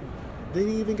 did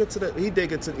he even get to the? He did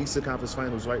get to the Eastern Conference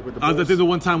Finals, right? With the Bulls? I think the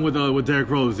one time with Derrick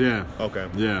Rose, yeah. Okay.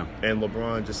 Yeah. And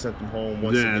LeBron just sent them home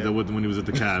once again. Yeah, when he was at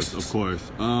the Cavs, of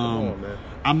course. Come on, man.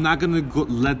 I'm not gonna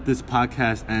let this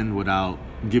podcast end without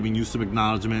giving you some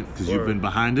acknowledgement because you've been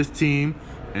behind this team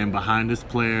and behind this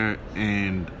player,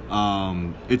 and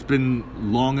it's been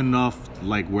long enough,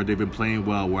 like where they've been playing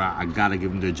well, where I gotta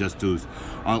give them their just dues.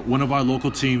 One of our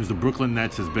local teams, the Brooklyn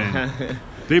Nets, has been.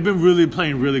 They've been really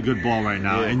playing really good ball right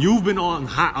now, and you've been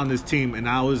hot on this team. And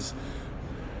I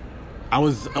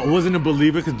wasn't a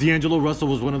believer because D'Angelo Russell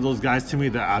was one of those guys to me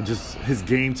that his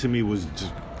game to me was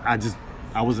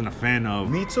I wasn't a fan of.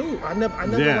 Me too. I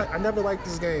never liked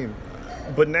this game,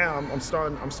 but now I'm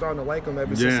starting to like him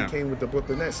ever since he came with the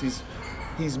Brooklyn Nets. He's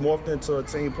he's morphed into a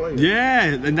team player. Yeah,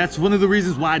 and that's one of the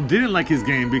reasons why I didn't like his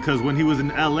game, because when he was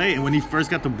in L.A. and when he first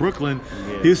got to Brooklyn,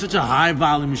 he was such a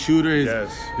high-volume shooter.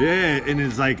 Yeah, and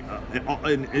it's like,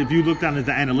 and if you look down at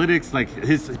the analytics, like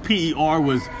his PER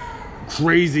was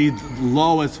crazy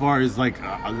low as far as like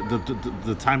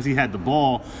the times he had the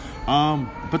ball.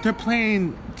 But they're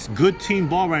playing good team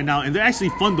ball right now, and they're actually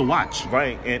fun to watch.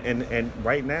 Right, and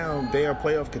right now they are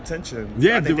playoff contention.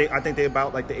 Yeah, I think they're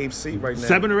about like the 8th seed right now.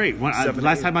 7 or 8.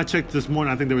 Last time I checked this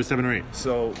morning, I think they were 7 or 8.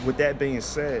 So with that being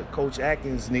said, Coach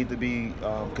Atkins need to be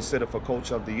considered for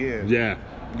Coach of the Year. Yeah,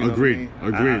 you know agreed.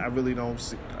 I really don't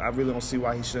see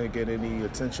why he shouldn't get any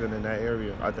attention in that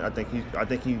area. I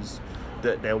think he's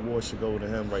that award should go to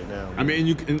him right now. I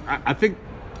mean,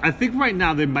 I think right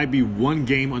now there might be one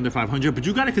game under 500, but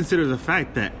you got to consider the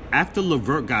fact that after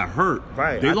LeVert got hurt,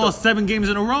 they lost 7 games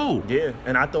in a row. Yeah,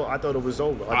 and I thought it was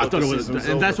over. I thought it was,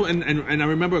 and that's what. And I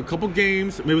remember a couple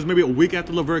games. It was maybe a week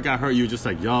after LeVert got hurt. You were just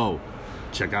like, "Yo,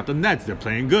 check out the Nets. They're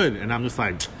playing good." And I'm just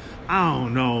like, I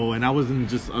don't know. And I wasn't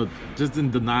just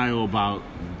in denial about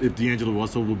if D'Angelo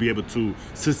Russell will be able to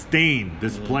sustain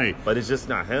this play. But it's just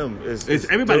not him. It's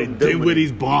everybody.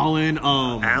 Dinwiddie's balling.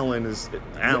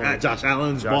 Josh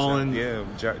Allen's balling. Yeah,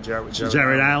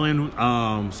 Jared Allen.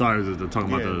 Sorry, they're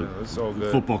talking about the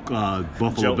football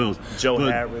Buffalo Bills. Joe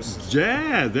Harris.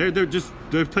 Yeah,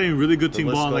 they're playing really good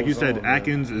team ball. Like you said,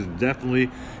 Atkins is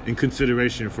definitely in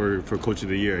consideration for Coach of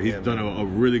the Year. He's done a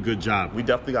really good job. We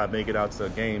definitely got to make it out to a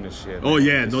game this year. Oh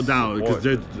yeah, no doubt.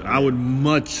 Because I would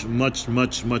much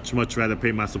rather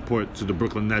pay my support to the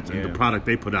Brooklyn Nets and the product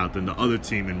they put out than the other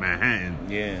team in Manhattan.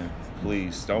 Yeah,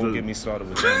 please don't get me started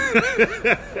with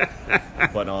them.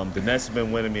 But the Nets have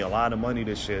been winning me a lot of money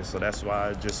this year, so that's why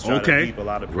I just try to keep a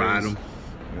lot of praise. Ride them.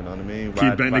 You know what I mean?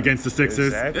 Keep betting against the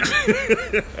Sixers.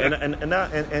 Exactly.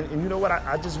 and you know what?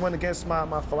 I just went against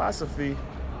my philosophy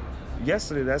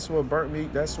yesterday. That's what burnt me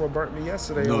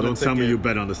yesterday. No, don't tell me you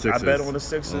bet on the Sixers. I bet on the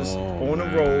Sixers on the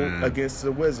road against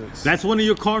the Wizards. That's one of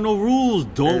your cardinal rules.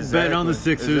 Don't bet on the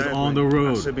Sixers on the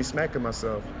road. I should be smacking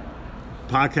myself.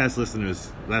 Podcast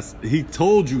listeners, he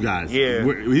told you guys. Yeah.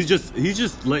 He's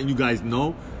just letting you guys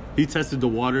know. He tested the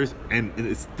waters, and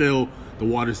the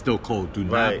water's still cold. Do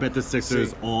not bet the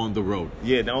Sixers on the road.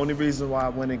 Yeah, the only reason why I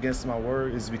went against my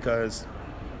word is because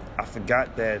I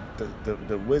forgot that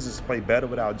the Wizards play better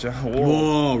without John Wall.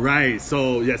 Oh, right.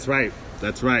 So, yes, right.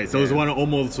 That's right. So it's one of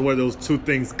almost where those two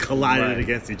things collided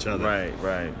against each other.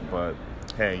 Right. But,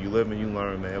 hey, you live and you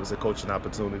learn, man. It was a coaching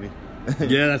opportunity.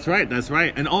 Yeah, that's right.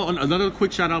 And another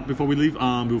quick shout-out before we leave,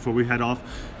 before we head off.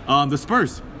 The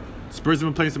Spurs. Spurs have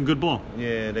been playing some good ball.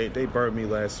 Yeah, they burned me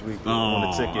last week on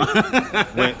the ticket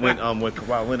when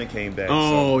Kawhi Leonard came back.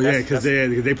 Oh, so because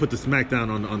they put the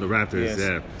smackdown on the Raptors.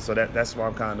 Yeah. So that's why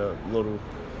I'm kind of a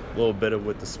little bitter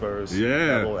with the Spurs. Yeah. Got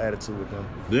a little attitude with them.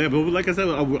 Yeah, but like I said,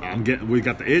 we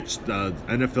got the itch. The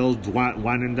NFL's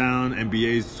winding down.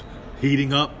 NBA's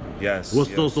heating up. Yes. So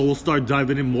we'll start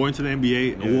diving in more into the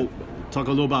NBA. Yeah. We'll talk a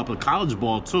little about the college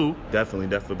ball too. Definitely.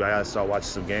 But I gotta start watching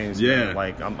some games. Yeah. Man.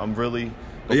 Like I'm really.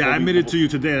 I admitted to you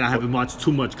today that I haven't watched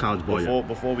too much college ball yet.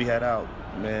 Before we head out,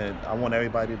 man, I want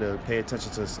everybody to pay attention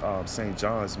to St.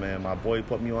 John's, man. My boy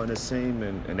put me on this team,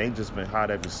 and they've just been hot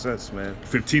ever since, man.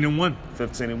 15-1.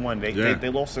 15-1.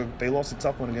 They lost a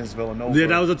tough one against Villanova. Yeah,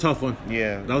 that was a tough one.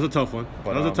 Yeah, that was a tough one.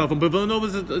 But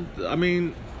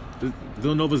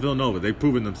Villanova's Villanova. They've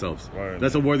proven themselves. Right,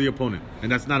 that's a worthy opponent,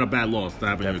 and that's not a bad loss to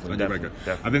have on your record.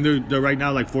 I think they're right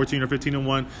now like 14 or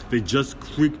 15-1. They just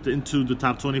creeped into the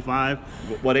top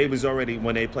 25. Well, they was already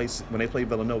when they played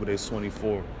Villanova, they was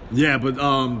 24. Yeah, but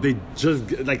they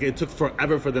just it took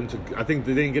forever for them to. I think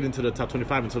they didn't get into the top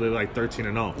 25 until they were like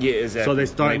 13-0. Yeah, exactly. So they're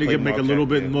starting to make a little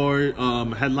bit more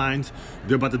headlines.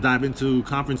 They're about to dive into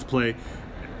conference play,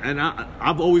 and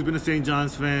I've always been a St.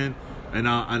 John's fan. And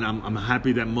I'm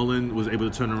happy that Mullen was able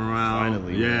to turn them around.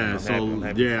 Finally, yeah. I'm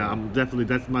happy I'm definitely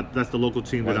that's the local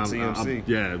team Run that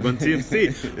TMC. Run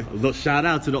TMC. Shout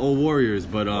out to the old Warriors,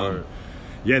 but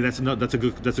that's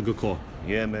a good call.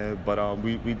 Yeah, man. But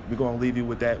we gonna leave you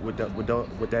with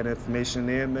that information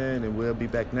there, man, and we'll be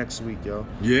back next week, yo.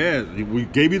 Yeah, we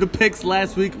gave you the picks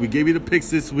last week. We gave you the picks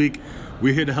this week.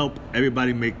 We're here to help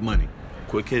everybody make money.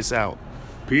 Quick hits out.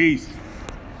 Peace.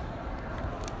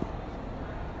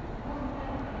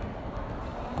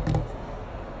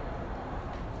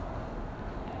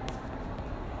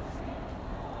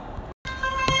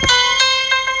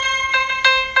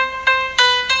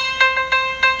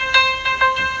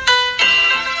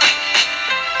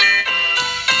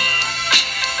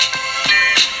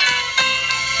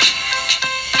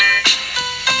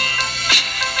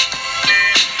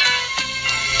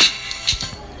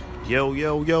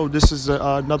 Yo, this is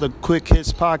another Quick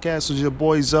Hits podcast with your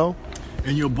boy Zoe.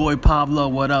 And your boy Pablo.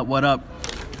 What up? What up?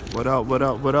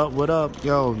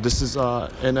 Yo, this is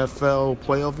NFL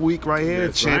playoff week right here.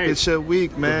 That's Championship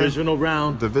week, man. Divisional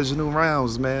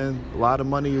rounds, man. A lot of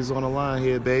money is on the line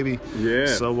here, baby. Yeah.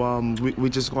 So we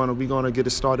gonna get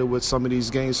it started with some of these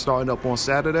games starting up on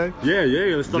Saturday. Yeah.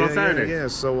 Let's start on Saturday. Yeah.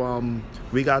 So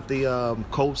we got the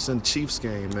Colts and Chiefs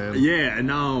game, man. Yeah,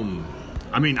 and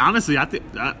I mean, honestly, I think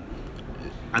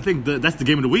that's the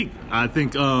game of the week. I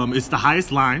think it's the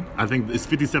highest line. I think it's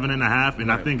 57.5, and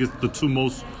right. I think it's the two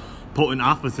most potent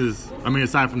offenses. I mean,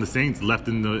 aside from the Saints, left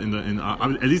in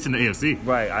at least in the AFC.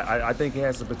 Right. I think it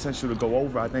has the potential to go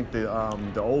over. I think the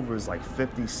over is like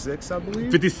 56, I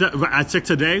believe. 57. I checked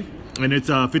today, and it's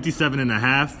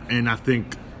 57.5, and I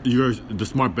think the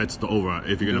smart bet's the over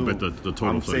if you're gonna bet the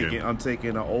total for the game. I'm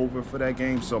taking an over for that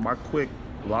game. So my quick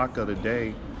lock of the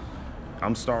day,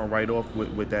 I'm starting right off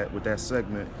with that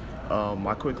segment.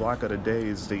 My quick lock of the day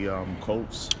is the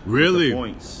Colts. Really? The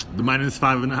points. The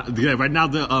 -5.5. Yeah, right now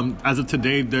as of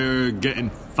today they're getting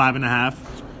 5.5.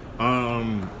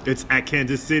 It's at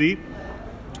Kansas City.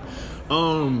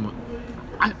 I've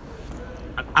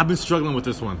been struggling with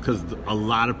this one because a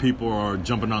lot of people are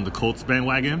jumping on the Colts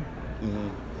bandwagon.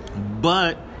 Mm-hmm.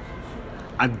 But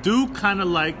I do kind of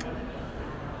like.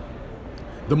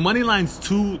 The money line's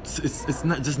too. It's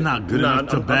not just not good enough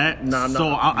to bet.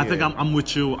 I think I'm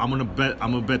with you. I'm gonna bet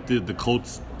the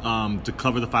Colts to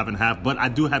cover the 5.5. But I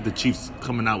do have the Chiefs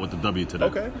coming out with the W today.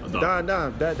 Okay.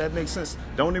 That makes sense.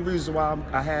 The only reason why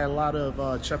I had a lot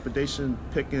of trepidation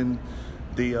picking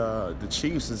the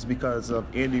Chiefs is because of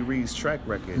Andy Reid's track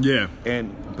record. Yeah.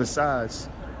 And besides,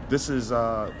 this is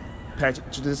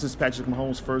Patrick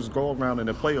Mahomes' first go around in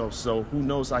the playoffs, so who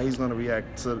knows how he's going to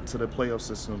react to the playoff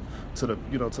system, to the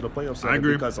playoff system. I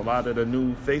agree. Because a lot of the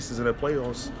new faces in the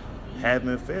playoffs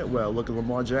haven't fared well. Look at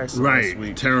Lamar Jackson right. last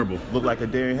week. Terrible. Looked like a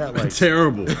deer in headlights.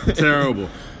 Terrible.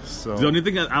 So the only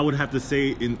thing that I would have to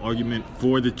say in argument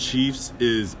for the Chiefs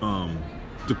is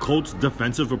the Colts'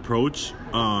 defensive approach.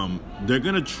 They're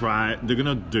gonna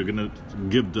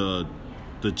give the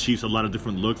Chiefs a lot of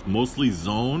different looks, mostly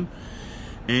zone.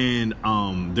 And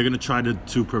they're going to try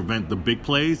to prevent the big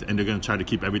plays, and they're going to try to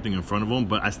keep everything in front of them.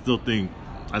 But I think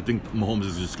Mahomes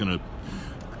is just going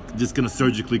to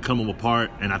surgically come them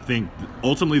apart. And I think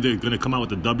ultimately they're going to come out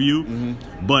with a W.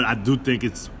 Mm-hmm. But I do think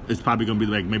it's probably going to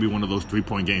be like maybe one of those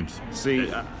 3-point games.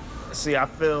 See, I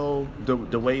feel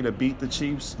the way to beat the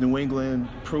Chiefs, New England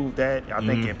proved that. I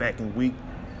think back in week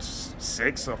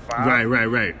 6 or 5.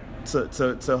 Right.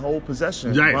 To hold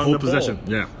possession. Right, run hold the possession.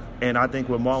 ball. Yeah. And I think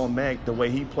with Marlon Mack, the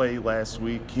way he played last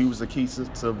week, he was the key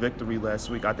to victory last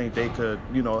week. I think they could,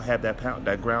 have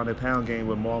that ground and pound game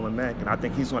with Marlon Mack, and I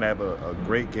think he's going to have a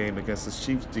great game against this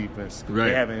Chiefs defense. Right.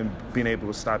 They haven't been able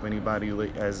to stop anybody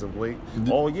as of late.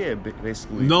 All year,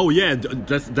 basically. No, yeah,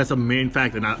 that's a main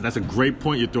fact, and that's a great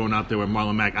point you're throwing out there with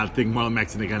Marlon Mack. I think Marlon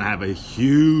Mack's going to have a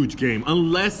huge game,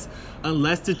 unless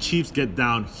the Chiefs get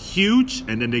down huge,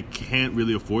 and then they can't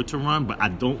really afford to run. But I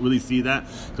don't really see that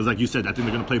because, like you said, I think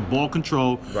they're going to play ball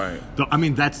control. Right. I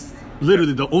mean, that's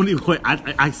literally the only way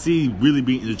I see really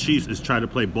beating the Chiefs is try to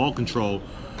play ball control,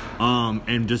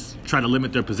 and just try to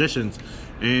limit their positions.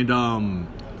 And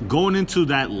going into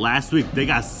that last week, they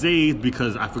got saved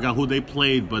because I forgot who they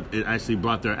played, but it actually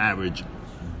brought their average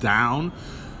down.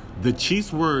 The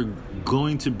Chiefs were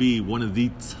going to be one of the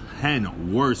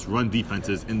 10 worst run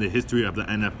defenses in the history of the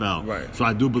NFL. Right. So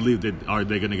I do believe that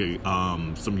they're going to get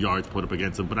some yards put up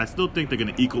against them, but I still think they're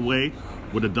going to eke away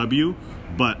with a W.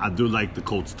 But I do like the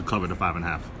Colts to cover the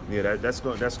 5.5. Yeah, that's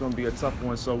going to be a tough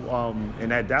one. So in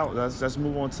that Dallas, let's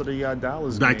move on to the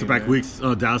Dallas back-to-back weeks.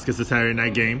 Dallas gets a Saturday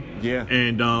night game. Yeah.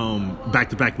 And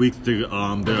back-to-back weeks, they're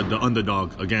the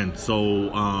underdog again. So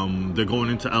they're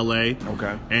going into LA.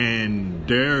 Okay. And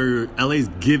LA's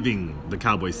giving the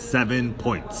Cowboys 7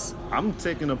 points. I'm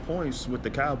taking the points with the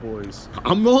Cowboys.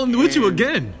 I'm rolling with you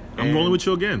again.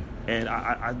 And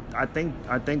I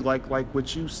think like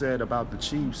what you said about the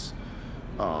Chiefs.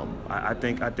 I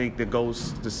think that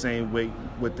goes the same way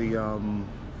with the Rams.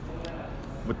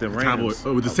 Cowboys,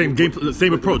 with the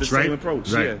same approach, right? Same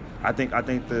approach, right. Yeah. I think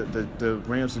the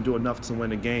Rams will do enough to win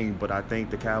the game, but I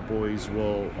think the Cowboys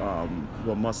will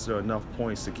muster enough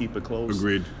points to keep it close.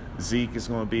 Agreed. Zeke is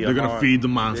going to be. They're going to feed the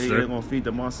monster. They're going to feed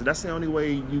the monster. That's the only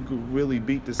way you could really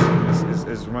beat this team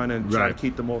is run and try to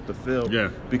keep them off the field.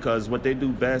 Yeah. Because what they do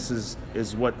best is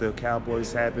what the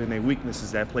Cowboys have in their weakness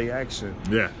is that play action.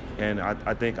 Yeah. And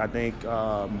I think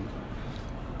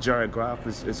Jared Goff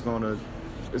is going to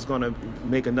is going to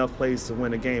make enough plays to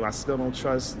win a game. I still don't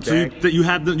trust So Dak.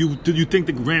 you think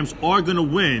the Rams are going to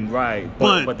win? Right,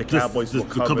 but the Cowboys will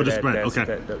cover the that, spread.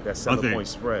 that 7-point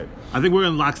spread. I think we're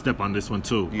in lockstep on this one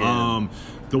too. Yeah.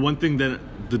 The one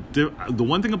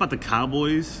thing about the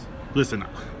Cowboys, listen,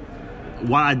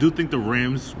 while I do think the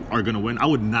Rams are going to win, I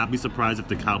would not be surprised if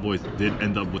the Cowboys did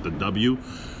end up with a W,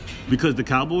 because the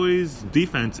Cowboys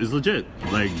defense is legit.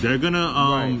 Like they're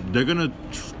gonna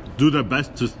do their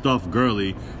best to stuff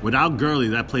Gurley. Without Gurley,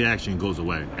 that play action goes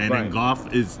away. And then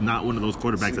Goff is not one of those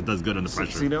quarterbacks that does good under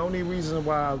pressure. See, the only reason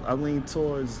why I lean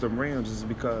towards the Rams is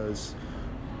because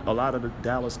a lot of the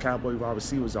Dallas Cowboy wide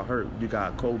receivers are hurt. You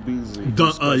got Cole Beasley.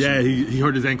 He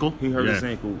hurt his ankle. He hurt his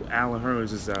ankle. Allen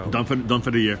Hurns is out. Done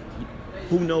for the year.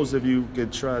 Who knows if you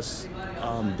could trust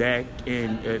Dak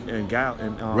and Gal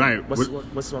and right?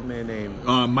 What's my man's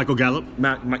name? Michael Gallup.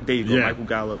 There you go, Michael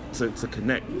Gallup to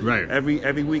connect. Right.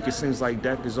 Every week it seems like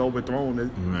Dak is overthrowing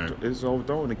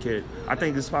the kid. I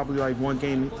think it's probably like one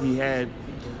game he had.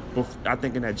 I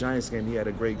think in that Giants game he had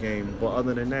a great game, but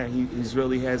other than that, he's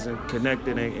really hasn't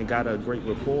connected and got a great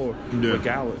rapport with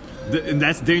Gallup. And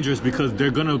that's dangerous because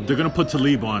they're gonna put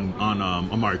Talib on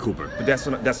Amari Cooper. But that's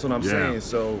what I'm saying.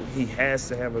 So he has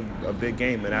to have a big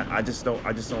game, and I just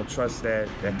don't trust that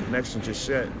connection just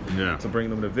yet to bring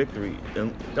them to victory.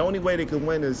 And the only way they can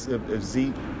win is if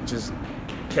Zeke just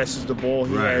catches the ball.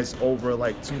 He has over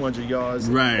like 200 yards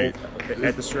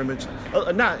at the scrimmage.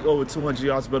 Not over 200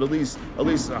 yards, but at least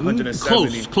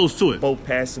 170. Close to it. Both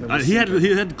passing and he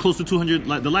had close to 200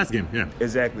 the last game. Yeah,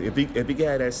 exactly. If he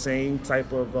had that same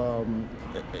type of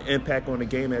impact on the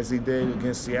game as he did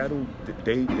against Seattle,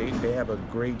 they have a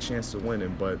great chance of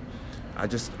winning. But I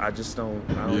don't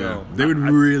know. They would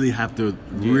really have to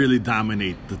really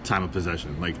dominate the time of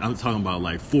possession. Like I'm talking about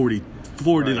like 40,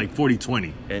 like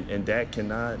 40-20. And Dak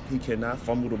cannot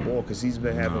fumble the ball because he's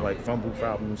been having like fumble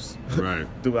problems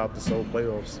throughout this whole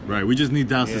playoffs. Right. We just need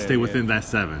Dallas to stay within that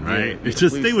 7, right? Yeah,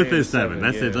 just stay within 7.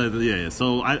 That's it. Yeah.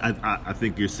 So I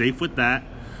think you're safe with that.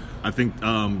 I think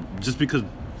just because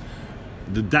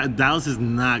Dallas is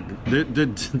not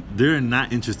they're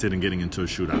not interested in getting into a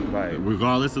shootout. Right.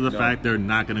 Regardless of the fact they're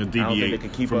not going to deviate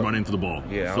from running to the ball.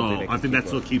 Yeah, so I think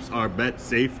that's what keeps our bet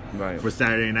safe for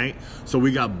Saturday night. So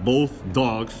we got both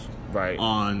dogs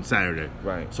on Saturday.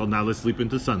 Right. So now let's sleep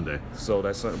into Sunday. So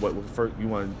that's what first you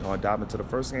want to dive into the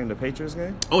first game, the Patriots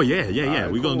game? Oh yeah.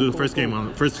 We're going to do the first game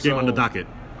on the docket.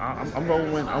 I'm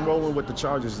rolling with the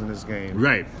Chargers in this game.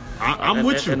 Right. I'm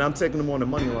with you. And I'm taking them on the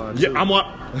money line. Yeah,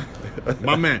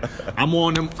 my man. I'm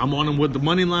on them with the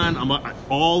money line. I'm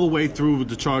all the way through with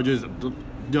the Chargers.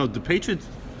 The Patriots.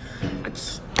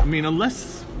 I mean,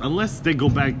 unless they go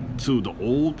back to the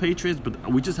old Patriots,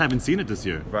 but we just haven't seen it this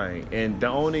year. Right. And the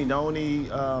only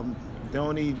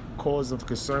cause of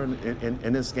concern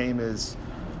in this game is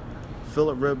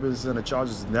Phillip Rivers and the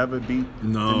Chargers never beat the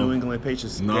New England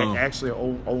Patriots. No. They actually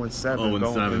are 0-7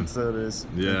 going into this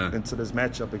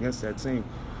matchup against that team.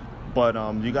 But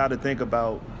you got to think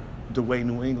about the way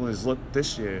New England has looked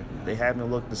this year. They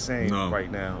haven't looked the same right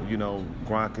now. You know,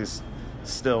 Gronk is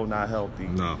still not healthy.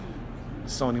 No.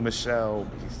 Sony Michel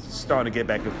starting to get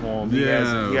back in form. He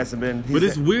hasn't been. But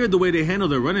it's weird the way they handle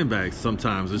their running backs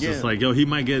sometimes. It's just like, he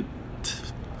might get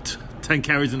 10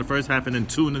 carries in the first half and then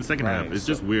 2 in the second half. It's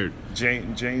just weird.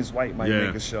 James White might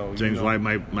make a show. James White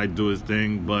might do his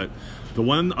thing. But the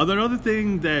other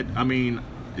thing that, I mean,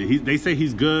 they say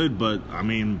he's good, but I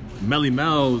mean, Melly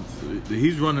Mel,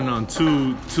 he's running on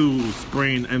two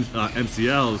sprained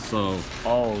MCLs. So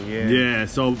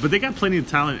So, but they got plenty of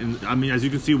talent. And I mean, as you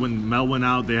can see, when Mel went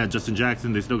out, they had Justin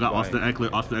Jackson. They still got Austin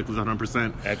Eckler. Austin Eckler's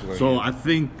 100%. So I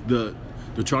think the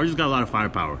Chargers got a lot of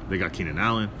firepower. They got Keenan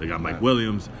Allen. They got Mike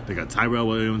Williams. They got Tyrell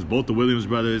Williams. Both the Williams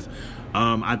brothers.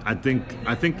 I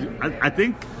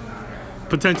think.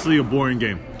 Potentially a boring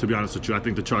game, to be honest with you. I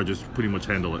think the Chargers pretty much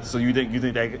handle it. So you think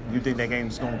that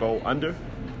game's going to go under?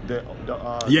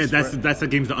 That's the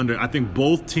game's the under. I think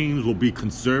both teams will be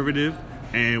conservative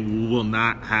and will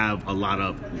not have a lot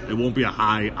of. It won't be a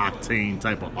high octane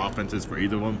type of offenses for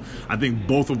either of them. I think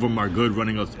both of them are good,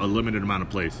 running a limited amount of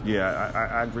plays. Yeah,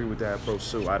 I agree with that approach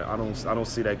too. I don't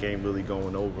see that game really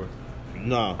going over.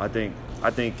 No, I think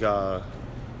the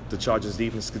Chargers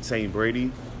defense contain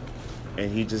Brady. And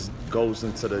he just goes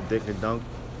into the dick and dunk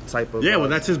type of. Yeah, well,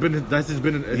 that's been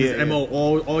his MO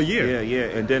all year.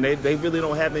 Yeah. And then they really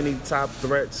don't have any top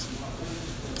threats.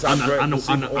 On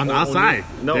the outside,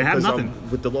 no, they have nothing.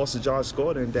 With the loss of Josh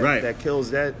Gordon, that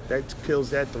kills that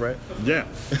threat. Yeah,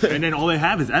 and then all they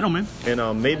have is Edelman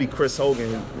and maybe Chris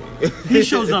Hogan. He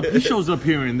shows up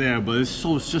here and there, but it's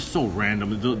just so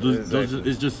random.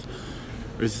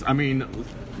 I mean.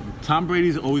 Tom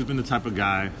Brady's always been the type of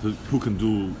guy who can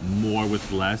do more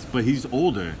with less, but he's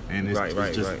older, and it's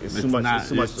just It's too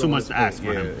much to ask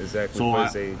for him. Exactly. So for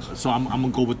his age. So I'm gonna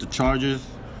go with the Chargers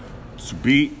to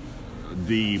beat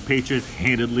the Patriots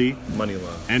handedly. Money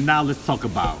line. And now let's talk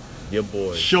about Your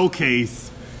boy.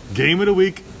 showcase game of the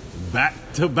week,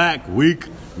 back-to-back week.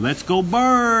 Let's go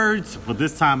Birds! But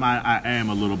this time I am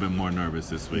a little bit more nervous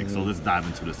this week, so let's dive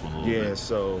into this one a little bit. Yeah,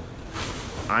 so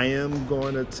I am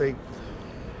going to take.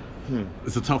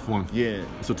 It's a tough one. Yeah.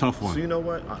 It's a tough one. So you know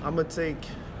what? I'm going to take.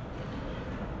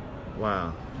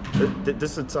 Wow.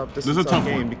 This is a tough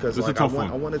game one. because This is like, a tough I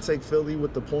one. want to take Philly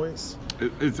with the points.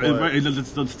 Let's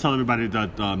tell everybody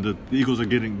that the Eagles are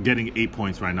getting 8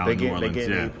 points right now in New Orleans. They're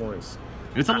getting 8 points.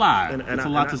 It's a lot. And It's a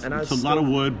lot of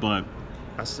wood, but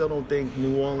I still don't think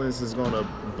New Orleans is going to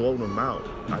blow them out.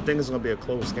 I think it's going to be a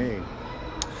close game.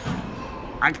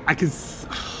 I can.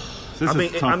 This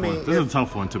is a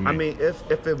tough one to me. I mean,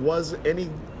 if it was any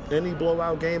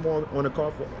blowout game on the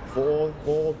card for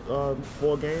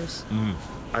four games,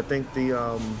 I think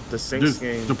the Saints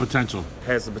game the potential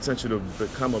has the potential to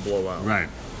become a blowout. Right.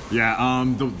 Yeah.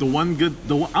 On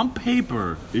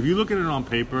paper, if you look at it on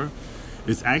paper,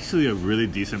 it's actually a really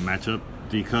decent matchup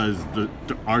because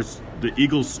the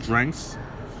Eagles' strengths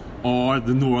are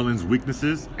the New Orleans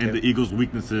weaknesses, and the Eagles'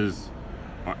 weaknesses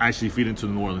are actually feed into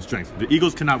the New Orleans strengths. The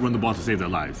Eagles cannot run the ball to save their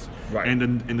lives. Right.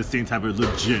 And the Saints have a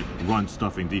legit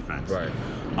run-stuffing defense. Right.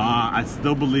 I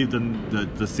still believe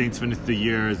the Saints finished the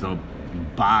year as a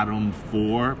bottom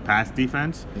 4 pass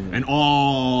defense. And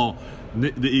all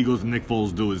the Eagles and Nick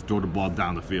Foles do is throw the ball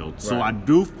down the field. So Right. I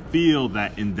do feel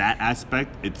that in that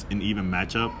aspect, it's an even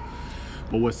matchup.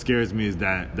 But what scares me is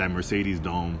that Mercedes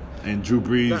Dome. And Drew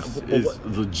Brees is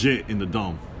legit in the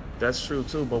Dome. That's true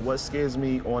too, but what scares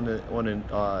me on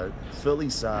the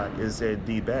Philly side is their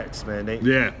D backs, man.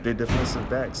 Their defensive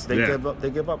backs. They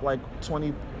give up like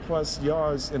 20+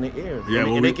 yards in the air. Yeah,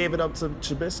 and they gave it up to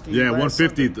Trubisky. Yeah,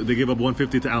 150. They gave up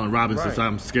 150 to Allen Robinson. Right. So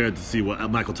I'm scared to see what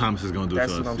Michael Thomas is going to do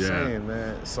That's to us. what I'm saying,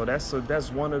 man. So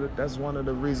that's one of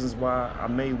the reasons why I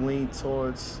may lean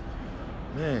towards.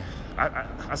 Man,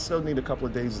 I still need a couple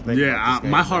of days to think about this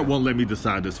game, my heart won't let me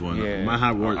decide this one. Yeah. My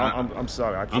heart won't. I'm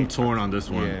sorry. I'm torn on this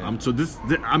one.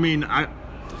 Yeah.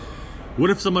 What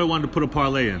if somebody wanted to put a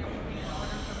parlay in?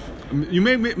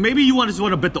 Maybe you just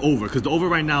want to bet the over because the over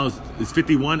right now is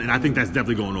 51, and I think that's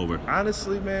definitely going over.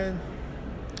 Honestly, man,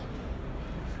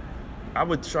 I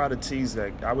would try to tease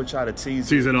that. I would try to tease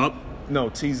it up. No,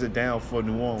 tease it down for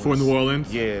New Orleans. For New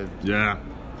Orleans. Yeah. Yeah.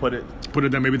 Put it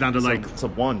down, maybe down to like to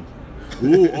 1.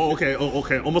 Ooh, okay.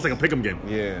 Almost like a pick'em game.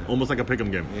 Yeah. Almost like a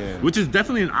pick'em game. Yeah. Which is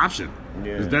definitely an option.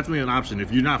 Yeah. It's definitely an option.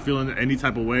 If you're not feeling any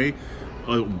type of way,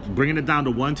 bringing it down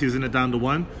to 1, teasing it down to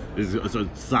 1 is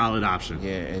a solid option.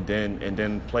 Yeah, and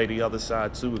then play the other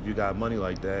side too if you got money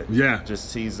like that. Yeah.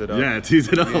 Just tease it up. Yeah, tease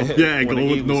it up. Yeah, and go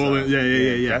with New Orleans.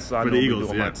 Yeah. That's what I for the normally Eagles,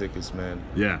 do on my tickets, man.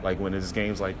 Yeah. Like when it's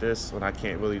games like this, when I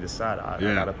can't really decide, I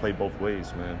gotta play both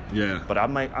ways, man. Yeah. But I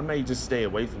may just stay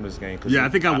away from this game. Yeah, I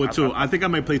think I would too. I think I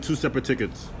might play 2 separate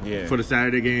tickets. Yeah. For the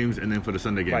Saturday games and then for the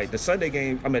Sunday games. Right, the Saturday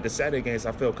games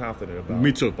I feel confident about.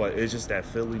 Me too. But it's just that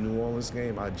Philly New Orleans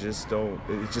game, it just don't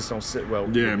sit well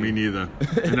with Yeah, me neither.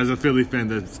 And as a Philly fan,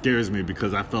 that scares me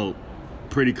because I felt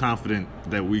pretty confident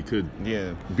that we could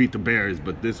beat the Bears,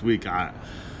 but this week I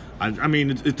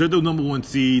mean they're the number 1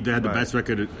 seed. They had the best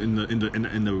record in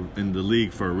the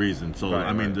league for a reason. So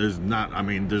there's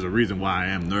a reason why I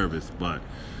am nervous, but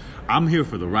I'm here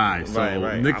for the ride.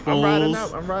 So Nick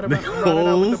Foles, I'm riding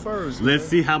out with the Birds. Let's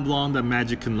see how long that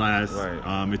magic can last.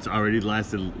 Right. It's already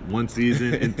lasted 1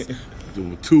 season. It's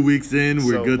 2 weeks in.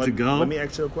 We're good to go. Let me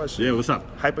ask you a question. Yeah, what's up?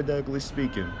 Hypothetically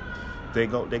speaking, they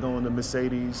go into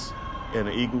Mercedes, and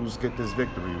the Eagles get this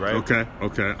victory, right?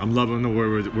 Okay. I'm loving the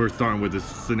way we're starting with this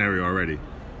scenario already.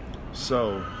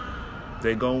 So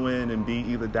they go in and beat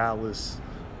either Dallas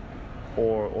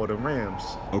or the Rams.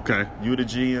 Okay. You're the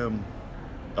GM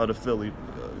of the Philly.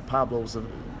 Pablo's.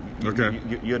 Okay.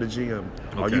 You're the GM.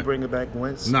 Okay. Are you bringing back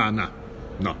Wentz? Nah. No.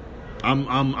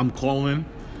 I'm calling.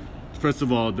 First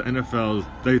of all, the NFL,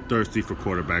 they're thirsty for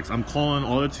quarterbacks. I'm calling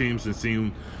all the teams and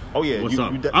seeing what's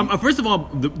up. First of all,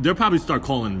 they'll probably start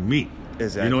calling me.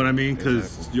 Exactly. You know what I mean?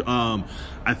 Because, all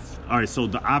right, so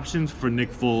the options for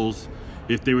Nick Foles,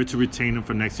 if they were to retain him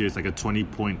for next year, it's like a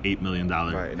 $20.8 million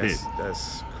hit.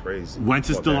 That's crazy.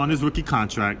 Wentz is still on his rookie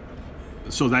contract,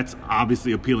 so that's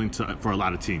obviously appealing for a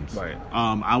lot of teams. Right.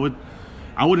 I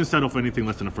wouldn't settle for anything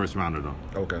less than a first rounder, though.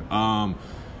 Okay.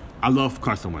 I love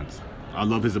Carson Wentz. I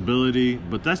love his ability,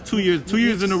 but that's 2 years. 2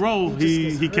 years in a row,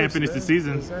 he can't finish the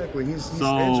season. Exactly. He's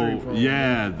So injury prone.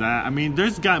 yeah, that I mean,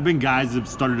 been guys that have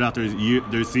started out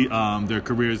their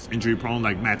careers injury prone,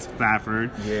 like Matt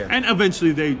Stafford, Yeah. and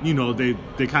eventually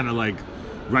they kind of like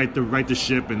right the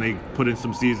ship and they put in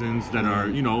some seasons that are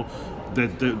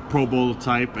the Pro Bowl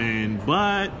type,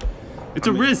 but it's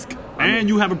a risk, and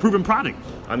you have a proven product.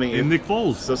 I mean, in Nick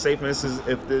Foles. So say for instance,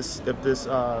 if this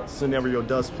scenario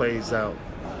does plays out,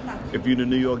 if you're the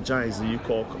New York Giants, do you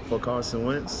call for Carson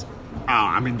Wentz?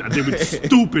 I mean, they would be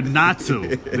stupid not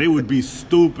to. They would be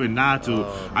stupid not to.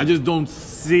 I just don't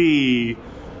see.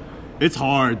 It's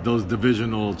hard, those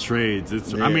divisional trades.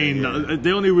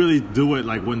 They only really do it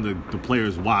like when the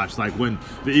players watch. Like when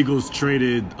the Eagles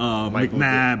traded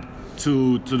McNabb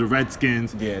to the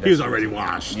Redskins, he was already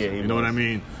washed. Yeah, you know what I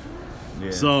mean? Yeah.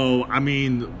 So I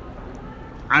mean,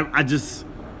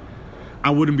 I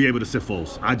wouldn't be able to sit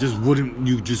Foles. I just wouldn't.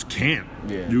 You just can't.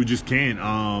 Yeah. You just can't.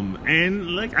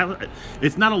 And like,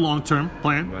 it's not a long-term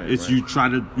plan. Right, it's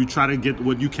right. you try to get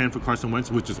what you can for Carson Wentz,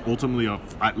 which is ultimately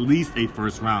at least a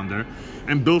first rounder,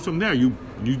 and build from there.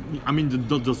 I mean,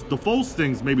 the Foles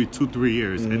thing's maybe 2-3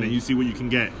 years, and then you see what you can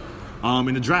get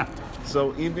in the draft.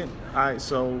 So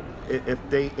so if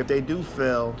they do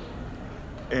fail,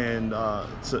 and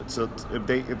if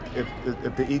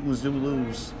the Eagles do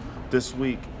lose this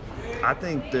week, I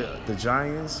think the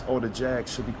Giants or the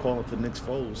Jags should be calling for Nick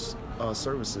Foles'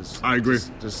 services. I agree.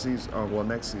 This season,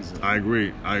 next season. I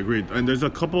agree. And there's a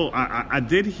couple. I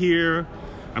did hear.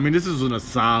 I mean, this isn't a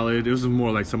solid. This is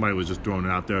more like somebody was just throwing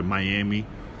it out there. Miami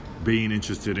being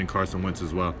interested in Carson Wentz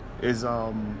as well. Is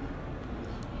Tannehill?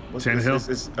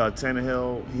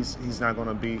 Tannehill, he's not going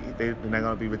to be. They're not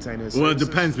going to be retaining his. Well, services?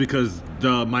 it depends because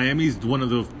Miami's one of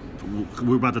the.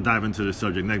 We're about to dive into the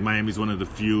subject. Like Miami's one of the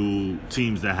few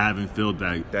teams that haven't filled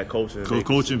that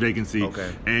coaching vacancy.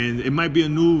 Okay. And it might be a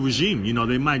new regime.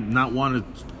 They might not want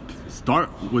to start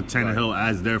with Tannehill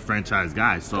as their franchise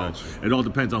guy. So Gotcha. It all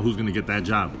depends on who's going to get that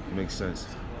job. Makes sense.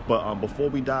 But before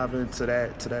we dive into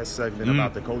that segment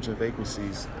about the coaching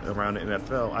vacancies around the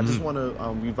NFL, I just want to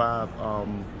revive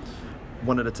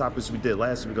one of the topics we did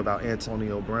last week about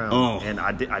Antonio Brown. Oh. And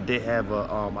I did have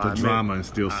a drama in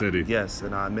Steel City. Yes,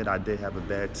 and I admit I did have a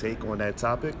bad take on that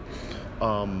topic.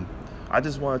 I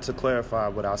just wanted to clarify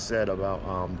what I said about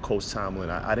Coach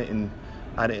Tomlin. I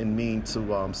didn't mean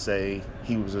to say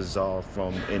he was absolved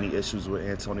from any issues with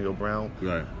Antonio Brown.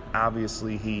 Right.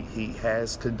 Obviously, he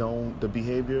has condoned the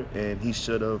behavior, and he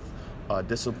should have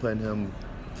disciplined him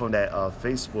from that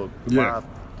Facebook live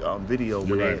video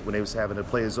when they was having a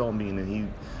players on meeting, and he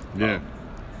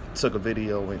took a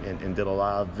video and did a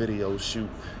live video shoot.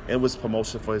 It was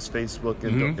promotion for his Facebook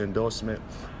endorsement,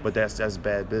 but that's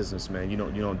bad business, man. You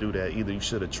don't do that. Either you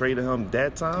should have traded him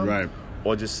that time, right,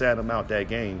 or just sat him out that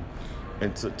game,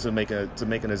 and to make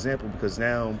an example, because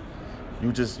now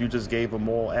you just gave him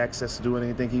more access to doing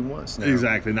anything he wants now.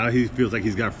 Exactly. Now he feels like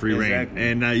he's got free reign.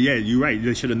 And you're right.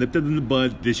 They should have nipped it in the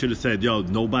bud. They should have said, "Yo,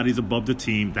 nobody's above the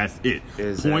team. That's it.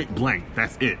 Exactly. Point blank.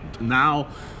 That's it." Now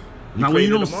when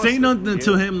you don't say nothing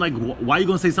to him, like, why are you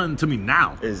gonna say something to me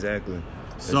now? Exactly.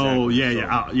 So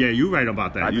you're right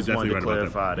about that. I You're just wanted definitely to right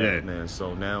clarify about that, man.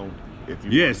 So now,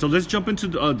 so let's jump into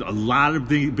a lot of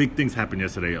big things happened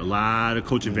yesterday. A lot of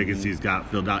coaching vacancies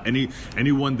got filled out.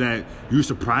 Anyone that you're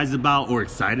surprised about or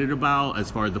excited about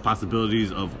as far as the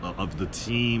possibilities of the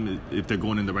team, if they're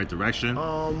going in the right direction?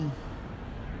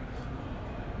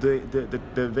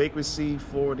 The vacancy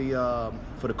for the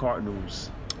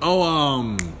Cardinals.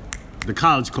 The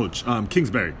college coach,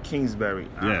 Kingsbury.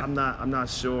 Yeah. I'm not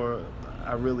sure.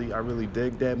 I really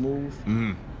dig that move.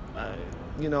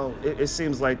 It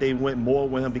seems like they went more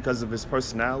with him because of his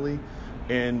personality,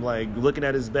 and like looking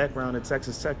at his background at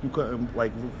Texas Tech, he couldn't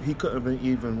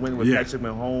even win with Patrick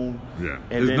Mahomes. Yeah,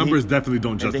 and his numbers definitely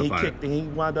don't justify it. And he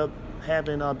wound up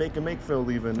having Baker Mayfield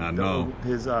leaving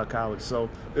his college. So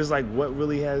it's like, what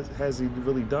really has he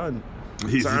really done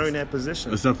to earn that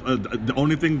position? The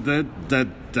only thing that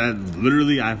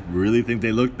literally I really think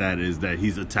they looked at is that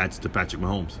he's attached to Patrick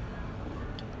Mahomes.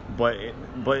 But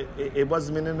it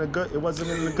wasn't in a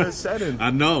good setting.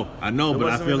 I know, but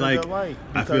I feel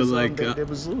like they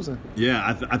was losing.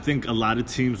 Yeah, I think a lot of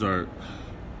teams are.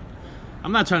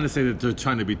 I'm not trying to say that they're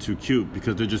trying to be too cute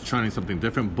because they're just trying something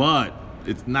different, but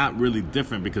it's not really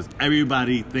different because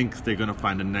everybody thinks they're gonna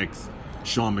find the next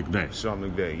Sean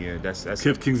McVay. Yeah, that's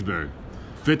Cliff Kingsbury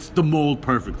fits the mold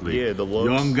perfectly. Yeah, the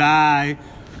looks. Young guy.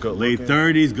 Good late looking.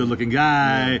 30s, good-looking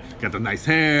guy, got the nice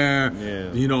hair, Yeah.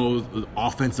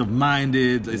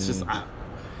 offensive-minded. It's just,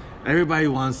 everybody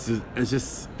wants to. It's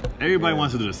just everybody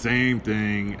wants to do the same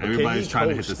thing. Everybody's trying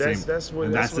to hit the same. That's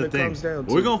what the thing. comes down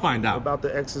to. We're gonna find out about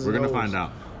the X's. We're and gonna O's. find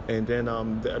out. And then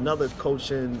another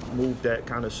coaching move that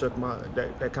kind of shook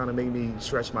that kind of made me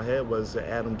scratch my head was the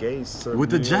Adam Gase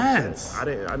with the Jets. I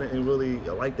didn't really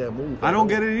like that move. I don't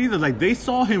get it either. Like they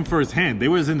saw him firsthand. They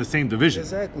was in the same division.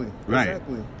 Exactly. Right.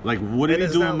 Exactly. Like what did he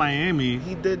do in Miami?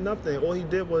 He did nothing. All he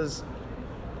did was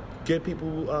get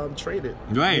people traded.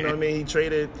 Right. You know what I mean? He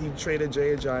traded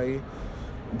Jay Ajayi.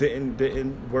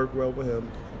 Didn't work well with him.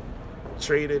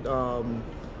 Traded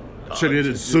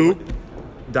Sue.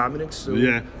 Dominic Sue.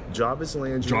 Yeah. Jarvis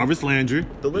Landry.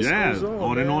 The list goes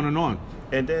on and on and on.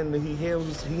 And then he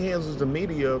handles the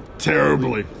media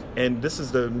terribly. And this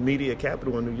is the media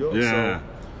capital in New York. Yeah. So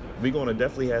we're gonna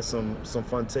definitely have some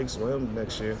fun takes with him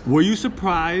next year. Were you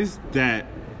surprised that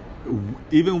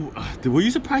they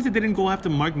didn't go after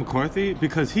Mike McCarthy?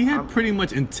 Because he had pretty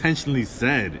much intentionally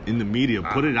said in the media,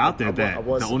 put it out there that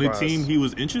the only team he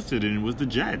was interested in was the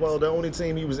Jets. Well, the only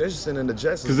team he was interested in the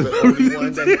Jets is the only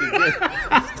one that he could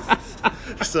get.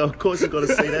 So of course he's gonna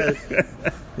say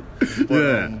that.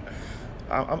 But,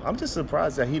 I'm just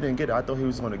surprised that he didn't get it. I thought he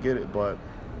was gonna get it, but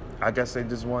I guess they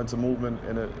just wanted to move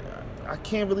in a. I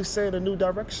can't really say in a new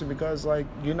direction because like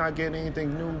you're not getting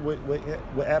anything new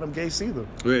with Adam Gase either.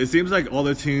 It seems like all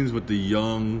the teams with the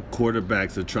young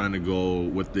quarterbacks are trying to go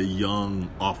with the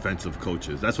young offensive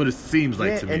coaches. That's what it seems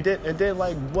like to me. And then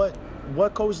like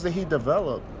what coach did he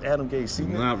develop? Adam Gase?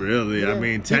 Not really. I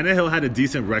mean, Tannehill had a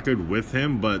decent record with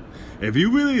him, but if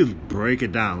you really break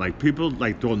it down, like people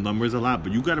like throw numbers a lot,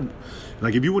 but you gotta,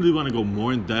 like, if you really want to go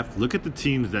more in depth, look at the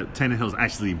teams that Tannehill's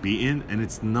actually beaten, and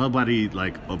it's nobody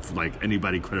like of like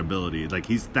anybody credibility. Like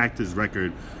he stacked his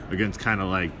record against kind of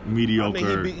like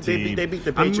mediocre teams. They beat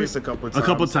the Patriots a couple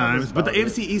times. But the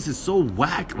AFC East is so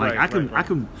whack. Like I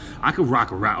can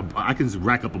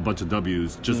rack up a bunch of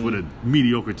W's just with a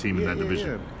mediocre team in that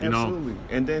division. Yeah. You Absolutely. know?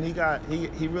 And then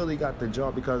he really got the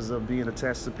job because of being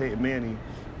attached to Peyton Manning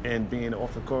and being an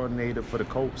offensive coordinator for the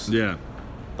Colts. Yeah.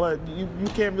 But you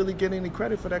can't really get any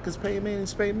credit for that because Peyton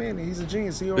Manning's Peyton Manning. He's a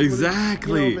genius. He don't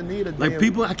exactly. Really, he don't even need a like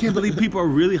people, I can't believe people are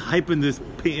really hyping this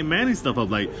Peyton Manning stuff up.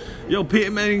 Like, yo,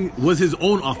 Peyton Manning was his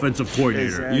own offensive coordinator.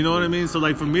 Exactly. You know what I mean? So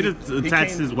like for me to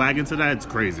attach his wagon to that, it's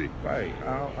crazy. Right.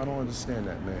 I don't understand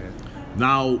that, man.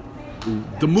 Now,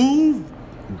 the move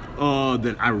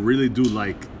that I really do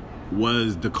like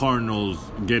was the Cardinals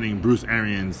getting Bruce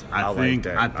Arians. I think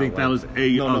that was a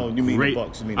you mean great. the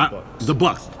Bucks? You mean the Bucks? The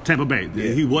Bucks, Tampa Bay.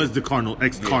 Yeah, he was the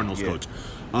ex-Cardinals coach.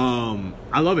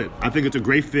 I love it. I think it's a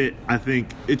great fit. I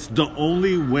think it's the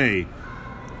only way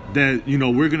that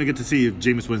we're gonna get to see if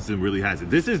Jameis Winston really has it.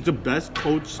 This is the best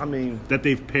coach that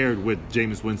they've paired with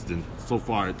Jameis Winston so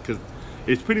far because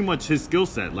it's pretty much his skill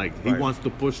set. Like he wants to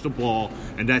push the ball,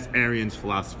 and that's Arians'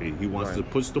 philosophy. He wants to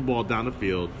push the ball down the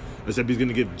field. Except he's going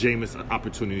to give Jameis an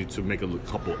opportunity to make a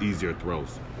couple easier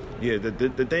throws. Yeah, the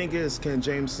thing is, can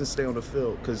Jameson stay on the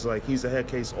field? Because like he's a head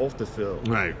case off the field.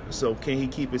 Right. So can he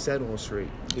keep his head on straight?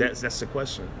 That's the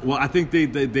question. Well, I think they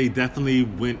definitely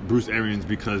went Bruce Arians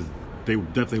because they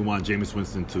definitely want Jameis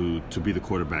Winston to be the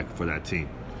quarterback for that team.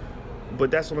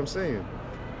 But that's what I'm saying.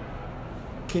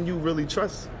 Can you really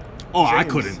trust? Oh, James? I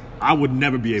couldn't. I would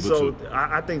never be able to. So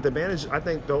I think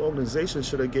the organization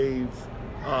should have gave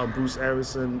Bruce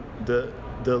Arians the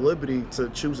liberty to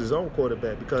choose his own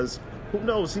quarterback because who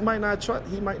knows, he might not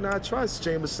trust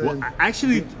Jameson. Well,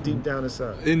 actually, deep down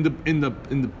inside. In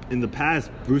the past,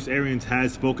 Bruce Arians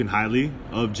has spoken highly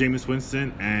of Jameis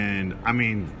Winston, and I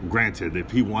mean, granted,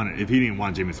 if he didn't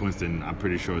want Jameis Winston, I'm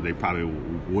pretty sure they probably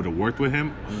would have worked with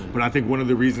him. But I think one of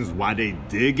the reasons why they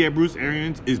did get Bruce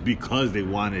Arians is because they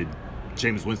wanted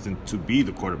Jameis Winston to be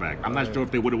the quarterback. I'm not sure if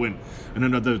they would have went in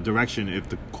another direction if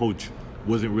the coach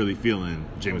wasn't really feeling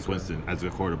Jameis Winston as a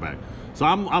quarterback. So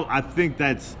I think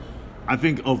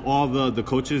of all the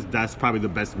coaches, that's probably the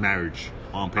best marriage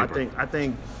on paper. I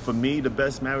think for me the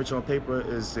best marriage on paper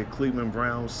is the Cleveland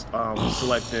Browns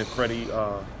selected Freddie.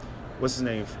 What's his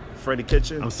name? Freddie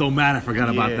Kitchen. I'm so mad I forgot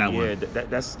about that one. Yeah,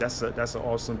 that's an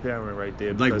awesome pairing right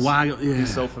there. Like why? Yeah.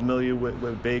 He's so familiar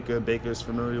with Baker. Baker's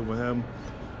familiar with him.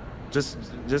 Just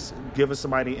giving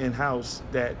somebody in house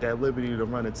that liberty to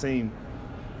run a team.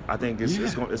 I think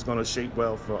it's going to shape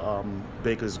well for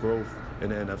Baker's growth in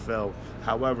the NFL.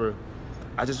 However,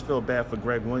 I just feel bad for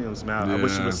Greg Williams, man. I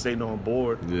wish he was staying on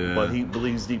board, but he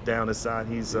believes deep down inside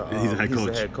he's the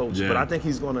head coach. Yeah. But I think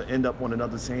he's going to end up on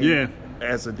another team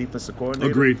as a defensive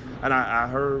coordinator. Agreed. And I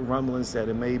heard rumblings that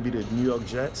it may be the New York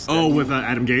Jets. With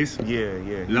Adam Gase?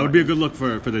 Yeah. That would be a good look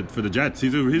for the Jets.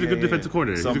 He's a good defensive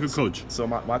coordinator. He's a good coach. So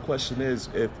my question is,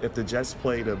 if the Jets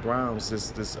play the Browns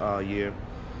this year,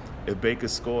 if Baker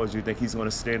scores, you think he's going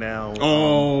to stare down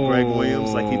Oh. Greg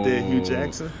Williams like he did Hugh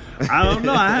Jackson? I don't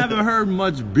know. I haven't heard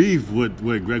much beef with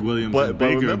Greg Williams and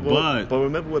Baker, but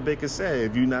remember what Baker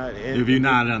said: if you're not, you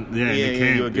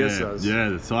can't. you're against us.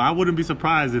 Yeah, so I wouldn't be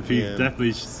surprised if he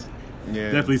definitely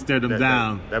stared them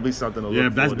down. That'd be something to look Yeah,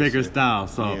 that's for Baker's style.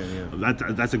 So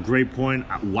that's a great point.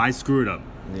 Why screw it up?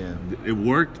 Yeah, it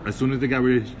worked. As soon as they got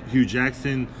rid of Hugh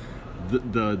Jackson,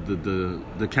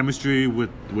 the chemistry with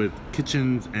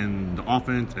Kitchens and the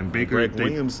offense and Baker. Greg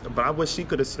Williams, but I wish he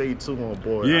could have stayed too on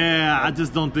board. Yeah, I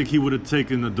just don't think he would have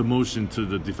taken the demotion to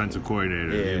the defensive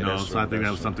coordinator. Yeah, you know, that's so I think true,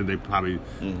 that was something they probably.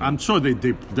 I'm sure they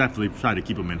definitely try to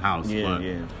keep him in house.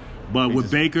 But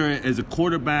with Baker as a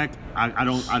quarterback, I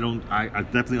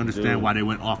definitely understand why they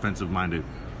went offensive minded.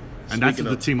 And that's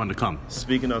the team on the come.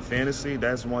 Speaking of fantasy,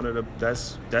 that's one of the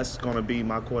that's going to be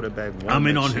my quarterback. I'm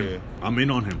in on him. I'm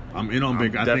in on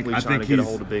Baker. I think to get a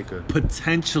hold of Baker.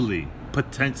 Potentially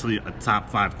a top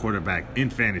 5 quarterback in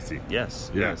fantasy.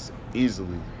 Yes,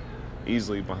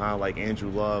 easily behind like Andrew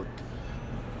Luck,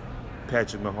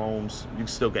 Patrick Mahomes. You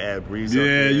still can add Breeze.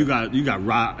 Yeah, you got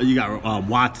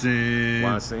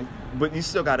Watson. But you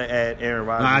still got to add Aaron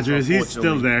Rodgers. He's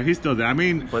still there. I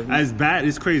mean, as bad,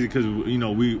 it's crazy because, you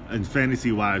know, we, in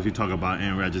fantasy-wise, we talk about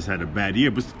Aaron Rodgers had a bad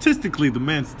year, but statistically, the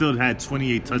man still had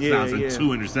 28 touchdowns and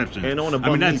 2 interceptions. And on a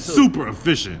bum knee, that's super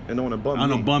efficient. And on a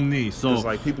bum knee. So, because,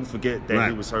 like, people forget that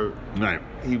he was hurt. Right.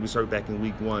 He was hurt back in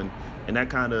week 1. And that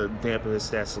kind of dampened his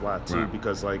stats a lot, too,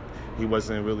 because, like, he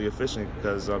wasn't really efficient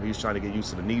because he was trying to get used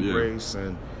to the knee brace.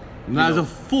 And now, as a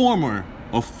former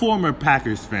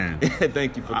Packers fan,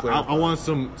 thank you for clarifying. I want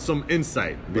some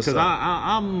insight because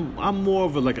I'm more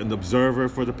of an observer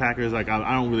for the Packers. Like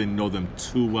I don't really know them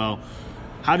too well.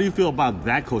 How do you feel about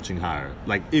that coaching hire?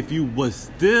 Like if you was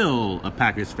still a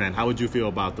Packers fan, how would you feel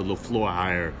about the LaFleur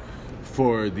hire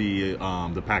for the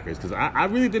Packers? Because I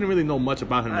really didn't really know much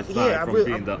about him aside from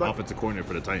being the offensive coordinator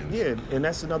for the Titans. Yeah, and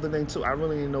that's another thing too. I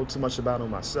really didn't know too much about him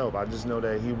myself. I just know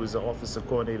that he was the offensive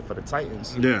coordinator for the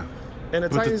Titans. Yeah. And the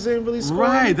Titans didn't really score.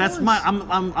 Right, that's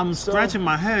I'm scratching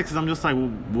my head because I'm just like, well,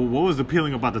 what was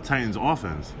appealing about the Titans'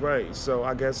 offense? Right, so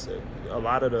I guess a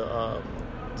lot of the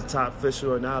top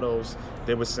aficionados,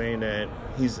 they were saying that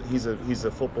he's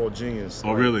a football genius.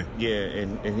 Oh, really? Yeah,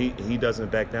 and he doesn't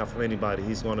back down from anybody.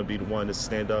 He's going to be the one to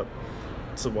stand up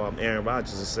to Aaron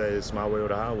Rodgers and say it's my way or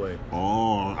the highway.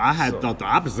 Oh, I thought the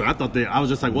opposite. I was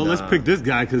just like, well, let's pick this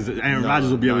guy because Aaron Rodgers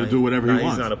will be able to do whatever he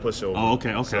wants. He's not a pushover. Oh,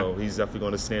 okay. So he's definitely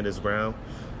going to stand his ground,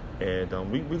 and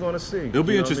we're going to see. It'll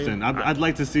be interesting. I'd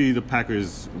like to see the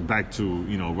Packers back to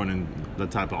running the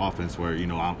type of offense where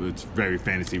it's very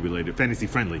fantasy related, fantasy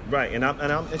friendly. Right, and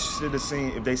I'm interested to see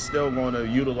if they still want to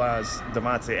utilize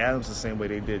Davante Adams the same way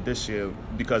they did this year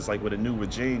because like with a new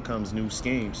regime comes new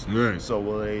schemes. Right. So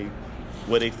will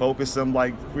they focus them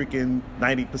like freaking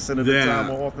 90% of the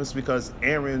time on offense? Because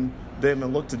Aaron didn't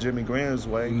even look to Jimmy Graham's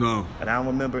way. No. And I don't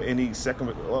remember any second.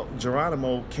 Well,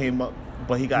 Geronimo came up,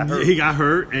 but he got hurt. He got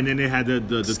hurt, and then they had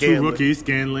the two rookies,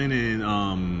 Scanlon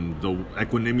and the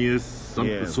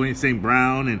Equanimous, St.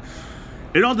 Brown. And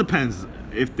it all depends.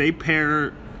 If they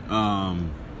pair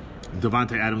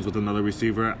Davante Adams with another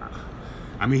receiver,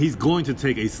 I mean, he's going to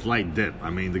take a slight dip.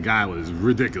 I mean, the guy was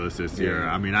ridiculous this year.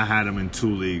 I mean, I had him in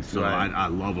 2 leagues, so I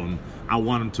love him. I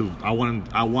want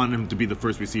him to be the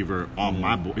first receiver on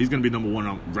my board. He's going to be number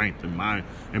 1 ranked in my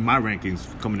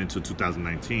rankings coming into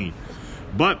 2019.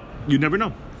 But you never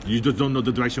know. You just don't know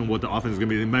the direction of what the offense is going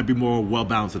to be. It might be more well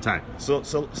balanced attack. So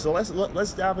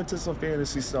let's dive into some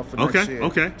fantasy stuff for next year.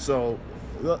 Okay. So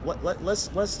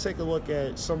let's take a look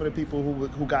at some of the people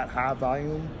who got high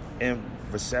volume and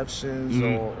receptions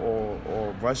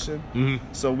or rushing.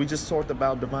 Mm-hmm. So we just talked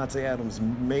about Davante Adams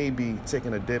maybe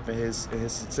taking a dip in his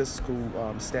statistical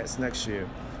stats next year.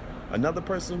 Another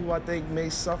person who I think may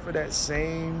suffer that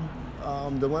same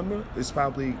dilemma is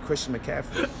probably Christian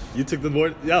McCaffrey. You took the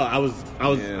board. Yeah, I was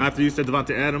after you said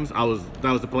Davante Adams,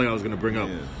 that was the play I was going to bring up.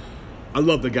 Yeah. I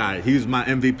love the guy. He's my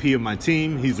MVP of my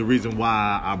team. He's the reason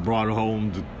why I brought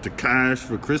home the cash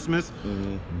for Christmas.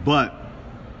 Mm-hmm. But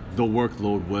the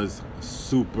workload was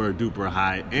super duper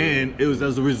high, and it was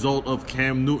as a result of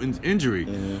Cam Newton's injury.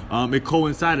 Mm-hmm. It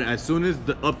coincided as soon as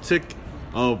the uptick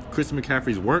of Chris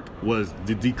McCaffrey's work was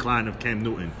the decline of Cam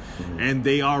Newton, and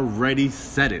they already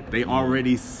said it. They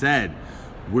already said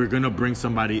we're gonna bring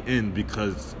somebody in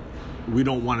because we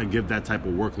don't want to give that type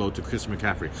of workload to Chris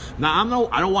McCaffrey. Now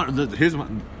I don't want.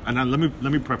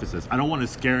 Let me preface this. I don't want to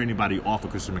scare anybody off of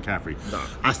Christian McCaffrey. No.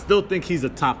 I still think he's a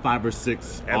top 5 or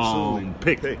 6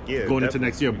 pick going into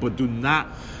next year. But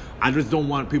I just don't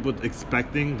want people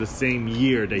expecting the same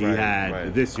year that he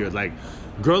had this year. Like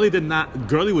Gurley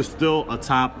was still a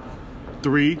top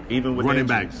 3 Even with running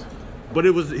back. injuries. But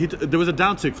there was a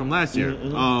downtick from last year.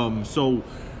 So,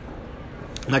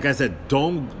 like I said,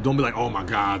 don't be like, oh my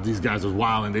God, these guys are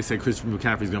wild and they say Christian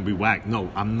McCaffrey's gonna be whack. No,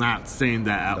 I'm not saying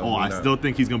that at all. I still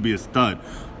think he's gonna be a stud,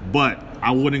 but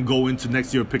I wouldn't go into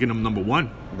next year picking him number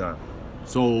 1. No.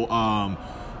 So I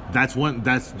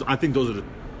think those are the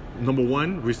number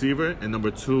 1 receiver and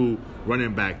number 2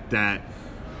 running back that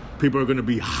people are going to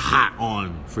be hot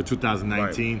on for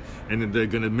 2019, right. And then they're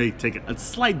going to take a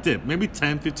slight dip, maybe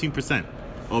 10-15%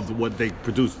 of what they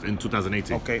produced in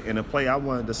 2018. Okay, and a play I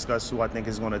want to discuss who I think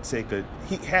is going to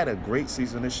he had a great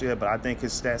season this year, but I think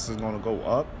his stats is going to go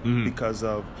up because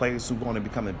of players who are going to be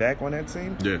coming back on that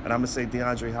team. Yeah. And I'm going to say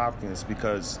DeAndre Hopkins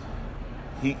because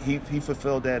he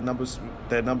fulfilled that number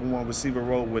 1 receiver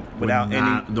role without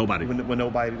nobody with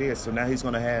nobody there. So now he's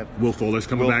going to have Will Fuller's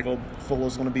coming back.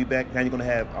 Fuller's going to be back. Now you're going to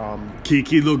have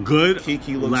Kiki looked good.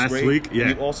 Kiki looks last great. week. Yeah.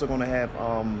 You're also going to have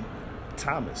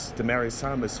Demaryius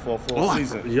Thomas for a full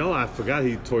season. I forgot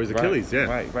he tore his Achilles.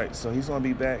 Yeah. Right. So he's going to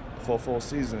be back for a full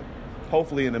season.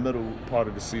 Hopefully in the middle part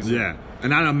of the season. Yeah.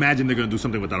 And I imagine they're going to do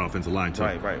something with that offensive line, too.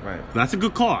 Right. That's a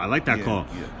good call. I like that call.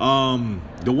 Yeah.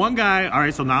 The one guy, all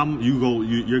right, so now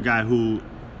your guy who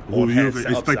you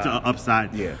expect to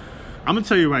upside. Yeah. I'm going to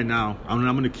tell you right now, I'm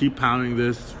going to keep pounding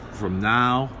this from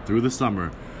now through the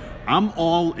summer. I'm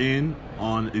all in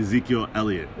on Ezekiel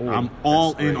Elliott. I'm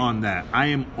all in on that. I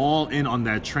am all in on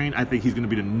that train. I think he's going to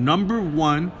be the number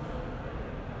 1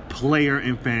 player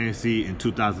in fantasy in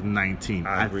 2019.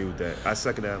 I agree with that. I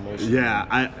second that motion.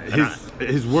 Yeah,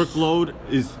 his workload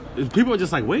is people are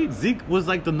just like, wait, Zeke was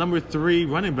like the number 3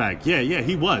 running back. Yeah,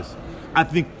 he was. I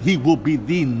think he will be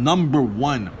the number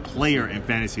 1 player in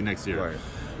fantasy next year. Right.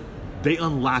 They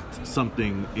unlocked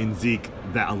something in Zeke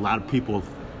that a lot of people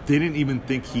didn't even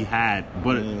think he had,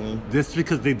 but just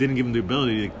because they didn't give him the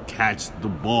ability to catch the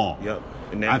ball. Yep.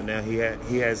 And now he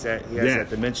has that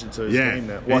dimension to his game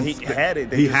now. Well, he had it.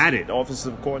 The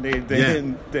offensive coordinator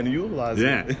didn't utilize it.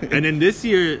 Yeah. And then this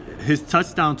year, his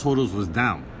touchdown totals was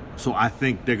down. So I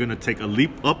think they're going to take a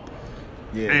leap up.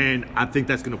 Yeah. And I think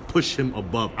that's going to push him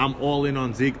above. I'm all in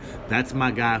on Zeke. That's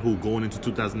my guy who going into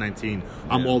 2019,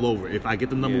 I'm all over. If I get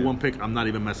the number 1 pick, I'm not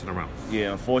even messing around.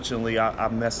 Yeah, unfortunately, I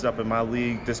messed up in my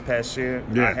league this past year.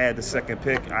 Yeah. I had the second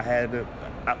pick.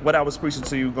 What I was preaching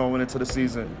to you going into the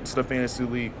season, to the fantasy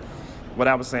league, what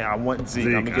I was saying, I want Zeke.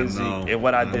 I'm going to get Zeke. And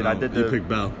what I did you picked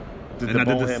Bell. And I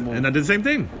did the same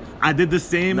thing. I did the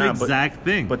same exact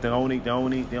thing. But the only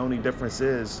difference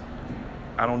is,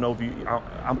 I don't know if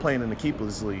I'm playing in the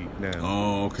keepers league now.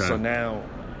 Oh, okay. So now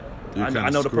I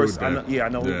know the person. I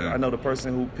know the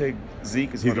person who picked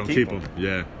Zeke is going to keep him.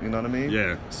 Yeah. You know what I mean?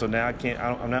 Yeah. So now I can't.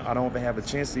 I don't even have a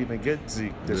chance to even get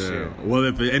Zeke this year. Well,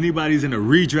 if anybody's in a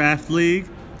redraft league,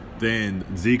 then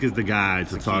Zeke is the guy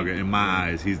to target. In my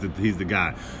eyes, he's the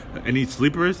guy. Any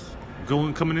sleepers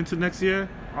coming into next year?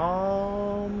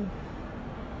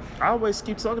 I always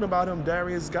keep talking about him,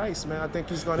 Darius Geis, man. I think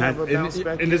he's going to have a bounce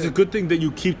back. And it's a good thing that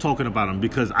you keep talking about him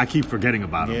because I keep forgetting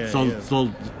about him.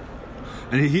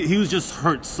 And he was just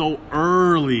hurt so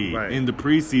early in the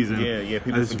preseason. Yeah.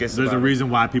 People forget about him. There's a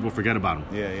reason why people forget about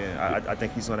him. Yeah. I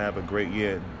think he's going to have a great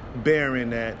year.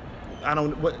 Bearing that, I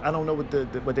don't know what they're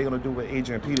going to do with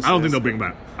Adrian Peterson. I don't think they'll bring him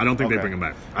back. I don't think they bring him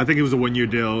back. I think it was a 1-year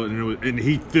deal, and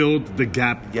he filled the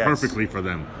gap perfectly for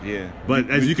them. Yeah. But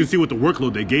as you can see with the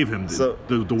workload they gave him,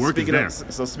 the work is there.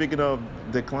 So speaking of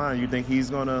decline, you don't think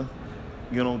he's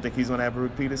gonna have a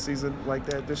repeated season like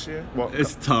that this year? Well,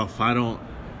 it's tough.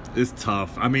 It's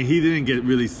tough. I mean, he didn't get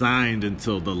really signed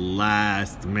until the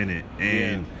last minute,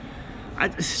 and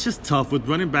it's just tough with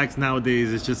running backs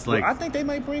nowadays. It's just like I think they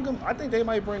might bring him.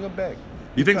 Back.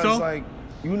 You think so? Like,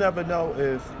 you never know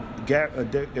if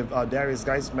Darius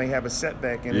Geis may have a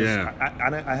setback. And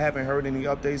I haven't heard any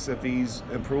updates if he's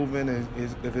improving,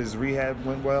 if his rehab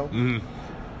went well. Mm-hmm.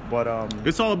 But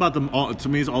it's all about to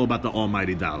me. It's all about the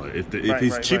almighty dollar. If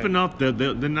he's cheap enough, they're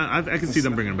not. I can see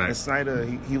them bringing him back. And Snyder,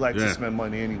 he likes to spend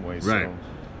money anyway. So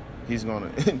he's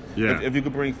gonna. If you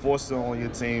could bring Forster on your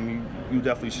team, you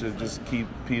definitely should just keep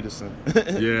Peterson.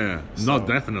 No,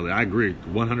 definitely, I agree,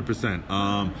 100%.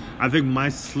 I think my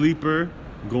sleeper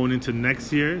going into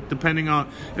next year,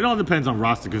 it all depends on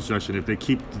roster construction. If they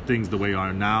keep the things the way they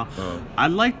are now, I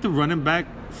like the running back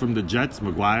from the Jets,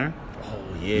 McGuire.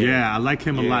 Yeah, I like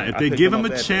him a lot. If they give him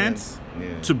a chance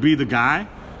to be the guy,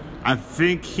 I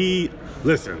think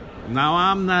listen, now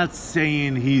I'm not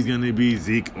saying he's going to be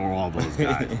Zeke or all those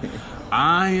guys.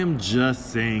 I am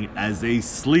just saying as a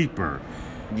sleeper,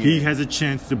 he has a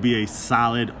chance to be a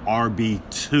solid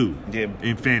RB2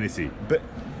 in fantasy. But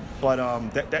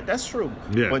that's true.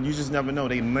 Yeah. But you just never know.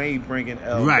 They may bring in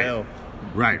L.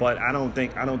 Right. But I don't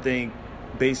think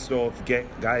based off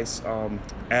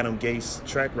Adam Gase's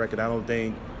track record, I don't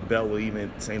think Bell will even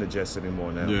entertain the Jets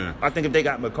anymore now. Yeah. I think if they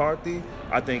got McCarthy,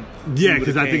 I think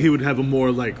because I think he would have a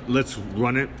more like let's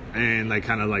run it and like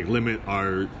kind of like limit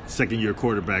our second-year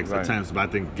quarterbacks attempts. But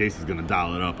I think Gase is going to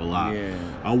dial it up a lot.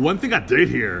 Yeah. One thing I did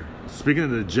hear, speaking of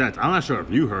the Jets, I'm not sure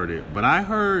if you heard it, but I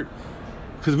heard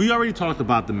because we already talked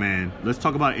about the man. Let's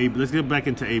talk about AB. Let's get back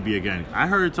into AB again. I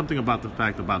heard something about the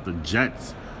fact about the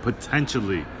Jets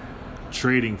potentially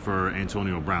trading for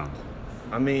Antonio Brown.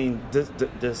 I mean,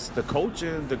 the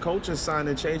coaching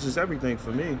signing changes everything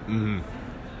for me. Mm-hmm.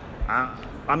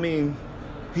 I mean,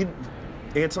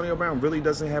 Antonio Brown really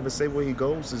doesn't have a say where he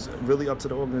goes. It's really up to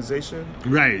the organization.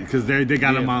 Right, because they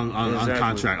got him on exactly.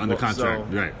 contract, under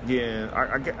contract. So, right.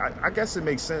 Yeah, I guess it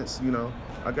makes sense. You know,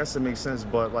 I guess it makes sense.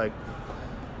 But like,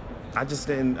 I just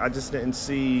didn't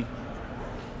see.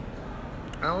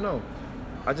 I don't know.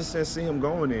 I just didn't see him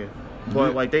going there.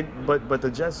 But like but the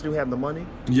Jets do have the money.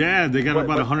 Yeah, they got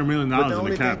about $100 million but the in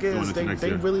only the cap thing going is into next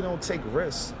year. They really don't take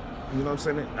risks. You know what I'm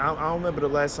saying? I don't remember the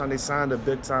last time they signed a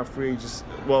big time free agent.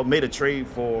 Well, made a trade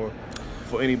for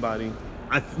anybody.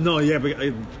 I know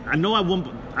I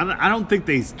don't think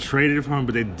they traded for him,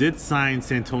 but they did sign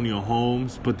Santonio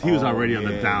Holmes. But he was already on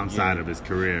the downside of his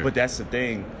career. But that's the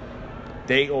thing.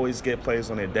 They always get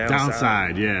players on their downside.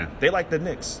 Downside, yeah. They like the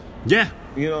Knicks. Yeah.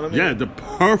 You know what I mean? Yeah, the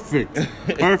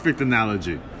perfect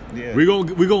analogy. Yeah. We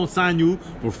gonna sign you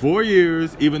for 4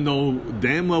 years, even though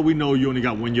damn well we know you only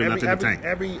got 1 year left in the tank.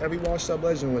 Every washed-up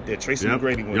legend went there. Tracy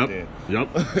McGrady went there.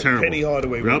 Yep. Terrible. Penny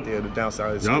Hardaway went there. The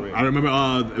downside of his career. I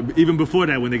remember even before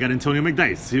that when they got Antonio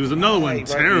McDyess. He was another one.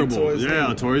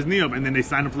 Terrible. Tore his knee up, and then they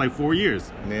signed him for like 4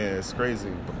 years. Yeah, it's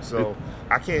crazy. So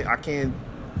I can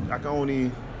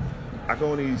only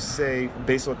say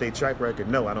based on their track record,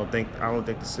 no, I don't think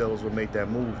the Steelers would make that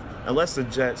move unless the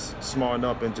Jets smarten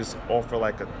up and just offer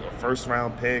like a first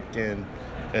round pick and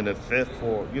a fifth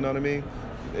for, you know what I mean?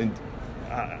 And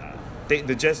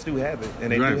the Jets do have it,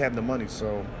 and they do have the money,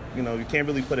 so you know you can't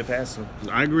really put it past them.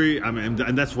 I agree. I mean,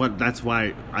 and that's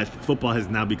why football has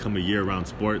now become a year-round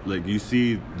sport. Like you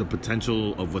see the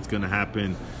potential of what's going to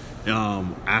happen.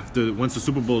 Once the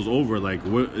Super Bowl is over, like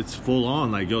it's full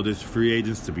on. Like there's free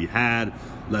agents to be had.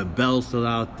 Let Bell still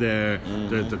out there.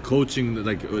 Mm-hmm. The coaching,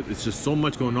 like it's just so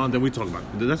much going on. Then we talk about.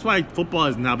 That's why football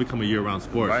has now become a year-round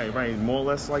sport. Right. More or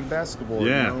less like basketball.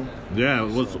 Yeah, you know? yeah.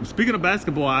 Well, speaking of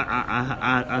basketball,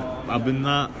 I've been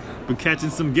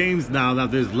catching some games now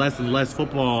that there's less and less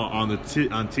football on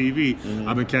TV. Mm-hmm.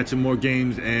 I've been catching more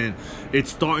games, and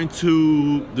it's starting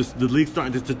to the league's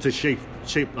starting to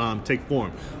take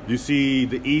form. You see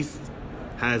the East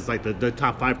has like the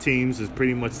top 5 teams is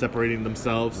pretty much separating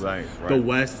themselves. Right. The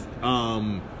West,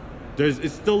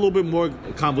 it's still a little bit more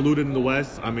convoluted in the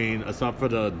West. I mean, aside for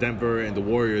the Denver and the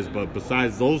Warriors, but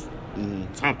besides those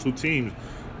top 2 teams,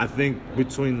 I think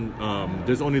between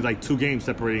there's only like 2 games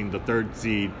separating the 3rd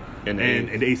seed and the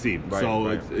 8th seed. Right,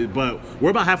 so, but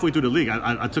we're about halfway through the league.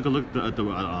 I took a look at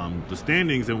the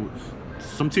standings, and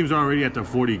some teams are already at their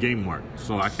 40-game mark.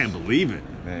 So I can't believe it.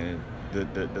 Man,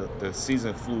 the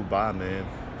season flew by, man.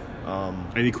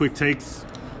 Any quick takes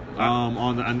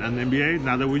on the NBA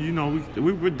now that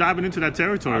we're diving into that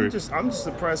territory? I'm just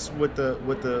impressed with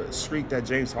the streak that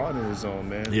James Harden is on,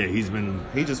 man. Yeah, he's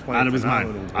just playing out of his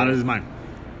mind. Bro. Out of his mind.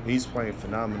 He's playing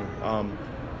phenomenal.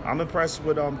 I'm impressed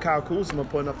with Kyle Kuzma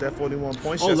putting up that 41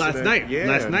 points. Last night.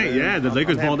 Yeah, the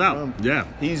Lakers balled out. Yeah,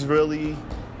 he's really.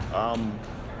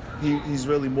 He's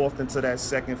really morphed into that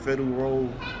second fiddle role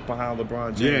behind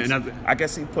LeBron James. Yeah, and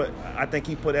I think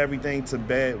he put everything to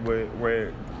bed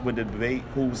where with the debate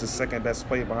who was the second best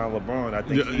player behind LeBron. I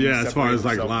think as far as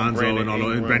like Lonzo and all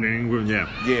and Brandon Ingram,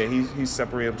 he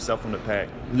separated himself from the pack.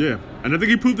 Yeah, and I think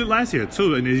he proved it last year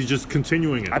too, and he's just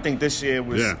continuing it. I think this year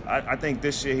was. Yeah. I think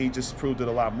this year he just proved it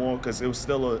a lot more because it was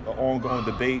still an ongoing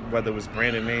debate whether it was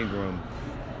Brandon Ingram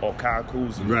or Kyle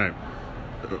Kuzma.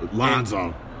 Right,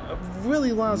 Lonzo.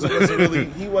 Really, Lonzo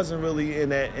wasn't really in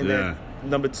that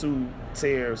number 2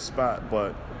 tier spot,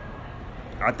 but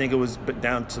I think it was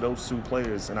down to those 2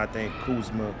 players, and I think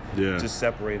Kuzma just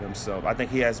separated himself. I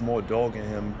think he has more dog in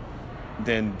him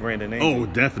than Brandon Ingram. Oh,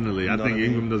 definitely. I think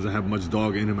Ingram doesn't have much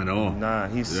dog in him at all. Nah,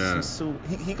 he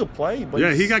could play, but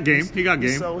he got game.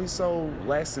 He's so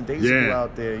lackadaisical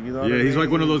out there. You know. He's like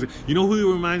one of those. You know who he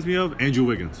reminds me of? Andrew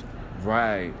Wiggins.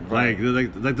 Like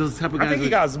those type of guys. I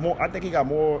think he got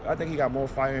more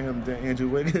fire in him than Andrew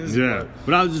Wiggins. Yeah,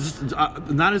 but I was just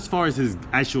not as far as his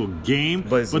actual game,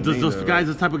 but those guys,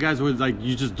 the type of guys where like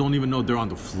you just don't even know they're on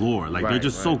the floor. Like they're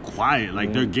just so quiet.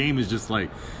 Like their game is just like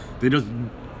they just.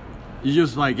 You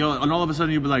just like and all of a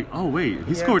sudden you'll be like, oh wait,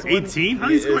 he scored 18. How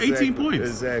did he score 18 points?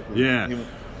 Exactly. Yeah.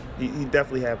 he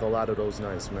definitely have a lot of those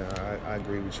nights, man. I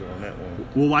agree with you on that one.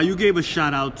 Well, while you gave a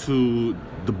shout out to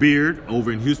the Beard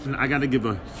over in Houston, I got to give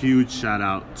a huge shout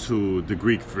out to the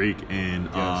Greek Freak in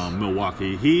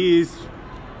Milwaukee. He's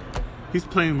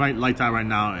playing lights out right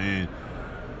now, and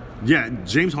yeah,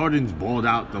 James Harden's balled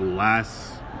out the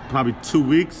last probably 2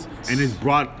 weeks, and it's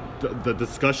brought the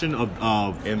discussion of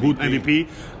who's MVP.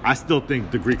 I still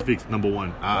think the Greek Freak's number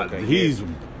one. He's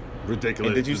ridiculous.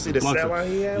 And did you see the stat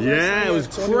line he had? Yeah, it was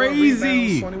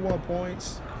crazy. 21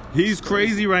 points. He's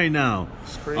crazy right now.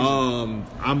 It's crazy.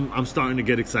 I'm starting to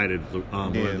get excited.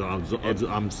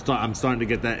 I'm starting to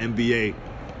get that NBA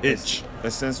itch.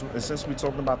 And since we're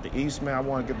talking about the East, man, I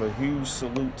want to give a huge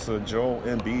salute to Joel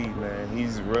Embiid, man.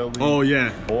 He's really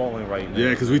balling right now. Yeah,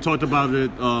 because we talked about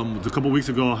it a couple weeks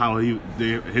ago, how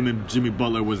him and Jimmy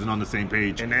Butler wasn't on the same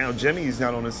page. And now Jimmy's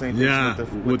not on the same page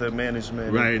with the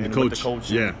management and the coach. With the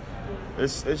coaching. Yeah.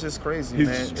 It's just crazy, He's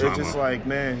man. just It's drama. just like,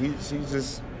 man, he's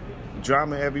just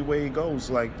drama everywhere he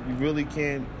goes. Like, you really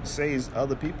can't say it's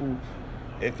other people.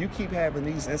 If you keep having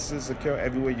these instances occur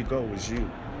everywhere you go, it's you.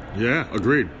 Yeah,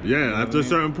 agreed. Yeah, after a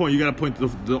certain point, you got to point.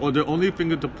 The only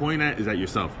finger to point at is at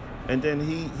yourself. And then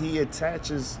he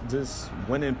attaches this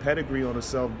winning pedigree on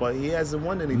himself, but he hasn't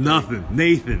won anything. Nothing.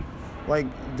 Nathan. Like,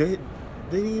 did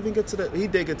he even get to he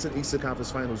did get to the Eastern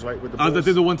Conference Finals, right? With the Bulls? I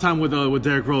think the one time with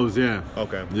Derrick Rose, yeah.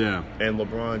 Okay. Yeah. And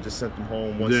LeBron just sent them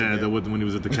home once again. Yeah, when he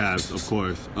was at the Cavs, of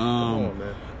course. Come on,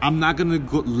 man. I'm not going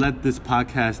to let this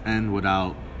podcast end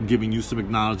without giving you some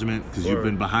acknowledgement, because you've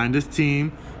been behind this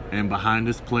team and behind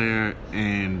this player,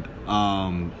 and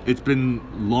it's been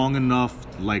long enough,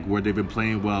 like, where they've been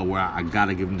playing well, where I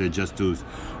gotta give them their just dues.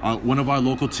 One of our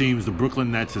local teams, the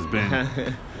Brooklyn Nets, has been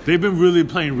they've been really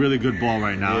playing really good ball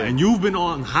right now, and you've been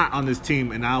hot on this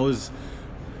team, and I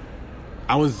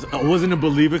wasn't a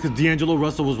believer, because D'Angelo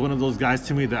Russell was one of those guys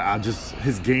to me that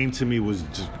his game to me was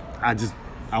just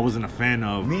I wasn't a fan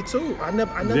of. Me too. I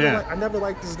never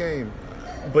liked this game.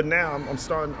 But now I'm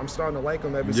starting to like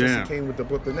him ever since he came with the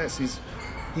Brooklyn Nets. He's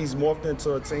morphed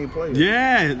into a team player.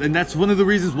 Yeah, and that's one of the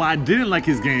reasons why I didn't like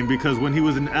his game, because when he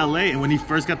was in LA and when he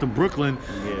first got to Brooklyn,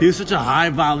 he was such a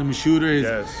high volume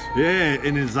shooter. Yeah,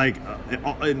 and it's like,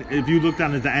 if you look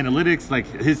down at the analytics, like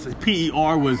his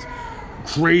PER was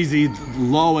crazy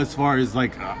low as far as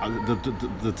like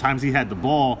the times he had the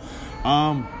ball.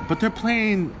 But they're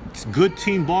playing good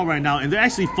team ball right now, and they're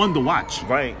actually fun to watch.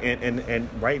 Right, and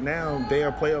right now they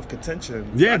are playoff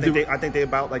contention. Yeah, I think they're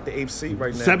about like the 8th seed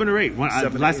right now. 7 or 8.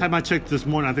 Last time I checked this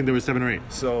morning, I think they were 7 or 8.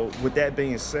 So with that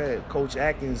being said, Coach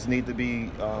Atkins need to be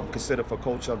considered for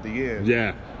Coach of the Year.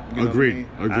 Yeah, you know agreed.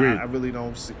 I really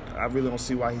don't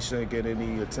see why he shouldn't get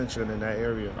any attention in that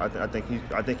area. I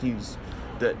think he's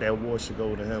that award should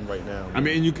go to him right now. I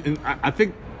mean,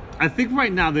 I think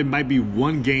right now there might be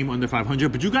one game under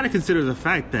 500, but you got to consider the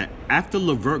fact that after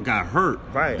LeVert got hurt,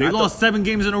 they lost 7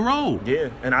 games in a row. Yeah,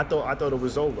 and I thought it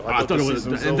was over. I thought it was,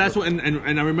 and that's what.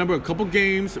 And I remember a couple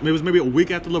games. It was maybe a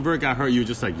week after LeVert got hurt. You were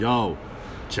just like, "Yo,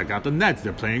 check out the Nets.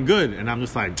 They're playing good." And I'm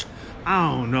just like,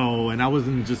 I don't know. And I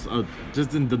wasn't just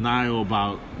in denial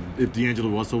about if D'Angelo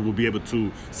Russell will be able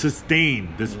to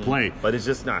sustain this play. But it's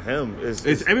just not him. It's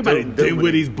everybody.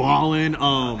 Dinwiddie's balling.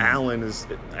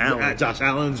 Josh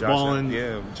Allen's balling.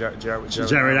 Yeah,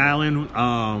 Jared Allen.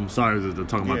 Sorry, they're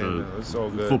talking about it's all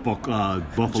good. Football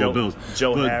Buffalo Bills.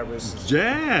 Joe Harris.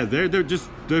 Yeah,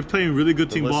 they're playing really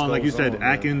good team ball. Like you said,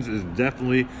 Atkins is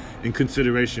definitely in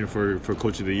consideration for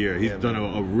Coach of the Year. He's done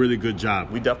a really good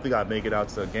job. We definitely got to make it out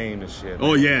to a game this year.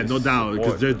 Oh yeah, no doubt.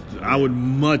 Because I would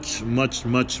much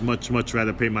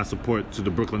rather pay my support to the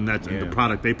Brooklyn Nets and the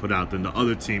product they put out than the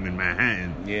other team in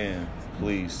Manhattan. Yeah,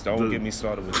 please don't get me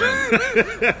started with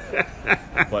them.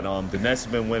 But the Nets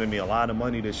have been winning me a lot of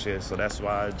money this year, so that's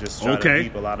why I just try to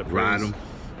keep a lot of praise. Ride them.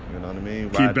 You know what I mean?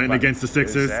 Keep betting against the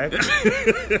Sixers.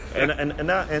 Exactly.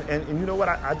 and you know what?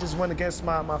 I just went against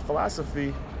my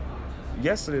philosophy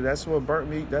yesterday. That's what burnt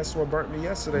me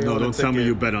yesterday. No, don't tell me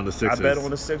you bet on the Sixers. I bet on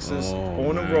the Sixers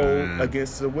on the road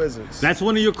against the Wizards. That's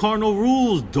one of your cardinal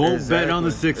rules. Don't bet on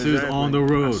the Sixers on the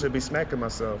road. I should be smacking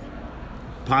myself.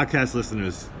 Podcast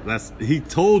listeners, he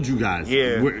told you guys.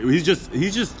 Yeah. He's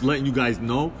just letting you guys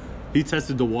know. He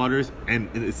tested the waters, and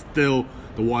the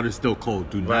water's still cold.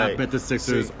 Do not bet the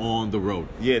Sixers on the road.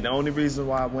 Yeah, the only reason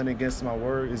why I went against my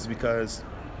word is because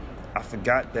I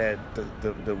forgot that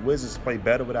the Wizards play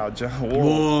better without John Wall.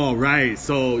 Oh, right.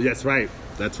 So, that's right.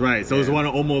 That's right. So, it was one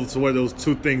of almost where those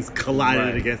two things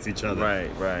collided against each other.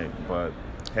 Right. But,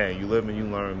 hey, you live and you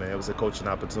learn, man. It was a coaching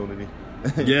opportunity.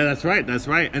 Yeah, that's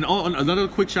right. And another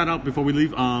quick shout-out before we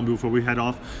leave, before we head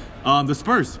off. The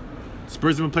Spurs.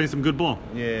 Spurs have been playing some good ball.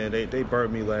 Yeah, they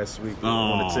burned me last week Oh.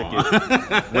 on the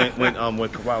ticket when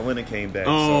Kawhi Leonard came back.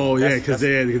 Oh, so yeah, because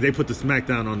they put the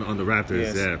smackdown on the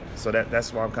Raptors. Yeah. So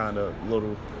that's why I'm kind of a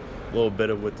little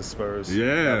bitter with the Spurs. Yeah.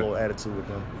 Got a little attitude with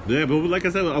them. Yeah, but like I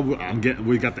said,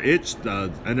 we got the itch.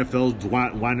 The NFL's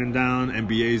winding down.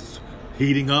 NBA's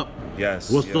heating up. Yes.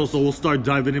 So we'll start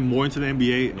diving in more into the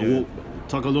NBA. Yeah. We'll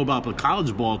talk a little about the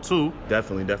college ball too.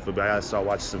 Definitely. But I gotta start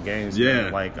watching some games. Yeah.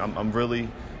 Man. Like I'm really.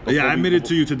 Yeah, I admitted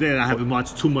to you today that I haven't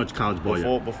watched too much college ball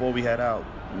yet. Before we head out,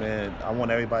 man, I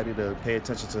want everybody to pay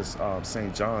attention to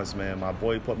St. John's, man. My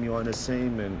boy put me on this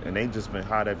team, and they just been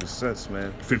hot ever since,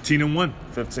 man. 15-1.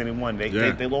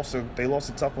 15-1. They lost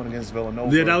a tough one against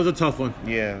Villanova. Yeah, that was a tough one.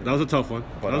 Yeah, that was a tough one.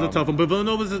 But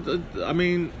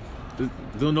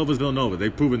Villanova's Villanova.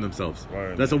 They've proven themselves.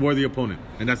 Right. That's a worthy opponent,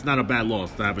 and that's not a bad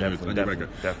loss to have on your record.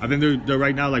 Definitely. I think they're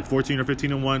right now like 14 or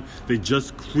 15-1. They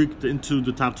just creeped into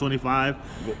the top 25.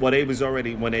 Well, they was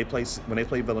already when they played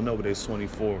Villanova, they was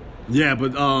 24. Yeah,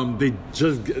 but they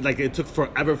just it took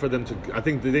forever for them to. I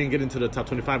think they didn't get into the top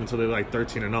 25 until they were like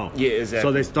 13-0. Yeah, exactly.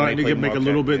 So they're starting to make a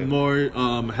little bit more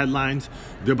yeah. Headlines.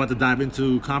 They're about to dive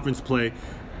into conference play,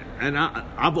 and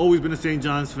I've always been a St.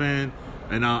 John's fan.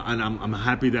 And I'm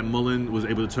happy that Mullen was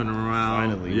able to turn them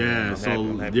around. Finally, yeah.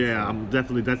 I'm happy I'm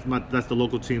definitely that's the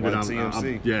local team Run that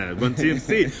TMC. Run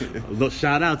TMC.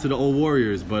 Shout out to the old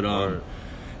Warriors, but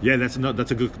yeah, that's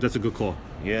a good call.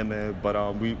 Yeah, man.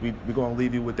 But we gonna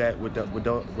leave you with that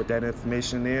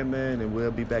information there, man, and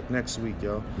we'll be back next week,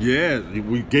 yo. Yeah,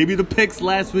 we gave you the picks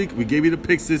last week. We gave you the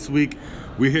picks this week.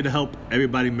 We're here to help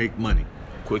everybody make money.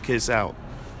 Quick hits out.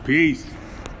 Peace.